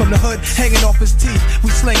niggas from the hood hanging off his teeth. We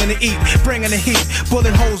slinging to eat, bringing the heat.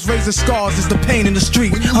 Bullet holes, razor scars is the pain in the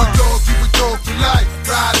street. When you a dog, you a dog for life.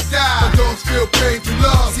 Ride or die. My dogs feel pain through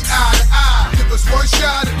love. See eye to eye. Give us one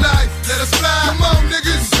shot at life. Let us fly. Come on,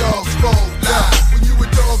 niggas. Dogs roll live. When you a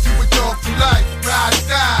dog for life. Ride or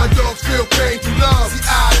die. My dogs feel pain through love. See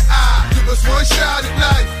eye to eye. Give us one shot at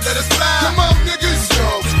life. Let us fly. Come on, niggas.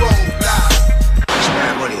 Dogs roll live. There's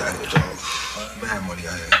mad money out here, dog. Mad money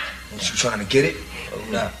out here. You trying to get it?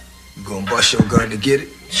 Nah. You gonna bust your gun to get it?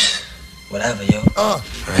 Whatever, yo.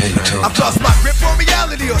 I've lost my grip on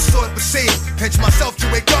reality or sort of scene. Pinch myself to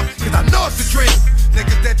wake up, cause I know it's a dream.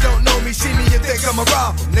 Niggas that don't know me see me and think I'm a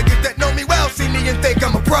robber. Niggas that know me well see me and think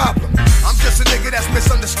I'm a problem. I'm just a nigga that's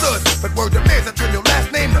misunderstood. But word to man, I turn your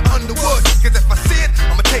last name to Underwood. Cause if I see it,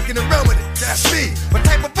 I'ma take it and run with it. That's me. What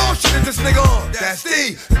type of bullshit is this nigga on? That's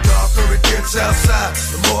D. The darker it gets outside,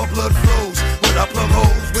 the more blood flows. When I plug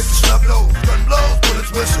holes with the snub nose. Gun blows,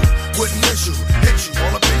 bullets whistle. Wouldn't issue, hit you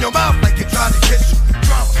all up in your mouth like you tried to kiss you.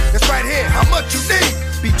 Drama, it's right here, how much you need.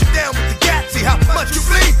 Beat you down with the gat, see how much you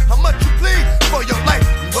bleed. How much you bleed for your life.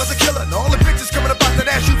 You was a killer, and all the bitches coming up out that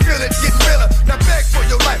ass, you feel it, getting realer. Now beg for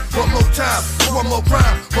your life, well, one more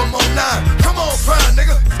rhyme, one more nine. Come on, grind,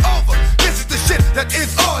 nigga, it's over. This is the shit that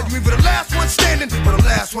is all. You either the last one standing or the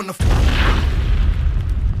last one to fall.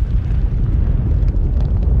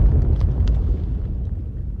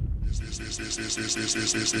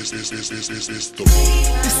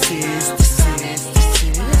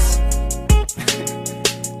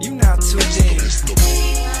 You now tuned in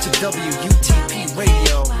to WUTP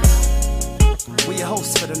Radio. We're your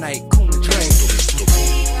hosts for the night, Cool and Dre.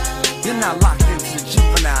 You're now locked into the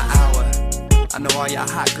Juvenile Hour. I know all y'all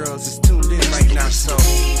hot girls is tuned in right now, so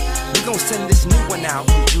we're gonna send this new one out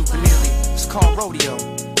from Juvenile. It's called Rodeo.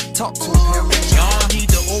 Talk to him. Y'all need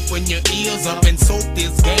to open your ears up and soak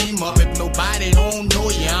this game up. If nobody don't know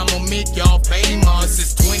you, I'ma make y'all famous.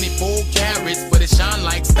 It's 24 carats, but it shine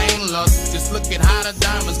like stainless. Just look at how the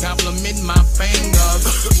diamonds compliment my fingers.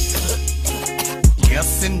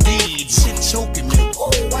 Yes, indeed. Shit choking me.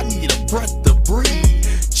 Oh, I need a breath to breathe.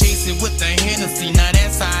 Chase it with the Hennessy, now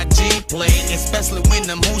that's IG play. Especially when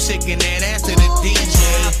them hoes shaking that ass to the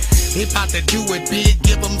DJ. They bout to do it big,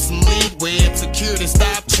 give them some leeway. If security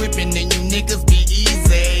stop tripping, then you niggas be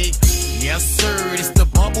easy. Yes, sir, it's the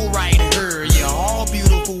bubble right here. You're all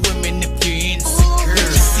beautiful women if you're insecure. Let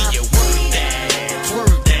me see you work that,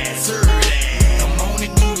 twerk that, serve that. Come on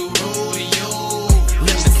and do the rodeo.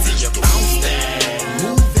 Let me see you bounce that,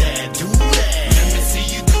 move that, do that. Let me see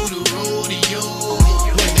you do the rodeo.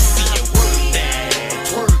 Let me see you work that,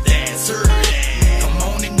 twerk that, serve that. Come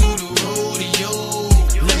on and do the rodeo.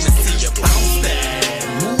 Let me see you bounce that,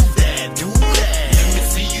 move that, do that. Let me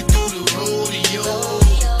see you do the rodeo.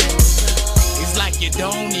 It's like you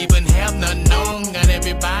don't even have nothing on. Got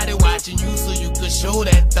everybody watching you so you could show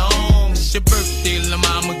that thong. It's your birthday, la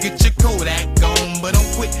mama, get your Kodak on. But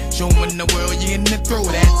don't quit showing the world you in the throw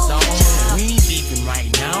that song. We ain't beefing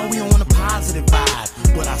right now, we on a positive vibe.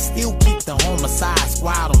 But I still keep the homicide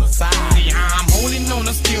squad on the side. See, I'm holding on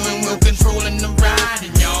the steering wheel, controlling the ride.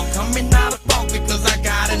 And y'all coming out of fault because I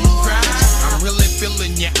got it in pride. I'm really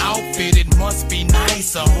feeling your outfit, it must be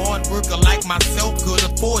nice. A hard worker like myself could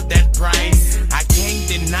afford that price. I can't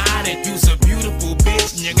deny that you's a beautiful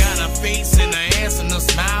bitch. And you got a face and an ass and a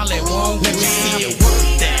smile that won't let me see you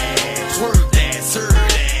work that, twerk that, serve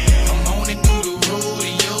that. Come on and do the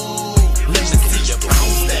rodeo. Let me see you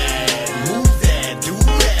bounce that, move that, do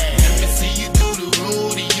that. Let me see you do the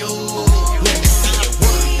rodeo. Let me see you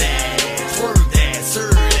work that, twerk that,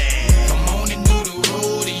 serve that. Come on and do the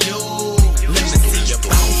rodeo. Let me see you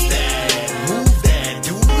bounce that, move that,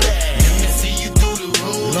 do that. Let me see you do the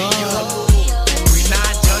rodeo. We're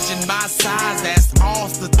not judging by size, that's all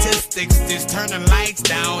statistics. Just turning lights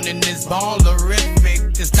down in this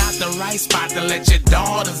ballerific. It's not the right spot to let your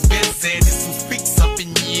daughters visit. There's some freaks up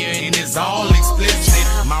in here and it's all explicit.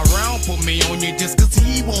 My round put me on you just cause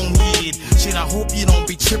he won't hit. Shit, I hope you don't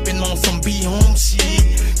be tripping on some be home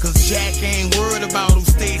shit. Cause Jack ain't worried about who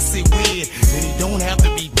Stacy with. And he don't have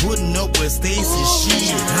to be putting up with Stacy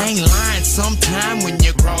shit. I ain't lying, sometime when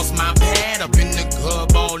you cross my path up in the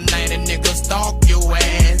club all night, a nigga stalk your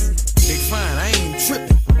ass. Big fine, I ain't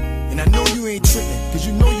tripping. And I know you ain't tripping, cause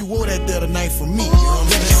you know you wore that the other night for me. You know what I'm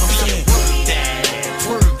saying? Work that,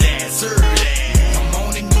 twerk that, serve that. Come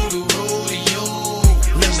on and do the rodeo.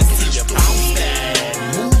 Let me see you bounce that,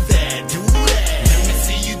 move that, do that. Let me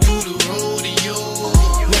see you do the rodeo.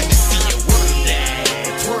 Let me see you work that,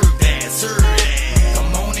 twerk that, serve that.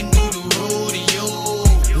 Come on and do the rodeo.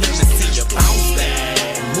 Let me see you bounce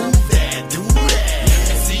that, move that, do that. Let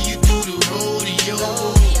me see you do the rodeo.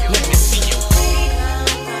 Let me see you.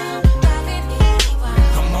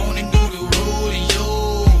 Come on and do the rodeo.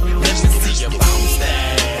 Let me see you bounce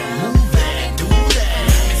that, move that, do that.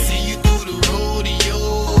 Let me see you do the rodeo.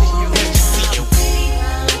 Let me see you.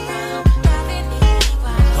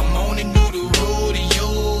 Come on and do the rodeo.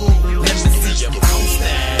 Let me see you bounce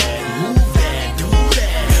that, move that, do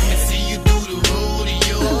that. Let me see you do the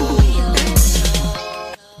rodeo.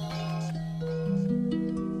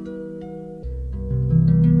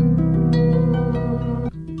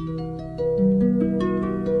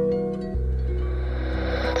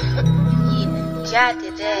 Jack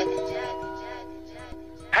did that.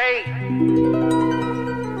 Hey.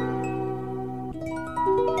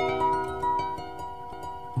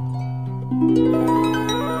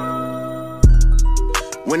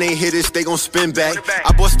 When they hit us, they gon' spin back.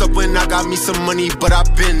 I bust up when I got me some money, but I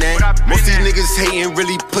been that. Most these niggas hating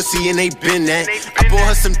really pussy and they been that. I bought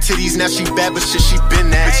her some titties, now she bad, but shit, she been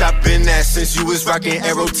that. Bitch, I been that since you was rocking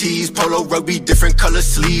Aero tees, polo rugby, different color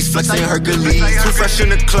sleeves, flexing Hercules. Too fresh in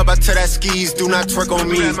the club, I tell that skis, do not twerk on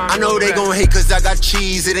me. I know they gon' hate cause I got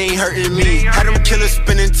cheese, it ain't hurting me. Had them killers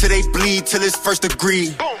spinning till they bleed, till it's first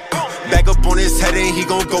degree. Back up on his head and he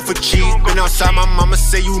gon' go for cheap. Been outside, my mama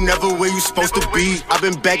say you never where you supposed to be. I've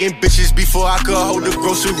been bagging bitches before I could hold the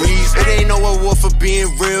groceries. It ain't no award for being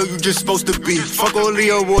real, you just supposed to be. Fuck all the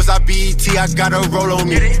awards, I BET, I got a roll on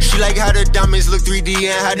me. She like how the diamonds look 3D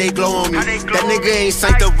and how they glow on me. That nigga ain't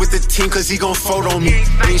synced up with the team cause he gon' fold on me.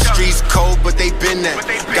 These streets cold, but they been that.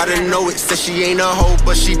 Gotta know it, said she ain't a hoe,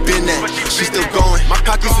 but she been that. She still going, my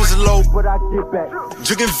pockets was low, but I get back.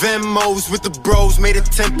 Drinking Venmos with the bros, made a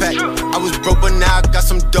 10-pack. I was broke, but now I got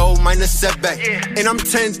some dough, minus setback. And I'm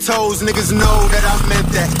 10 toes, niggas know that I meant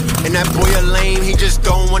that. And that boy a lame, he just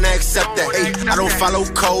don't wanna accept that. Ay, I don't follow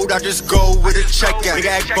code, I just go with a check at. Nigga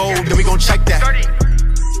act bold, then we gon' check that.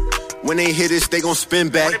 When they hit us, they gon' spin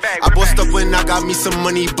back. I bust up when I got me some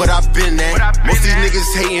money, but I been that. Most these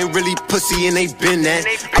niggas hating really pussy and they been that.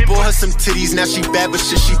 I bought her some titties, now she bad, but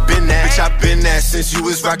shit, she been that. Bitch, I been that since you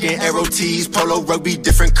was rocking arrow tees, polo rugby,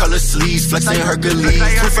 different color sleeves, flexing Hercules.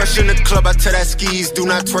 Too fresh in the club, I tell that skis, do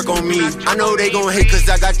not twerk on me. I know they gon' hate cause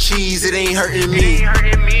I got cheese, it ain't hurting me.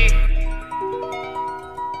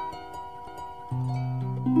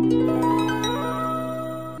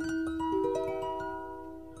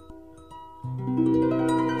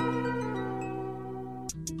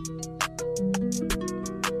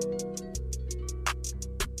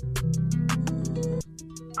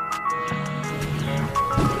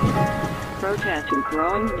 Protest and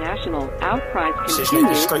growing national outcries continue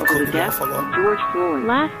over the death of George Floyd.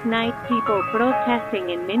 Last night, people protesting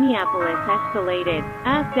in Minneapolis escalated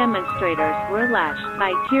as demonstrators were lashed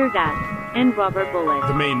by tear gas and rubber bullets.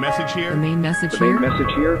 The main message here? The main message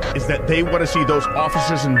is that they want to see those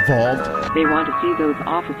officers involved. They want to see those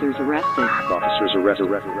officers arrested. Officers arrested.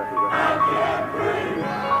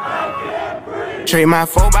 Trade my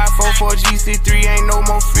 4x4 for a GC3, ain't no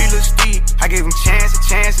more feelers feet. I gave him chance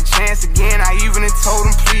again, I even told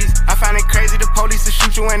him please. I find it crazy the police to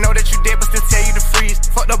shoot you and know that you dead but still tell you to freeze.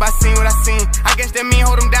 Fucked up, I seen what I seen. I guess that mean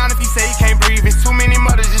hold him down if he say he can't breathe. It's too many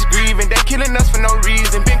mothers just grieving, they killing us for no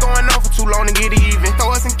reason. Been going on for too long to get even.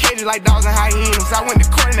 Throw us in cages like dogs and hyenas. I went to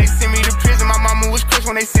court and they sent me to prison. My mama was crushed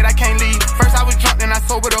when they said I can't leave. First I was drunk, then I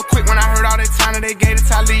sobered up quick when I heard all that time that they gave to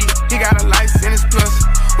Talib. He got a life sentence plus.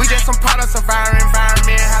 We just some products of our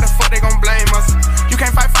environment. How the fuck they gon' blame us? You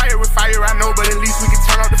can't fight fire with fire, I know, but at least we can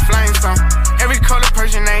turn off the flames some. Every color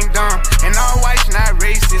person ain't dumb, and all whites not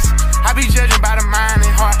racist. I be judging by the mind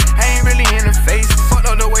and heart, I ain't really in the face. Fucked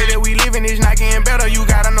up the way that we living is not getting better, you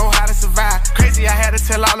gotta know how to survive. Crazy, I had to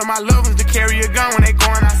tell all of my loved ones to carry a gun when they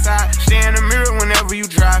going outside. Stay in the mirror whenever you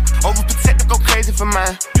drive, overprotective, go crazy for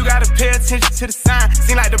mine. You gotta pay attention to the sign,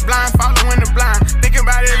 seem like the blind following the blind. Thinking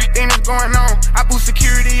about everything that's going on, I boost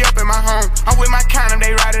security up in my home. I'm with my kind of,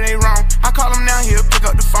 they right or they wrong. I call him now, he'll pick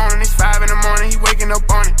up the phone and it's 5 in the morning, he waking up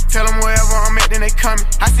on it. Tell him wherever I'm at, then they coming.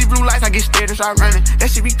 I see blue lights, I get scared and start running. That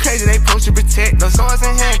shit be crazy, they supposed to protect us. Swords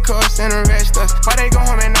and handcuffs and arrest us. Why they go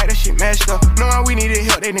home at night, that shit messed up. Knowing we needed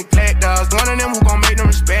help, they neglect us. One of them who gon' make them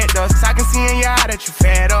respect us. I can see in your eye that you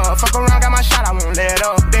fed up. Fuck around, got my shot, I won't let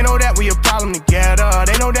up. They know that we a problem together.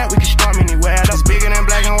 They know that we can storm anywhere. That's bigger than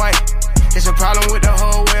black and white. It's a problem with the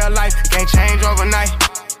whole way of life. It can't change overnight,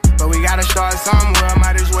 but we gotta start somewhere.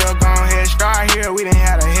 Might as well go ahead, start here. We done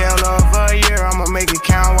had a hell of a year. I'ma make it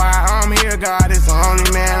count while I'm here. God is the only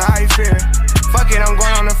man I fear. Fuck it, I'm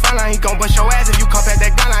going on the front line. He gon' bust your ass if you come past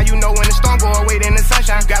that gun line. You know when the storm go away, then the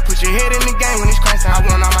sunshine. Got put your head in the game when it's crunch time. I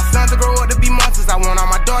want all my sons to grow up to be monsters. I want all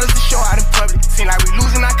my daughters to show out in public. Seem like we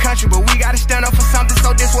losing our country, but we gotta stand up for something.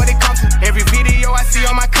 So this what it comes to. Every video I see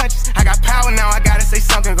on my conscience, I got power now. I gotta say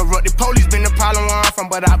something. Corrupt the police been the problem where I'm from,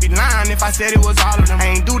 but I'd be lying if I said it was all of them.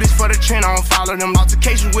 I ain't do this for the trend, I don't follow them.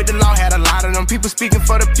 Altercations with the law had a lot of them. People speaking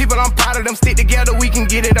for the people, I'm proud of them. Stick together, we can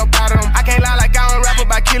get it up out of them. I can't lie like I don't rap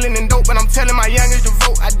about killing and dope, but I'm telling my youngest to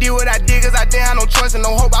vote. I did what I did cause I didn't have no choice and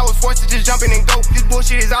no hope. I was forced to just jump in and go. This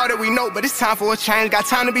bullshit is all that we know, but it's time for a change. Got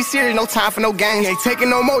time to be serious, no time for no games. Ain't taking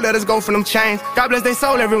no more, let us go for them chains. God bless they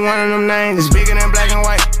soul, every one of them names. It's bigger than black and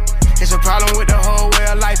white. It's a problem with the whole way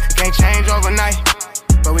of life. It can't change overnight,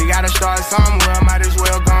 but we gotta start somewhere. Might as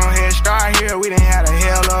well go ahead, start here. We done had a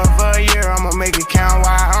hell of a year. I'ma make it count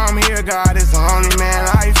while I'm here. God is the only man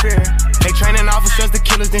I fear. They training officers to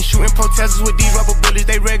killers, then shooting protesters with these rubber bullets.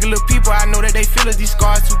 They regular people, I know that they feel us. These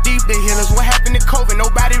scars too deep, they heal us. What happened to COVID?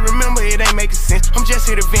 Nobody remember, it ain't making sense. I'm just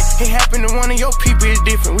here to vent. It happened to one of your people, it's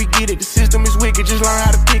different. We get it, the system is wicked, just learn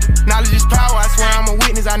how to pick it. Knowledge is power, I swear I'm a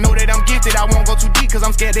witness. I know that I'm gifted, I won't go too deep, cause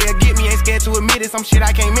I'm scared they'll get me. Ain't scared to admit it, some shit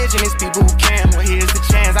I can't mention. It's people who can, well here's the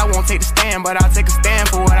chance. I won't take the stand, but I'll take a stand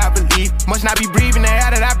for what I believe. Must not be breathing the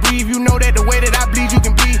air that I breathe. You know that the way that I bleed, you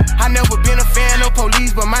can bleed. I never been a fan of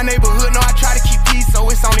police, but my neighborhood know I try to keep peace, so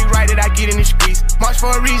it's only right that I get in the streets. March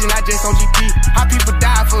for a reason, I just on GP. How people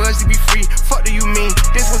die for us to be free. Fuck do you mean?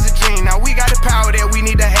 This was a dream. Now we got the power that we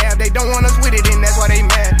need to have. They don't want us with it, and that's why they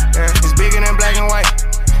mad. Yeah. It's bigger than black and white.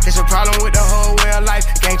 It's a problem with the whole way of life.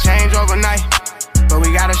 Can't change overnight. But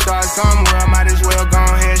we gotta start somewhere. Might as well go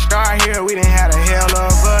ahead, start here. We done had a hell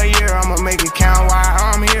of a year. I'ma make it count while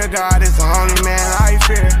I'm here. God is the only man I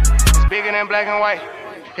fear. It's bigger than black and white.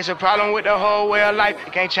 It's a problem with the whole way of life.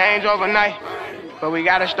 It can't change overnight. But we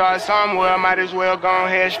gotta start somewhere. Might as well go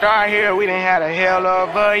ahead, start here. We done had a hell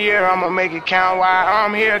of a year. I'ma make it count while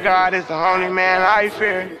I'm here. God is the only man I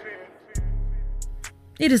fear.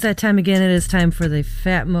 It is that time again. It is time for the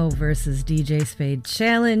Fat Mo versus DJ Spade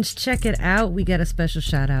challenge. Check it out. We got a special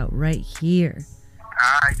shout out right here.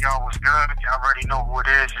 Alright, y'all, what's good? Y'all already know who it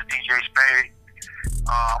is. It's DJ Spade.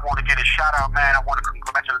 I want to get a shout out, man. I want to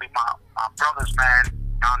congratulate my brothers, man,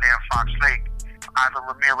 down there in Fox Lake. Ivan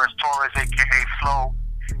Ramirez Torres, a.k.a. Flo,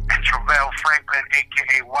 and Travell Franklin,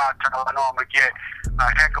 a.k.a. Wild Turtle. I know I'm going to get a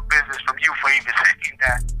heck of business from you for even saying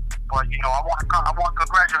that. But, you know, I want to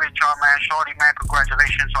congratulate y'all, man. Shorty, man,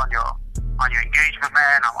 congratulations on your engagement,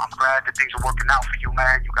 man. I'm glad that things are working out for you,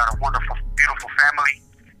 man. You got a wonderful, beautiful family.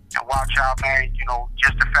 And watch out, man. You know,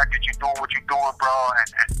 just the fact that you're doing what you're doing, bro, and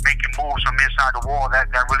making moves from inside the wall, that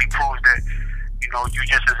really proves that, you know, you're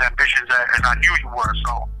just as ambitious as I knew you were.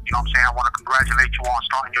 So, you know what I'm saying? I want to congratulate you on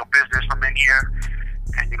starting your business from in here.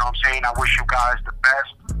 And, you know what I'm saying? I wish you guys the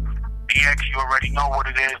best. DX, you already know what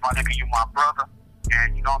it is. My nigga, you my brother.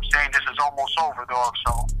 And, you know what I'm saying? This is almost over, dog.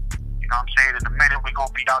 So, you know what I'm saying? In a minute, we're going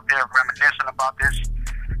to be out there reminiscing about this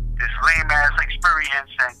lame-ass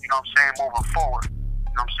experience and, you know what I'm saying, moving forward.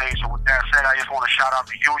 You know what I'm saying? So with that said, I just want to shout out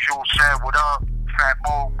the usual. Said, what up? Fat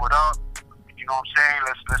Mo, what up? You know what I'm saying?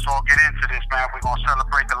 Let's all get into this, man. We're going to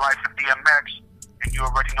celebrate the life of DMX. And you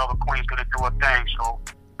already know the Queen's going to do her thing. So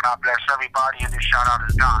God bless everybody. And this shout out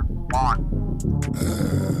is done. On.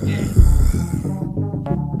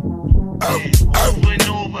 Over and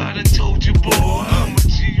over, I done told you, boy. I'ma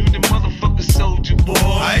see you, the motherfucker soldier, boy.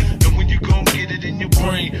 And when you gon' get it in your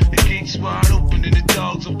brain, the gate's wide open and the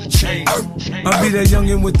dogs off the chain. I'll be that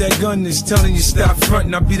youngin' with that gun that's telling you stop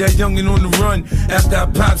frontin'. I'll be that youngin' on the run after I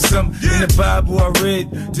pop something. In the Bible I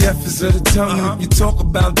read, death is of the tongue. And if you talk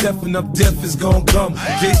about death enough, death is gon' come.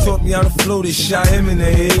 Jay taught me how to flow, they shot him in the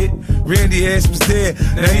head. Randy Ash was there,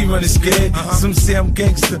 now he running scared. Some say I'm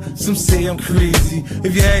gangster, some say I'm crazy.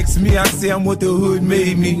 If you ask me, I say I'm what the hood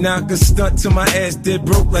made me. Knock a stunt till my ass dead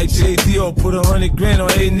broke like JD. Or put 100 grand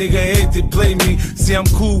on a nigga head to play me. See, I'm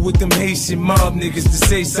cool with them Haitian mob niggas. To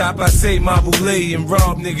say stop, I say Mabule and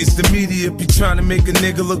rob niggas. The media be trying to make a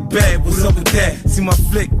nigga look bad. What's up with that? See my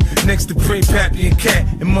flick next to Pray Pappy and Cat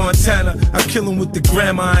in Montana. I kill him with the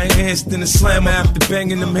grammar. I enhanced in the slammer after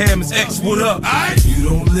banging them hammers. X, what up? If you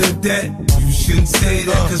don't live that, you shouldn't say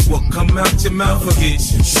that. Cause what come out your mouth will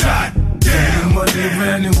get you shot. Getting money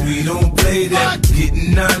around and we don't play that.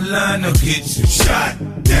 Getting out of line will get you shot.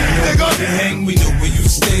 Nigga, hang, we know where you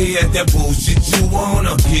stay at. That bullshit you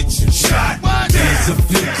wanna get you shot. There's a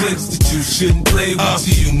few clicks that you shouldn't play with.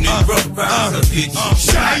 You need rough rides will get you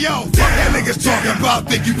shot. Hey yo, fuck that niggas talking about.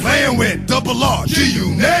 Think you playing with Double R,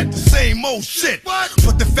 G-Unit, the same old shit.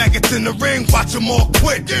 Put the faggots in the ring, watch them all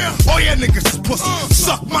quit. All ya niggas is pussy,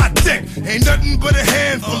 suck my dick. Ain't nothing but a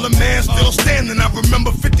handful of man still standing. I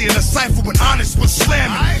remember 50 in a cypher when Honest was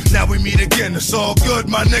slamming. Now we meet again, it's all good,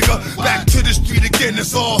 my nigga. Back to the street again,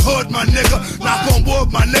 it's all hood, my nigga. Knock on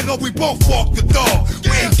wood, my nigga, we both walk the dog.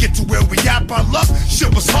 We ain't get to where we at by luck,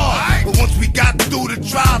 shit was hard. But once we got through the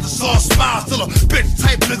trial, it's all smiles. Till a bitch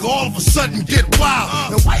type nigga all of a sudden get wild.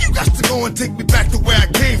 Now why you got to go and take me back to where I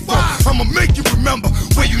came from? I'ma make you remember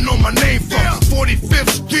where you know my name from.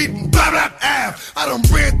 45th Street and blah blah Ave. I done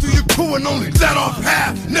ran through your crew and only let off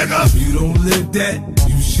half, nigga. If you don't live that,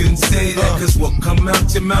 you shouldn't say that. Cause what come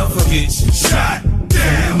out your mouth will get you shot.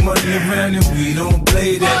 Getting money around and we don't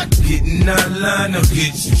play that. Getting out of line will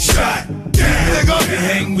get you shot. Nigga,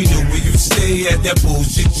 hang, we know where you stay at. That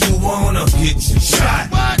bullshit you wanna get you shot.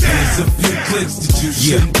 There's a few clicks that you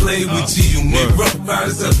shouldn't play with. You need rough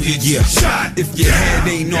riders will get you shot. If your head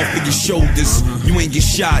ain't off of your shoulders, you ain't get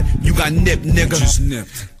shot, you got nipped, nigga. Just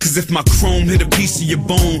nipped. Cause if my chrome hit a piece of your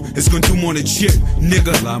bone, it's gonna do more than chip,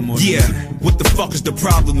 nigga. Yeah, what the fuck is the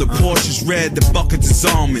problem? The Porsche's red, the buckets is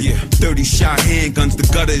almond. 30 shot handguns,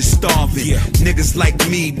 the gutter is starving. Niggas like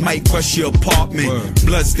me might crush your apartment.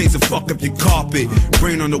 Blood stains will fuck up your carpet.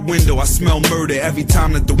 Rain on the window, I smell murder every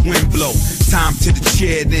time that the wind blow. Time to the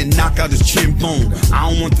chair, then knock out his chin bone. I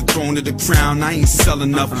don't want the throne or the crown, I ain't sell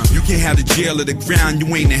enough. You can't have the jail or the ground,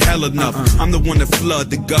 you ain't in hell enough. I'm the one that flood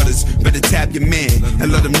the gutters, better tap your man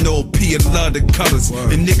and let him them know P love the colors.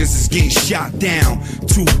 And niggas is getting shot down.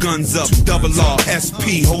 2 guns up, double R,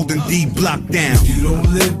 SP holding D block down. If you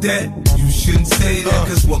don't live that, you shouldn't say that.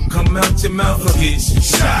 Cause what come out your mouth will get you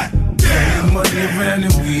shot. Carry money around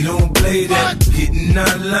and we don't play that. Getting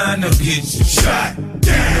out of line, I'll get you shot.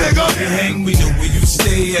 Nigga, you hang, we know where you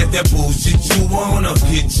stay at. That bullshit you want, I'll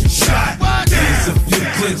get you shot. There's a few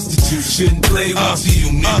clicks that you shouldn't play with. See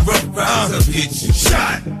you need rough rise, I'll get you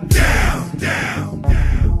shot. Down, down, down.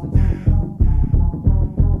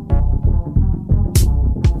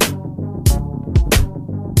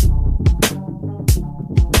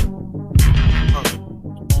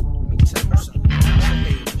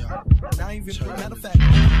 Matter of fact,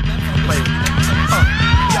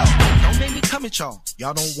 don't make me come at y'all.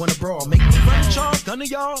 Y'all don't wanna brawl. Make me run at y'all, gun at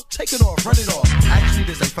y'all, take it off, run it off. Actually,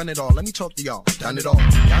 this ain't fun at all. Let me talk to y'all. Done it all.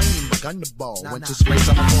 Y'all ain't even begun the ball. Went to space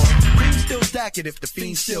on the ball. Cream still stack it if the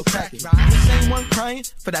fiend still crack it. The same one crying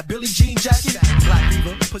for that Billie Jean jacket. Black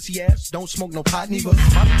Beaver, pussy ass, don't smoke no pot neither.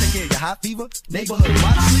 Mommy take care of your hot fever. Neighborhood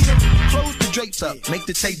watch leader. Close the drapes up, make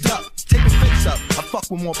the tape duck. Take your face up. I fuck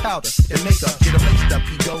with more powder than makeup. Get a laced up,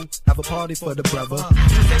 he go. Have a party for the brother.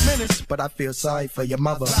 Just 8 minutes, but I feel sorry for your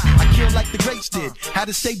mother. I killed like the greats did. Had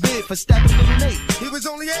to stay big for stabbing little Nate. He was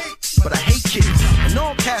only 8, but I hate kids. And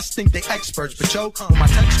all cats think they experts, but yo, when my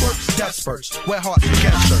text works, death spurts. Wear hearts and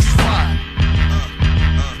get shirts. Why?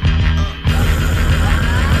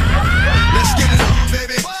 Let's get it on,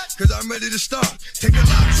 baby, cause I'm ready to start. Take the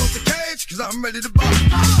locks off the cage, cause I'm ready to bust.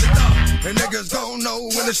 And niggas gon' know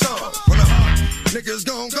when it's on. When the heart, niggas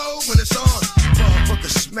gon' go when it's on.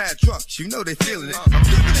 Motherfuckers mad drunks, you know they feeling it. I'm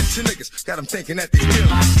giving it to niggas, got them thinking that they feeling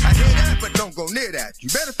it. I hear that, but don't go near that. You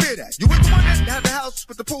better fear that. You with the one that had the house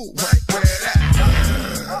with the pool, right? Where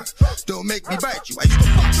that? Don't make me bite you. I used to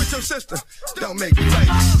fuck with your sister. Don't make me bite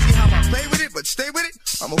you. See how I play with it, but stay with it?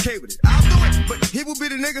 I'm okay with it. I'll do it, but he will be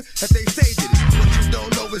the nigga that they say did it. What you don't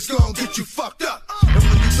know is gon' get you fucked up. And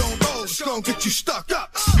when you don't roll, it's gon' get you stuck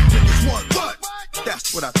up. Niggas want what?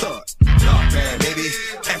 That's what I thought. Dark man, baby,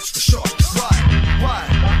 extra short. Why?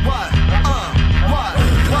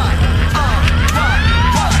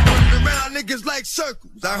 Around niggas like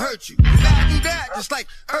circles, I hurt you. You gotta do that, just like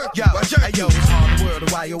hurt you. Yo, it's hard the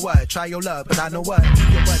world, why you what? Try your love, but I know what?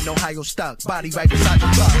 Your button, Ohio stuck, body right beside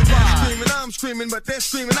your butt. When they're screaming, I'm screaming, but they're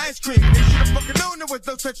screaming ice cream. They should've fucking known there was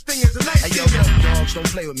no such thing as a nice yo, dogs, don't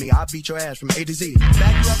play with me. I'll beat your ass from A to Z.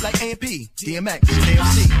 Back you up like AMP, DMX,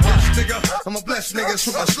 KFC. Nigga, I'm a blessed niggas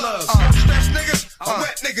with my slugs. Stress niggas, I'm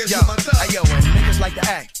wet niggas with my thugs. Yo, when niggas like to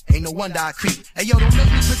act, ain't no wonder I creep. Hey, yo, don't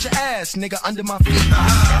make me put your ass, nigga, under my feet.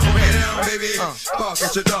 Way down, baby, bark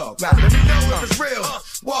at your dog. Let me know if it's real,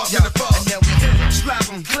 walk in the ball. And then we hit them, slap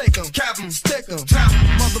them, click them, cap them, stick them.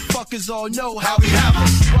 Motherfuckers all know how we have them.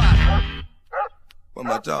 Why? Where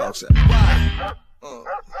my dogs at? Why?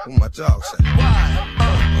 Where my dogs at? Why?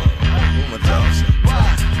 Where my dogs at?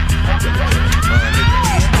 Why?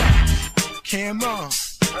 Cameron,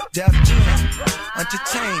 Def Jam,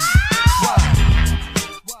 Entertainment. Why?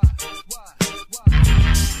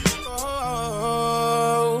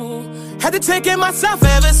 Had to take it myself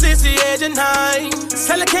ever since the age of 9.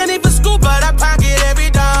 Selling candy for school, but I pocket every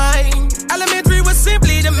dime. Elementary was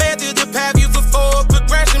simply the method to path you for forward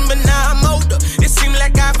progression, but now I'm older. It seemed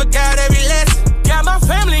like I forgot every lesson. Got my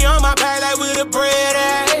family on my back like with a bread,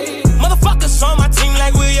 eh? Motherfuckers on my team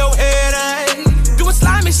like with your head, eh? Doing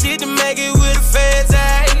slimy shit to make it with the feds,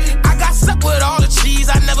 eh? I got stuck with all the cheese,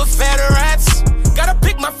 I never fed the rats. Gotta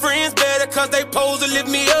pick my friends better cause they pose to lift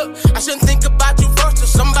me up. I shouldn't think about you first till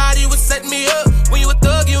somebody would set me up. When you a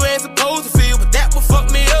thug, you ain't supposed to feel, but that would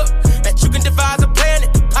fuck me up. That you can devise a plan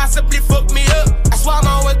that could possibly fuck me up. That's why I'm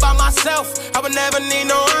always by myself. I would never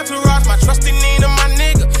need no entourage. My trusty need of my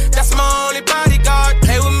nigga, that's my only bodyguard.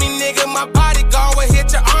 Play with me, nigga, my bodyguard will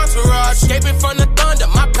hit your entourage. Escaping from the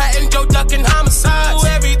thunder, my patent Joe ducking homicides. Do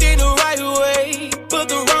everything the right way,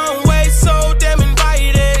 but the wrong way, so damn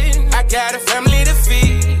invited. I got a family to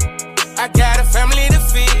feed. I got a family to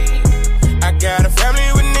feed. I got a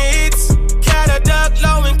family with needs. Gotta duck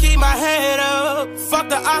low and keep my head up. Fuck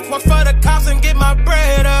the ops, one for the cops and get my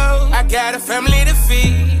bread up. I got a family to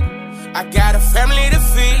feed. I got a family to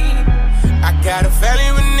feed. I got a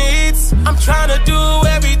family with needs. I'm tryna do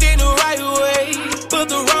everything the right way, but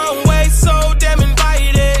the wrong way, so damn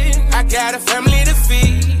invited. I got a family to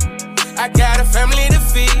feed. I got a family to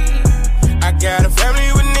feed. I got a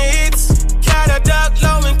family with needs. Gotta duck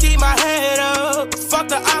low and keep my head up. Fuck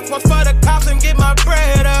the ops, one for the cops and get my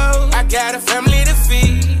bread up. I got a family to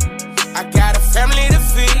feed. I got a family to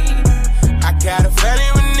feed. I got a family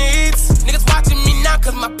with needs. Niggas watching me now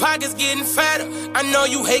cause my pocket's getting fatter. I know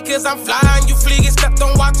you hate cause I'm flying, you flee, get stepped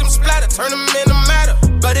on, watch them splatter. Turn them into matter.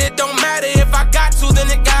 But it don't matter if I got to, then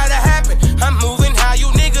it gotta happen. I'm moving how you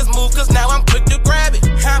niggas move, cause now I'm quick to grab it.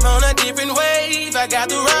 I'm on a different wave, I got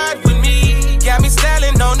the ride with me. Got me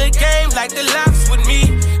styling on the game like the locks with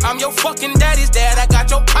me. I'm your fucking daddy's dad, I got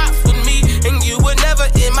your pops with me. And you were never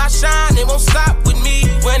in my shine, it won't stop with me.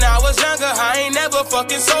 When I was younger, I ain't never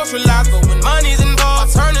fucking socialized. But when money's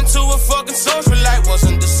involved, I turned into a fucking socialite.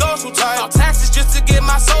 Wasn't the social type. All taxes just to get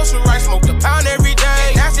my social rights. Smoked a pound every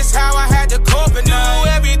day. And that's just how I had to cope and do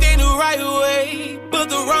everything the right way. But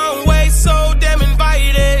the wrong way, so damn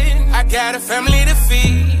invited. I got a family to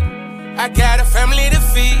feed. I got a family to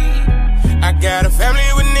feed. I got a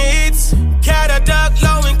family with needs. Gotta duck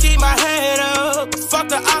low and keep my head up. Fuck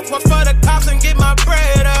the ops, work for the cops and get my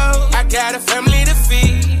bread up. I got a family to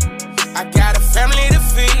feed. I got a family to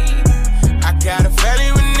feed. I got a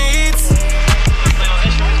family with needs.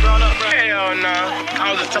 Hell no.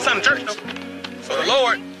 I was just in church though. For the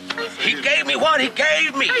Lord, He gave me what He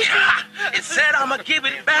gave me. It said I'ma give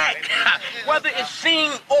it back. Whether it's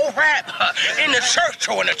sing or rap, in the church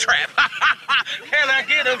or in the trap. Can I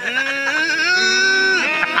get a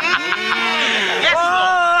yes,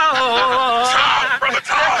 Lord.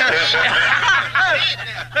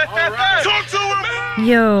 Talk to him.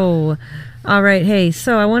 Yo. All right. Hey,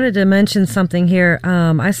 so I wanted to mention something here.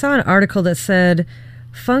 I saw an article that said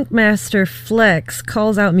Funkmaster Flex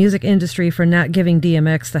calls out music industry for not giving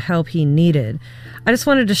DMX the help he needed. I just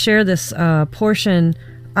wanted to share this portion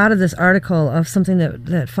out of this article of something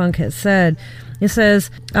that Funk has said. It says,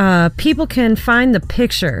 people can find the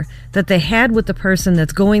picture that they had with the person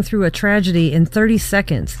that's going through a tragedy in 30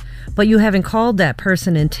 seconds, but you haven't called that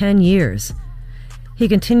person in 10 years. He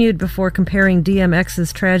continued before comparing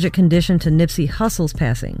DMX's tragic condition to Nipsey Hussle's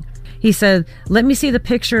passing. He said, "Let me see the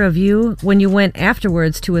picture of you when you went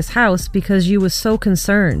afterwards to his house because you was so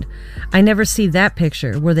concerned. I never see that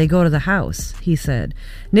picture where they go to the house," he said.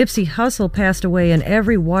 Nipsey Hussle passed away and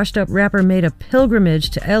every washed-up rapper made a pilgrimage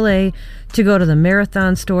to L.A. to go to the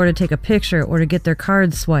Marathon store to take a picture or to get their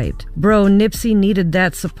cards swiped. Bro, Nipsey needed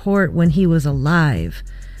that support when he was alive.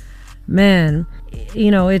 Man, you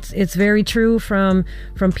know, it's very true from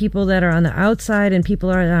people that are on the outside and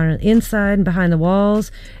people are on the inside and behind the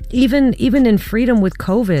walls. Even in freedom with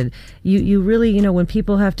COVID, you really, you know, when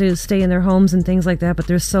people have to stay in their homes and things like that, but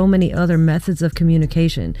there's so many other methods of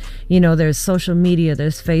communication. You know, there's social media,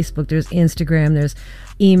 there's Facebook, there's Instagram, there's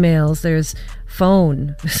emails, there's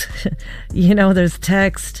phone, you know, there's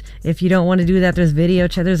text. If you don't want to do that, there's video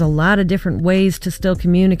chat. There's a lot of different ways to still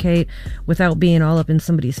communicate without being all up in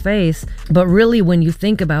somebody's face. But really, when you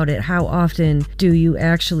think about it, how often do you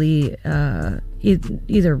actually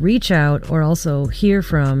either reach out or also hear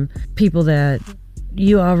from people that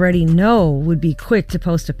you already know would be quick to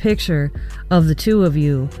post a picture of the two of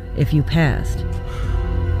you if you passed?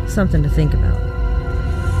 Something to think about.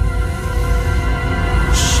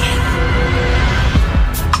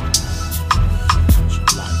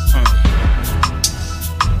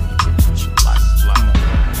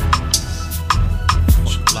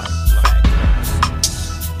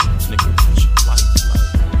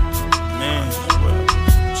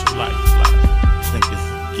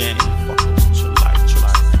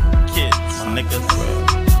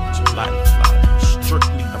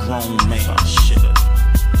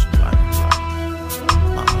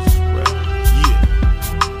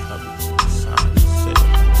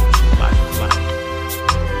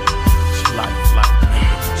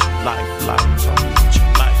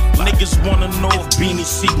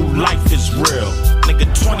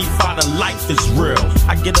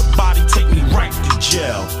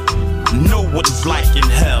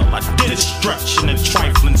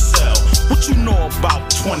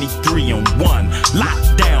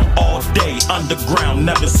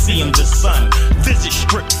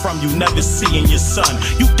 Never seeing your son.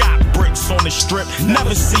 You got bricks on the strip,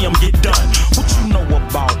 never see them get done. What you know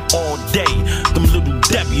about all day? Them little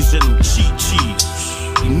Debbies and them cheat cheese.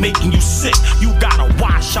 Making you sick, you gotta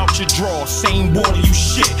wash out your drawers. Same water you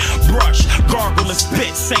shit, brush, gargle and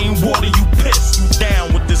spit. Same water you piss. You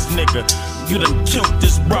down with this nigga, you done killed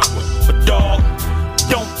this brother. But dog,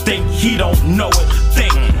 don't think he don't know it.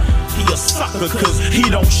 Think he a sucker cause he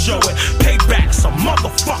don't show it. Payback's a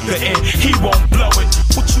motherfucker and he won't blow it.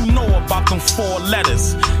 What you know about them 4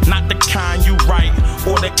 letters? Not the kind you write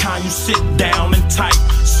or the kind you sit down and type.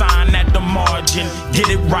 Sign at the margin, get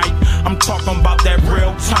it right. I'm talking about that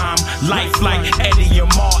real time life like Eddie and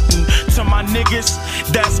Martin. To my niggas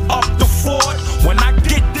that's up the fort, when I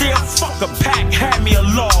get there, fuck a pack, hand me a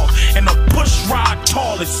log and a push rod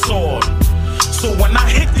tallest sword. So when I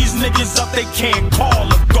hit these niggas up, they can't call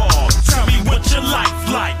a guard. Tell me what your life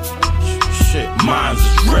like. Shit, mine's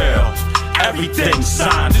is real. everything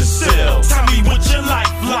signed and sealed. Tell me what your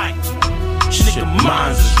life like. Nigga,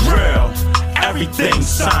 mine's is real. Everything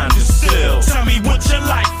signed and sealed. Tell me what your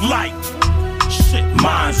life like. Shit,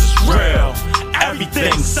 mine's is real.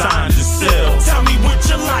 Everything signed and sealed. Tell me what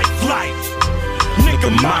your life like.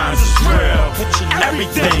 Nigga, mine's is real.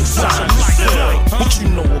 Everything signed and sealed. What you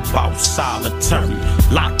know about solitary?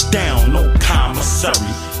 Locked down, no commissary.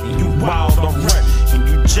 And you wild already. And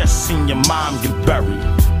you just seen your mom get buried.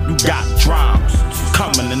 You got drums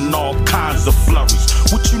coming in all kinds of flurries.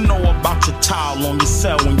 What you know about your towel on your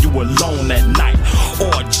cell when you alone at night?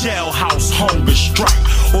 Or a jailhouse hunger strike?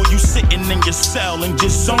 Or you sitting in your cell in your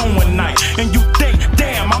zone one night and you think,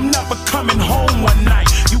 damn, I'm never coming home one night.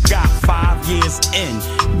 You got 5 years in,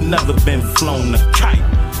 you never been flown a kite.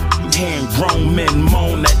 You hearing grown men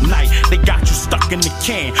moan at night. They got you stuck in the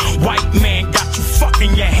can. White man got you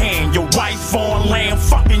fucking your hand. Your wife on land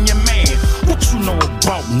fucking your man. What you know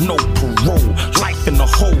about no parole? Life in the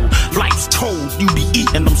hole, life's cold. You be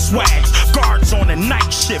eating them swags. Guards on the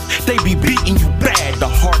night shift, they be beating you bad. The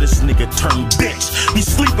hardest nigga turn bitch, be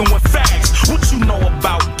sleeping with fags. What you know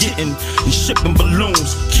about getting and shipping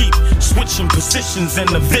balloons? Keep switching positions in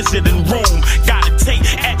the visiting room. Gotta take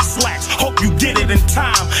X-Lax, hope you get it in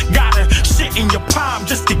time. Gotta shit in your palm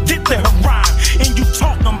just to get the rhyme. And you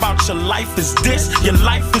talking about your life is this, your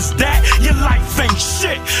life is that. Your life ain't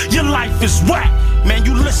shit, your life is whack. Man,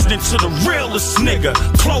 you listening to the realest nigga.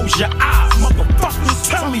 Close your eyes, motherfuckers.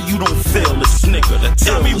 Tell me you don't feel this nigga.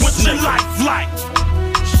 Tell me what your life like.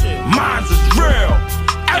 Mine's is real.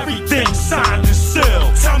 Everything signed and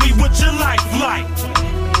sealed. Tell me what your life like.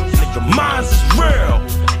 Nigga, mine's is real.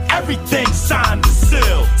 Everything signed and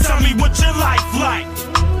sealed. Tell me what your life like.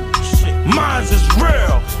 Mine's is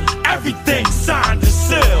real. Everything signed and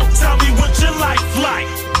sealed. Tell me what your life like.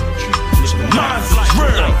 Mine's is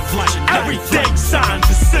real. Everything signed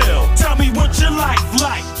and sealed. Tell me what your life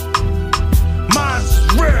like. Mine's is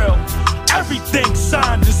real. Everything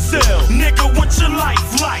signed and sealed. Nigga, what your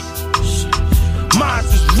life like?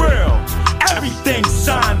 Mine's is real. Everything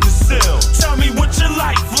signed and sealed. Tell me what your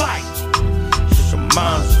life like.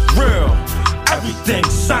 Mine's is real. Everything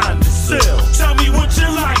signed and sealed. Tell me what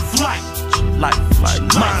your life like. Life like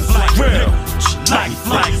mine's like real. Life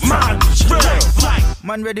like mine's real.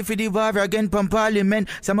 Man ready for the war again from parliament.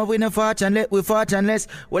 Some of we no fortune let we fortune less.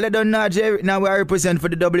 Well I don't know Jerry. Now I represent for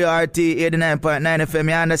the WRT 89.9 FM,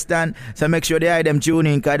 you understand? So make sure they hide them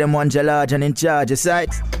tuning, cause them one large and in charge of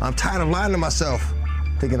sites. I'm tired of lying to myself,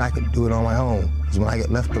 thinking I can do it on my own. Because when I get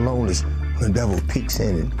left alone is when the devil peeks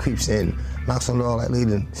in and creeps in, knocks on the door like lead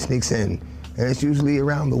and sneaks in. And it's usually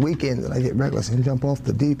around the weekend that I get reckless and jump off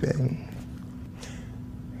the deep end.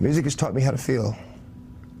 Music has taught me how to feel.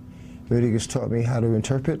 Music has taught me how to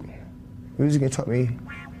interpret. Music has taught me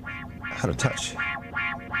how to touch.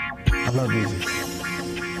 I love music.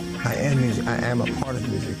 I am music. I am a part of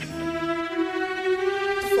music.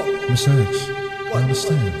 Miss X, I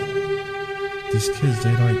understand. These kids,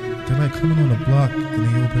 they like coming on the block and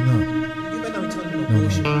they open up. No,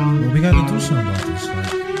 well, we gotta do something about this. Like,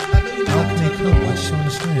 how can they come? I just don't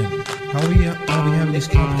understand. How we having these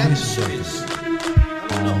conversations like this?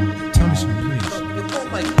 Tell me something, please.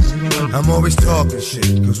 I'm always talking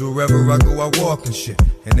shit, cause wherever I go I walk and shit.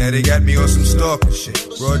 And now they got me on some stalking shit.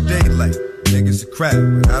 Broad daylight, niggas a crap,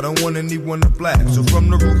 but I don't want anyone to black. So from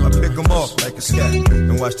the roof I pick them off like a scat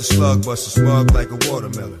and watch the slug bust a smug like a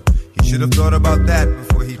watermelon. He should have thought about that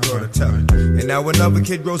before he thought of telling. And now another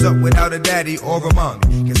kid grows up without a daddy or a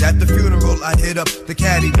mommy. Cause at the funeral I hit up the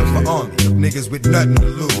caddy of my army of niggas with nothing to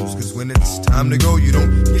lose. Cause when it's time to go you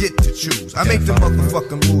don't get to choose. I make the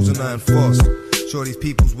motherfucking rules and I enforce them. Shorty's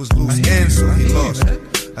peoples was loose ends, so he lost it.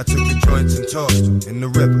 I took the joints and tossed them in the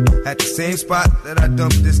river. At the same spot that I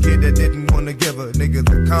dumped this kid that didn't want to give a nigga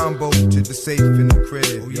the combo to the safe in the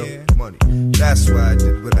crib. Yo, money. That's why I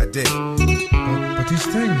did what I did. But these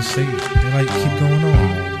things, they like keep going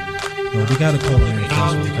on. No, we gotta call it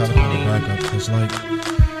first. We gotta call it back up. Cause like,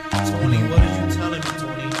 Tony, what are you telling me,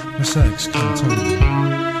 Tony? What's that? Come on, tell me.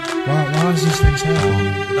 Why is these things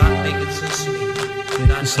happening? Not making sense to me.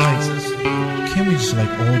 It's like, can't we just like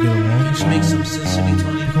all get along? Just make some sense to me,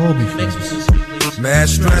 Tony. We can all be friends. Mad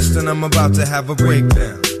stressed and I'm about to have a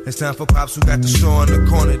breakdown. It's time for Pops who got the store in the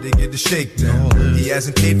corner to get the shakedown. He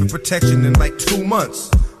hasn't paid for protection in like 2 months.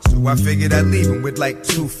 So I figured I'd leave him with like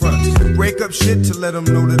 2 fronts. Break up shit to let him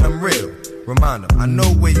know that I'm real. Remind him, I know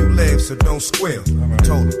where you live, so don't squeal.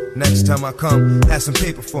 Told him, next time I come, have some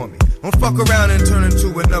paper for me. Don't fuck around and turn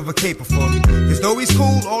into another caper for me. Cause though he's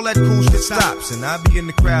cool, all that cool shit stops. And I be in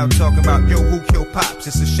the crowd talking about, yo, who killed Pops?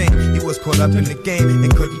 It's a shame he was caught up in the game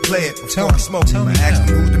and couldn't play it before I smoked him. I asked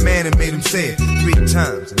him who's the man and made him say it 3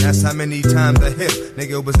 times. And that's how many times I hit him.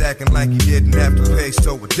 Nigga was acting like he didn't have to pay,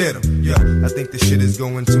 so it did him. Yo, I think this shit is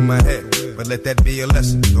going to my head. But let that be a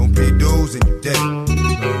lesson. Don't pay dues and you dead.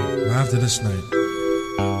 After this night,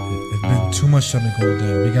 it's been too much something going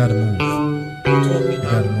down. We gotta move. We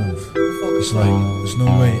gotta move. It's like, there's no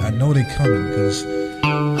way. I know they coming because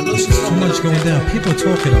there's too much going down. People are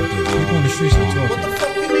talking out there. People on the streets are talking.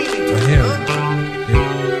 I hear it.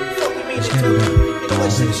 It's getting better.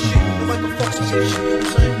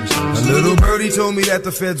 A little birdie told me that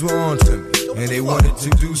the feds were on to me. And they wanted to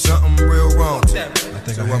do something real wrong to me.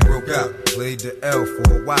 So I broke out, played the L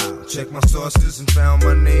for a while. Checked my sources and found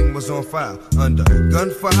my name was on file under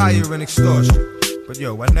gun for hire and extortion. But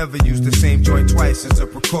yo, I never used the same joint twice as a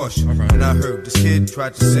precaution. And I heard this kid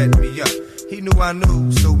tried to set me up. He knew I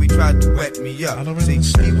knew, so he tried to wet me up. See,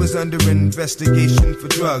 he was under investigation for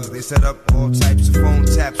drugs. They set up all types of phone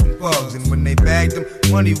taps and bugs. And when they bagged him,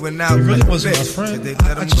 money went out. He really wasn't my friend. They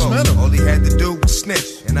let him go. All he had to do was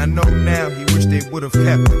snitch. And I know now he wished they would have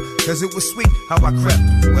kept him. Cause it was sweet how I crept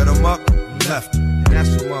him. Let him up and left him. And that's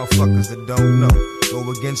for motherfuckers that don't know.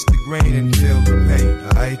 Go against the grain and feel the pain.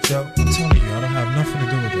 Alright, yo? I'm telling you, I don't have nothing to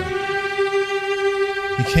do with that.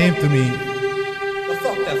 He came to me.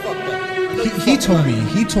 Fuck that. He told me who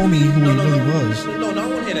he really was. No, I don't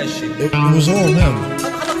want to hear that shit. It was all him. How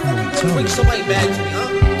the fuck you bring somebody back to me, huh?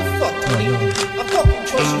 What the fuck, Tony? I fucking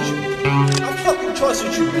trust with you. I fucking trust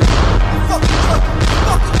with you, man. I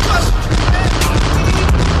fucking trust with you, man.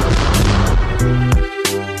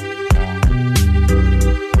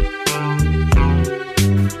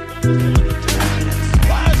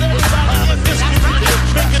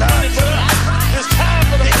 It's time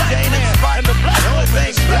for the black man and the black woman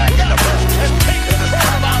to stand up and take control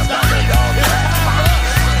of our diet. It's time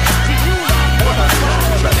to use our voice.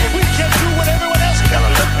 We can do what everyone else can.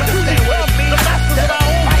 We can be the masters of our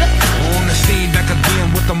own destiny. On the scene back again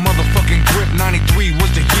with the motherfucking grip. 93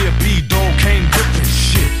 was the year B-Dog came ripping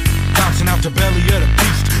shit. Bouncing out the belly of the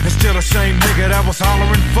beast. And still the same nigga that was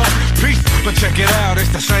hollering fuck peace. But check it out, it's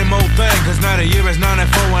the same old thing. Cause now the year is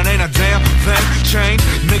 94 and ain't a damn thing changed.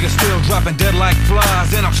 Niggas still dropping dead like flies.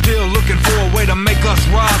 And I'm still looking for a way to make us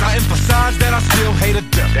rise. I emphasize that I still hate a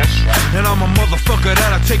death. That's right. And I'm a motherfucker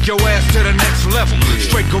that'll take your ass to the next level.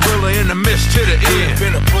 Straight gorilla in the mist to the end.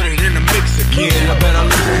 Finna put it in the mix again. I better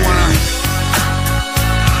listen when I...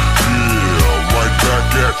 Yeah, right back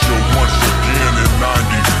at you once again in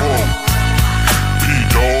 94.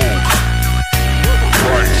 P-Dog,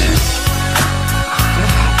 righteous.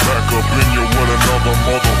 Back up in you with another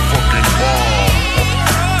motherfucking bomb.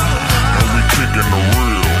 And we kicking the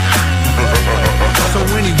real. So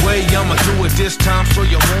anyway, I'ma do it this time so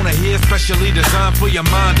you wanna hear. Specially designed for your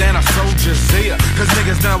mind and a soldier's ear. Cause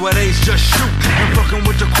niggas nowadays just shoot. And fucking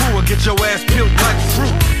with the crew will get your ass peeled like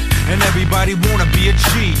fruit. And everybody wanna be a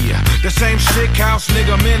G. The same sick house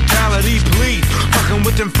nigga mentality bleed. Fucking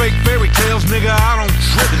with them fake fairy tales, nigga, I don't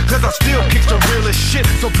trip. Cause I still kick the realest shit.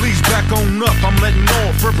 So please back on up, I'm letting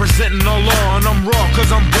off. Representing the law and I'm raw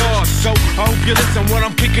cause I'm God. So I hope you listen, what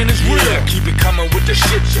I'm kicking is real. Yeah, keep it coming with the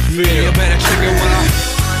shit you feel. Yeah, you better check it when I...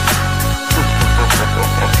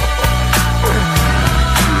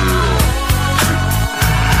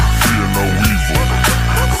 Fear no evil,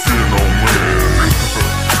 fear no man.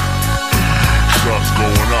 Shots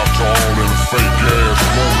going out to all them fake ass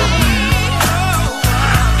wannabes.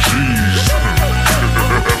 Jeez.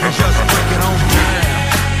 Just break it on down.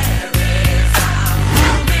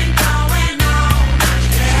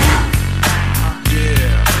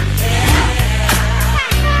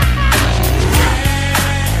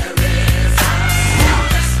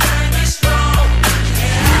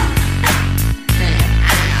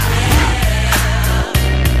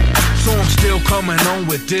 Coming on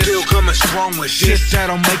with this, still coming strong with shit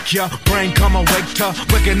that'll make your brain come awake to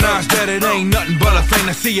recognize that it ain't nothing but a thing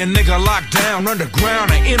to see a nigga locked down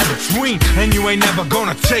underground and in between. And you ain't never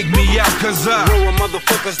gonna take me out cause I roll with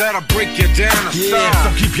motherfuckers that'll break you down a side. So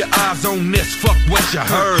keep your eyes on this, fuck what you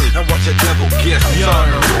heard and watch the devil get young.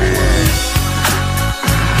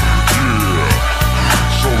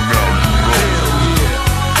 So now you know.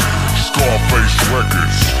 Scarface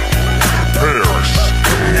Records, Paris.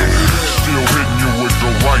 Still hitting you with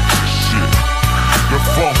the righteous shit, the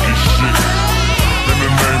funky shit, in the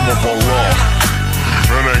name of Allah.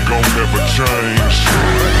 That ain't gon' never change.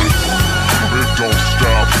 It don't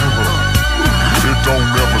stop. It don't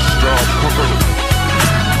never stop. stop.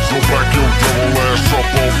 So back your double ass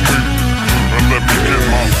up off me and let me get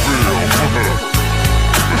my fill.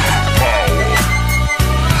 Power.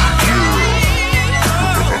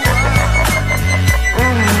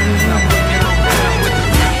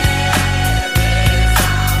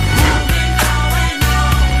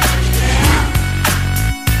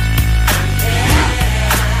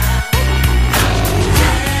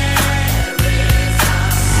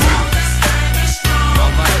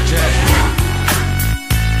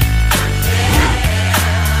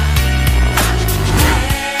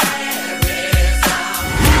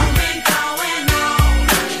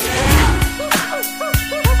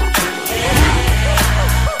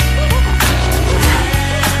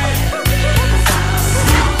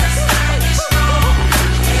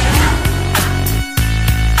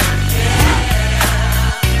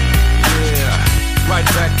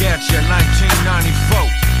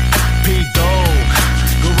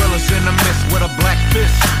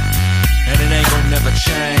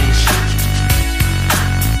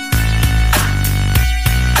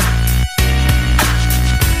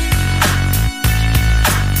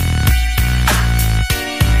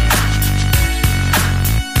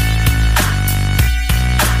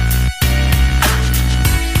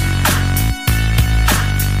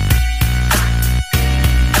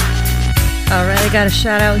 Got a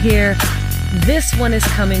shout out here. This one is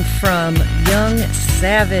coming from Young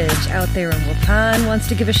Savage out there in Waupun. Wants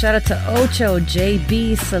to give a shout out to Ocho,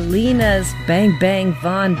 JB, Salinas, Bang Bang,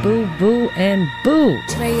 Von, Boo Boo, and Boo.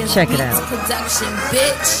 Check it out. Production,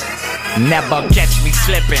 bitch. Never catch me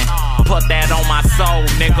slipping. Put that on my soul,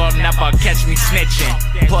 nigga. Never catch me snitching.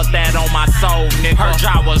 Put that on my soul, nigga. Heard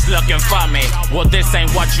y'all was looking for me. Well, this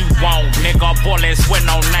ain't what you want, nigga. Bullets with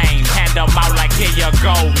no name. Hand them out like here you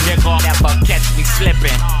go, nigga. Never catch me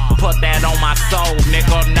slipping. Put that on my soul,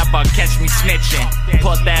 nigga. Never catch me snitching.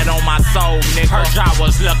 Put that on my soul, nigga. Heard y'all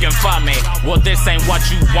was looking for me. Well, this ain't what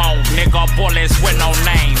you want, nigga. Bullets with no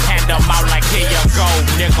name. Hand them out like here you go,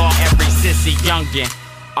 nigga. Every sissy youngin'.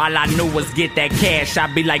 All I knew was get that cash, I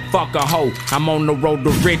be like fuck a hoe. I'm on the road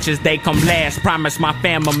to riches, they come last. Promise my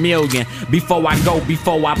fam $1 million before I go,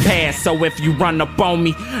 before I pass. So if you run up on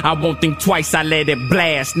me, I won't think twice, I let it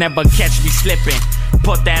blast. Never catch me slipping.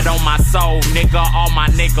 Put that on my soul, nigga. All my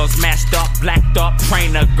niggas mashed up, blacked up,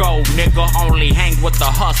 train to go, nigga. Only hang with the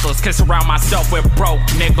hustlers, kiss around myself with broke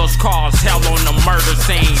niggas. Cause hell on the murder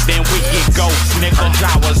scene, then we get ghosts, nigga.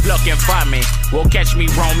 I was looking for me. Will catch me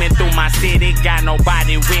roaming through my city, got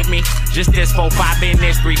nobody with me. Just this 4-5 in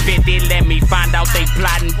this 350. Let me find out they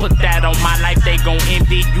plotting. Put that on my life, they gon' end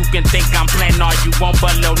it. You can think I'm playing all you want,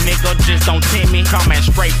 but little nigga, just don't tempt me. Coming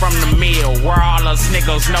straight from the mill, where all us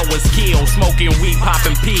niggas know is kill. Smoking weed,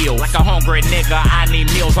 popping pills. Like a hungry nigga, I need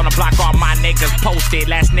meals on the block. All my niggas posted.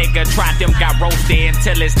 Last nigga tried them, got roasted.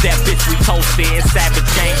 Until it's that bitch we toasted. It's Savage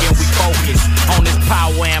Gang and we focus on this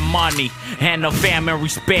power and money and the fam and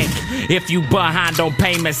respect. If you behind on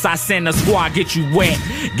payments, I send a squad get you wet.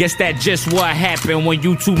 Guess that just what happened when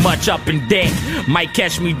you too much up in debt. Might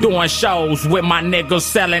catch me doing shows with my niggas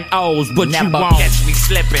selling O's, but never you won't catch me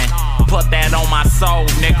slipping. Put that on my soul,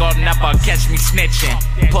 nigga. Never catch me snitching.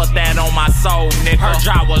 Put that on my soul, nigga. Heard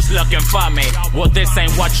y'all was looking for me. Well, this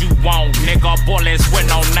ain't what you want, nigga. Bullets with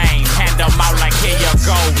no name. Hand them out like here you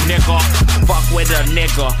go, nigga. Fuck with a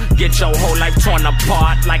nigga. Get your whole life torn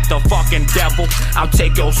apart like the fucking devil. I'll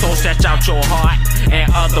take your soul, stretch out your heart.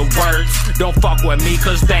 In other words, don't fuck with me,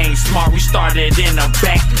 cause they ain't smart. We started in the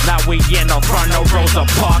back, now we in the front of Rosa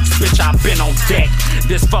Parks. Bitch, I been on deck.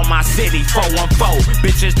 This for my city, 414.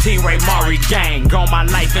 Bitches, T-Ray Maury gang. On my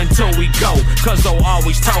life until we go. Cause O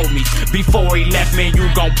always told me, before he left me, you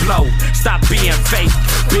gon' blow. Stop being fake.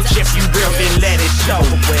 Bitch, if you real, then let it show.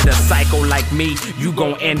 With a psycho like me, you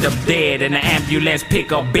gon' end up dead. In the ambulance,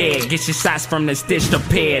 pick up bed. Get your shots from the stitch to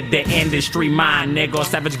pad. The industry mine, nigga.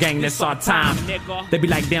 Savage Gang, this our time. They be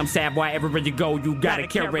like, damn sad boy, everywhere you go, you gotta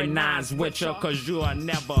carry nines with you, cause you are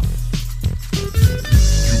never. You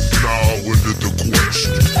now into the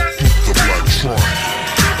question. The Black Triangle.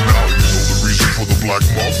 Now you know the reason for the Black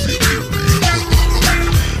Mafia theory.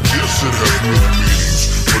 Yes, it has many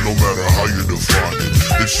meanings, but no matter how you define it,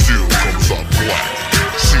 it still comes out black.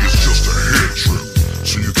 See, it's just a head trip,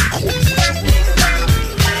 so you can call it what you want.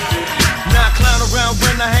 Now I clown around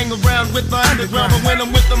when I hang around with the underground, but when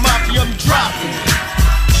I'm with the mafia, I'm dropping.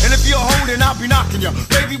 And if you're holding, I'll be knocking you.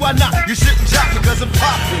 Baby, why not? You shouldn't chop me, cause I'm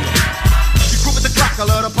popular. You grew with the clock, I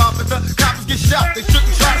love to pop it. The coppers get shot, they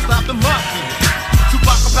shouldn't try to stop the mafia.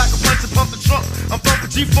 Tupac, a pack a punch and pump the trunk. I'm thumping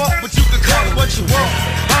G-Funk, but you can call it what you want.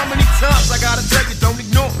 How many times I gotta tell you, don't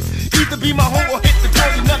ignore it. Either be my hoe or hit the door,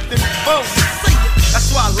 you nothing but. That's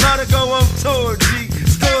why I love to go on tour, G.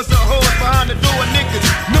 Stores are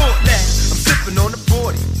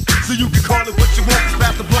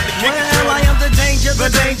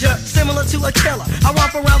to a killer. I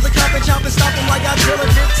romp around the cup and chomp and stomp him like Godzilla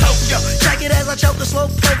did Tokyo. Check it as I choke the slow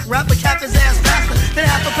poke, rapper cap his ass faster than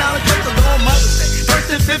half a pound of coke to go on Mother's Day. First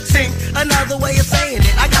and 15, another way of saying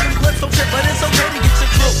it. I got him clipped, so trip, but it's okay to get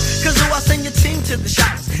your crew. Cause I send your team to the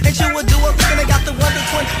shops. And you would do it, thinking I got the 1 to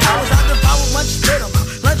 20 hours. I devour lunch, spit them out.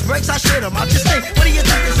 Lunch breaks, I shit them out. Just think, what do you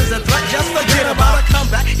think this is a threat? Just forget about a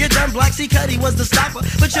comeback. You're done, Black C. Cuddy was the stopper.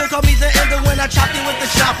 But you'll call me the ender when I chop you with the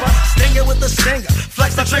chopper. Sting it with the stinger,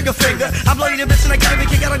 flex the trigger finger. I blow you the bitch and I get a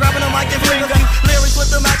kick out of grabbing a mic and fling a few lyrics with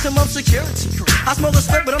the maximum security. I smoke a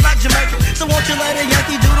spit, but I'm not Jamaican. So won't you let a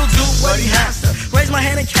Yankee Doodle do what he has to? Raise my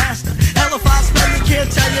hand and cast her. Hell if I spell you can't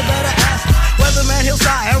tell, you better ask her. Weatherman, he'll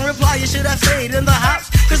sigh and reply, you should have stayed in the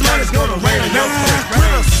house. Cause money's gonna rain and no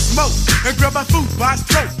grab a smoke and grab my food by his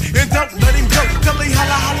throat. And don't let him go till he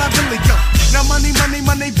holla holla Billy go. Now money, money,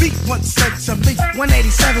 money beat once said to me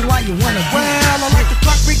 187, why you wanna be? Well, I like to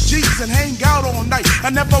clock big G's and hang out all night.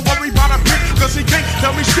 I never worry about a bitch, cause he can't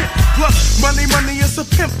tell me shit. Plus, money, money is a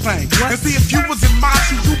pimp thing. And see if you was in my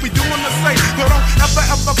shoes, you be doing the same. So don't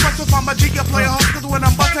ever question if I'm a G, I play a hard, cause when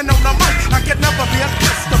I'm bustin' on the mic, I can never be a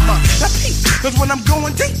customer. That peace, cause when I'm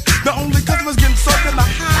going deep, the only customers getting served in the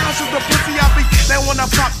house is the pussy I beat. They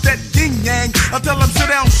wanna pop that ding yang, I tell them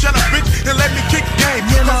sit down, shut up bitch, and let me kick game.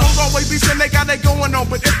 Cause those always be saying they got it going on,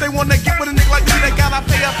 but if they wanna get with a nigga like me, they gotta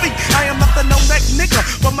pay a fee. I am not the no neck nigga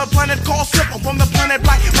from a planet called Slipper, from the planet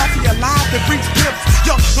Black Mafia live that breeds pimps.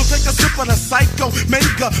 Yo, so take a sip of the psycho,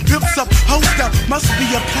 mega pimps up, host up, must be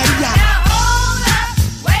a player.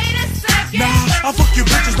 Wait a second. Nah, I fuck you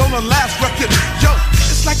bitches on the last record. Yo,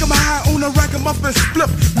 it's like I'm high on a ragamuffin split.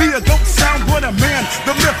 Me a dope sound boy, a man,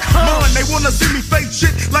 the myth. Man, they wanna see me face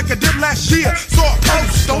shit like I did last year. So I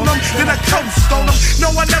post on them, then I coast on them. No,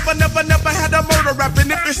 I never had a murder rap.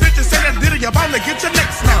 And if it's snitches say that did it, you're bound to get your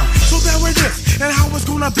next now. So there it is, and how it's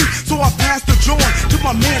gonna be. So I passed the joint to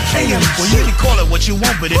my man KM. Well, you can call it what you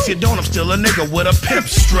want, but if you don't, I'm still a nigga with a pimp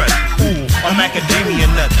strut. Ooh, I'm macadamia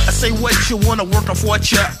nut. I say what you wanna work off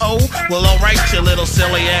what you owe. Well, alright, you little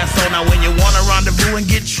silly asshole. Now when you wanna rendezvous and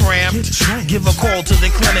get tramped, give a call to the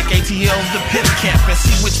clinic, ATL's the pimp camp, and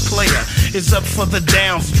see which player is up for the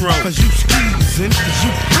downstroke. Cause you skeezin', cause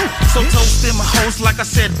you so toast them hoes like I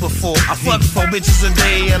said before. I fuck 4 bitches a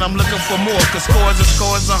day and I'm looking for more. Cause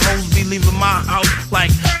scores of hoes be leaving my house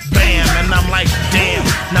like bam. And I'm like damn.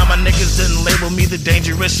 Now my niggas didn't label me the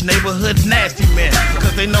dangerous neighborhood nasty man,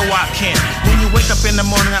 cause they know I can. When you wake up in the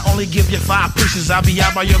morning, I only give you 5 pushes. I'll be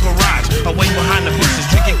out by your garage, away behind the bushes,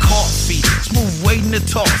 drinking coffee, smooth waiting to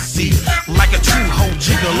talk. See, like a true hoe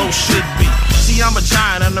gigolo should be. See, I'm a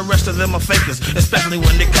giant and the rest of them are fakers, especially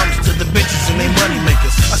when it comes to the bitches and they money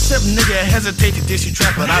makers. A certain nigga hesitate to diss you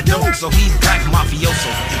trap, but I don't. So he black mafioso,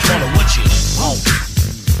 you call it what you want.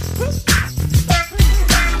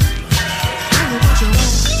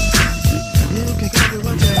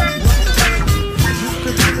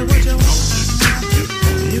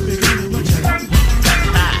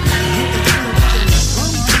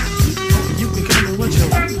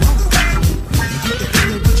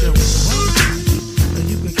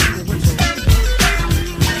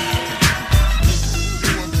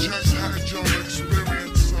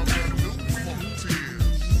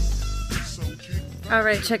 All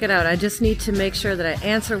right, check it out. I just need to make sure that I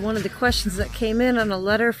answer one of the questions that came in on a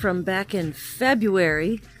letter from back in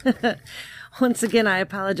February. Once again, I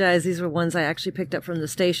apologize. These were ones I actually picked up from the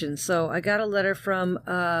station. So I got a letter from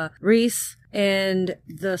Reese, and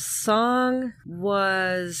the song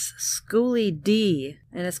was Schoolie D,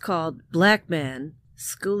 and it's called Black Man.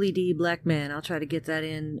 Schoolie D, Black Man. I'll try to get that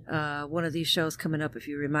in one of these shows coming up if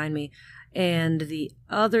you remind me. And the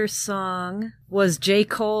other song was J.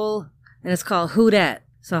 Cole, and it's called Who Dat.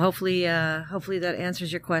 So hopefully that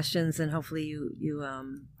answers your questions, and hopefully you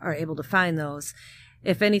are able to find those.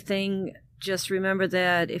 If anything, just remember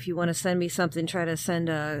that if you want to send me something, try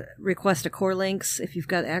to request a Core Links if you've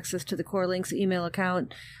got access to the Core Links email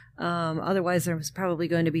account. Otherwise, there's probably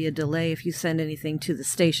going to be a delay if you send anything to the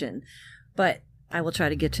station. But I will try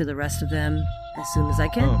to get to the rest of them as soon as I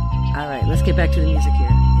can. All right, let's get back to the music here.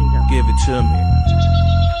 Here you go. Give it to me.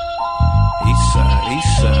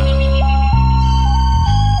 Eastside.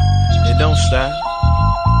 It don't stop.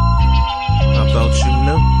 I thought you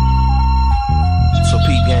knew. So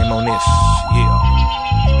peep game on this, yeah.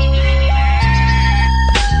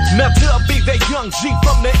 Now to be that young G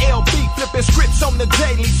from the LB, flipping scripts on the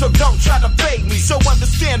daily, so don't try to fade me. So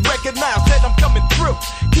understand, recognize that I'm coming through,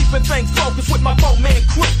 keeping things focused with my 4-man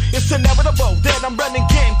crew. It's inevitable that I'm running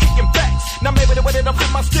game, kicking backs. Now maybe the way that I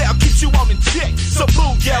fit my style keeps you on in check. So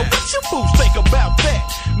boo, yo, what you fools think about that?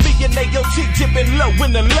 Me and AOT dipping low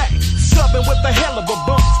in the lake. Subbing with a hell of a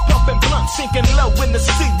bump, pumping blunt, sinking low in the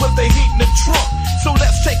seat with the heat in the trunk. So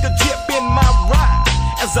let's take a dip in my ride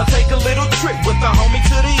as I take a little trip with the homie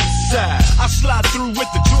to the east side. I slide through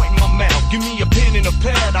with the joint in my mouth. Give me a pen and a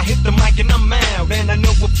pad. I hit the mic and I'm out. And I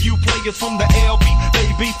know a few players from the LB. They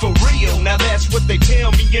be for real. Now that's what they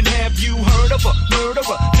tell me. And have you heard of a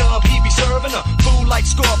murderer? Dub, he be serving a fool like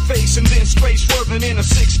Scarface and then straight swerving in a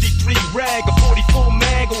 63 rag, a 44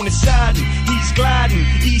 mag on his side. He's gliding,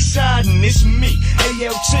 east siding. It's me,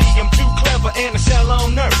 ALT. I'm too clever and a cell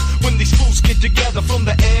on earth. When these fools get together from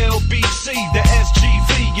the LBC, the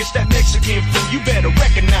SGV. It's that Mexican food, you better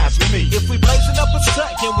recognize me. If we blazing up a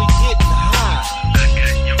sack and we getting high, I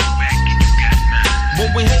got your back and you got mine. When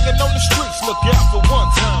we hanging on the streets, look out for one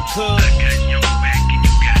time, cuz I got your back and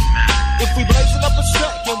you got mine. If we blazing up a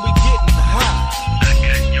sack and we getting high, I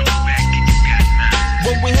got your back and you got mine.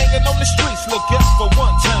 When we hanging on the streets, look out for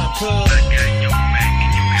one time, cuz I got your back.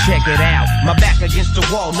 Check it out, my back against the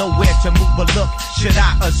wall, nowhere to move or look. Should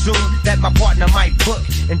I assume that my partner might book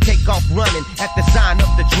and take off running at the sign of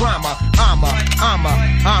the drama?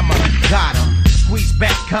 Got him. Squeeze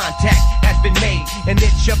back, contact has been made, and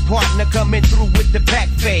it's your partner coming through with the back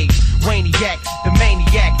fade. Waniac, the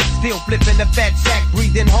maniac, still flipping the fat sack,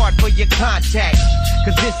 breathing hard for your contact.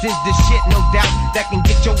 Cause this is the shit, no doubt, that can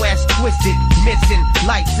get your ass twisted, missing,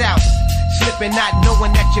 lights out. Slipping, not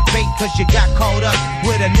knowing that you're bait, cause you got caught up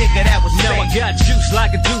with a nigga that was fake. Now I got juice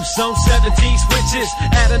like a deuce on 17 switches.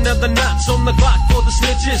 Add another notch on the clock for the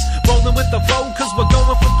snitches. Rolling with the foe, cause we're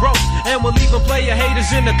going for broke. And we'll even play your haters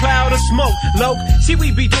in a cloud of smoke. Low, see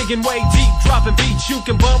we be digging way deep, dropping beats you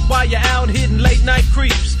can bump while you're out hitting late night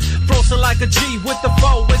creeps. Frozen like a G with the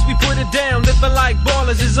foe as we put it down. Living like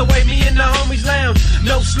ballers is the way me and the homies lounge.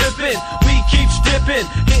 No slipping, we keep stripping,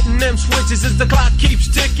 hitting them switches as the clock keeps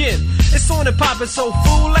ticking. It's on and poppin', so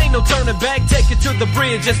fool, ain't no turning back. Take it to the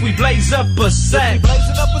bridge as we blaze up a sack. We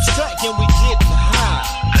blazing up a sack and we getting high.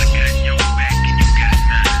 I got your back and you got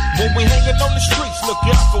mine. When we hanging on the streets, look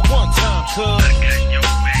out for one time, cuz I got your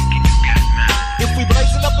back and you got mine. If we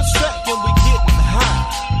blazing up a sack and we getting high,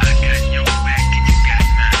 I got your back and you got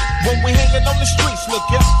mine. When we hanging on the streets, look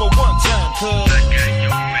out for one time, cuz I got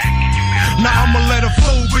your back and you got mine. Now I'ma let a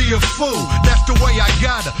fool be a fool. That's the way I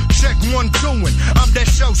gotta. Check 1, 2, and I'm that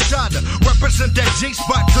show shotter. Represent that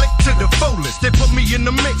G-spot, click to the fullest. They put me in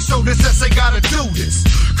the mix, so this essay gotta do this.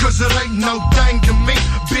 Cause it ain't no thing to me,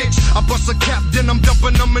 bitch. I bust a cap, then I'm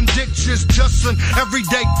dumping them in ditches. Just an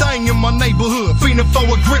everyday thing in my neighborhood. Feeling for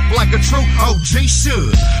a grip like a true OG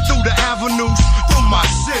should. Through the avenues, through my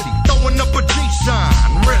city. Throwing up a G-sign,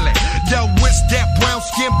 really. Dealt with that brown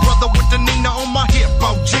skin brother with the Nina on my hip.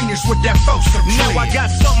 Oh, genius with that folks. Now I got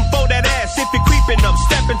something for that ass if you're creeping up.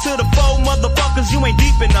 Step into the foe, motherfuckers, you ain't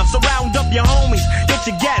deep enough. So round up your homies, get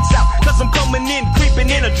your gats out. Cause I'm coming in, creeping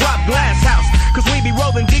in a drop glass house. Cause we be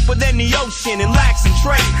rolling deeper than the ocean and lax and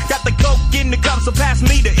trade. Got the coke in the cup, so pass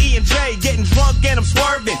me the E and J. Getting drunk and I'm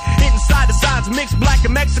swerving, hitting side to sides, mixed black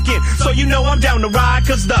and Mexican. So you know I'm down to ride,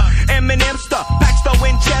 cause the M&M stuff, Paxton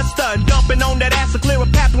Winchester, and dumping on that ass to clear a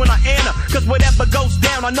path when I enter. Cause whatever goes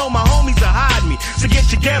down, I know my homies will hide me. So get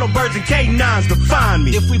your ghetto birds and K9s to find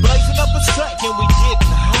me. If we blazing up a sack and we getting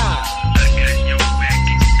high, I got your back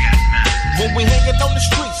and you got mine. When we hanging on the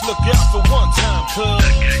streets, look out for one time, cuz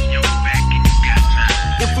I got your back and you got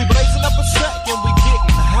mine. If we blazing up a sack and we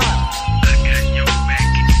getting high, I got your back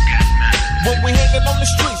and you got mine. When we hanging on the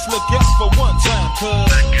streets, look out for one time, cuz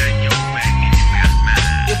I got your back and you got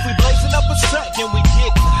mine. If we blazing up a sack and we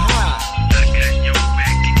getting high, I got your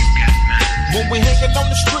back and you got mine. When we hanging on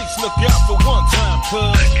the streets, look out for one time,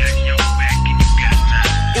 cuz I got your back and you got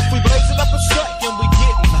mine. If we blazing up a sack and we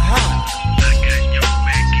getting high, I got your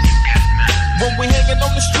back and you got mine. When we hanging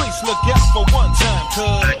on the streets, look out for one time,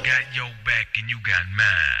 cuz I got your back and you got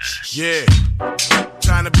mine. Yeah,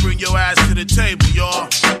 trying to bring your ass to the table, y'all.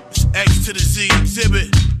 It's X to the Z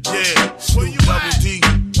exhibit. Yeah, Snoop Double D,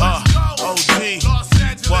 OG.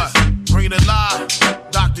 What? Bring it alive,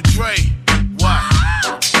 Dr. Dre. What?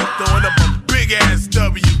 Throwing up a big ass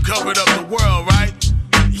W, covered up the world, right?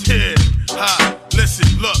 Yeah, listen,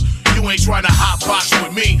 look. You ain't trying to hot box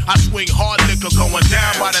with me. I swing hard liquor going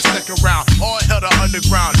down by the second round. All hell to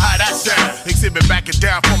underground. How that sound? Exhibit backing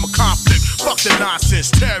down from a conflict. Fuck the nonsense.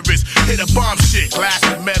 Terrorists hit a bomb shit. Glass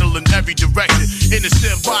and metal in every direction.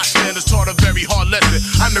 Innocent bystanders taught a very hard lesson.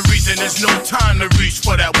 I'm the reason there's no time to reach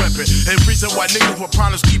for that weapon. And reason why niggas with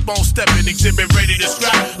problems keep on stepping. Exhibit ready to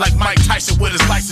scrap like Mike Tyson with his license.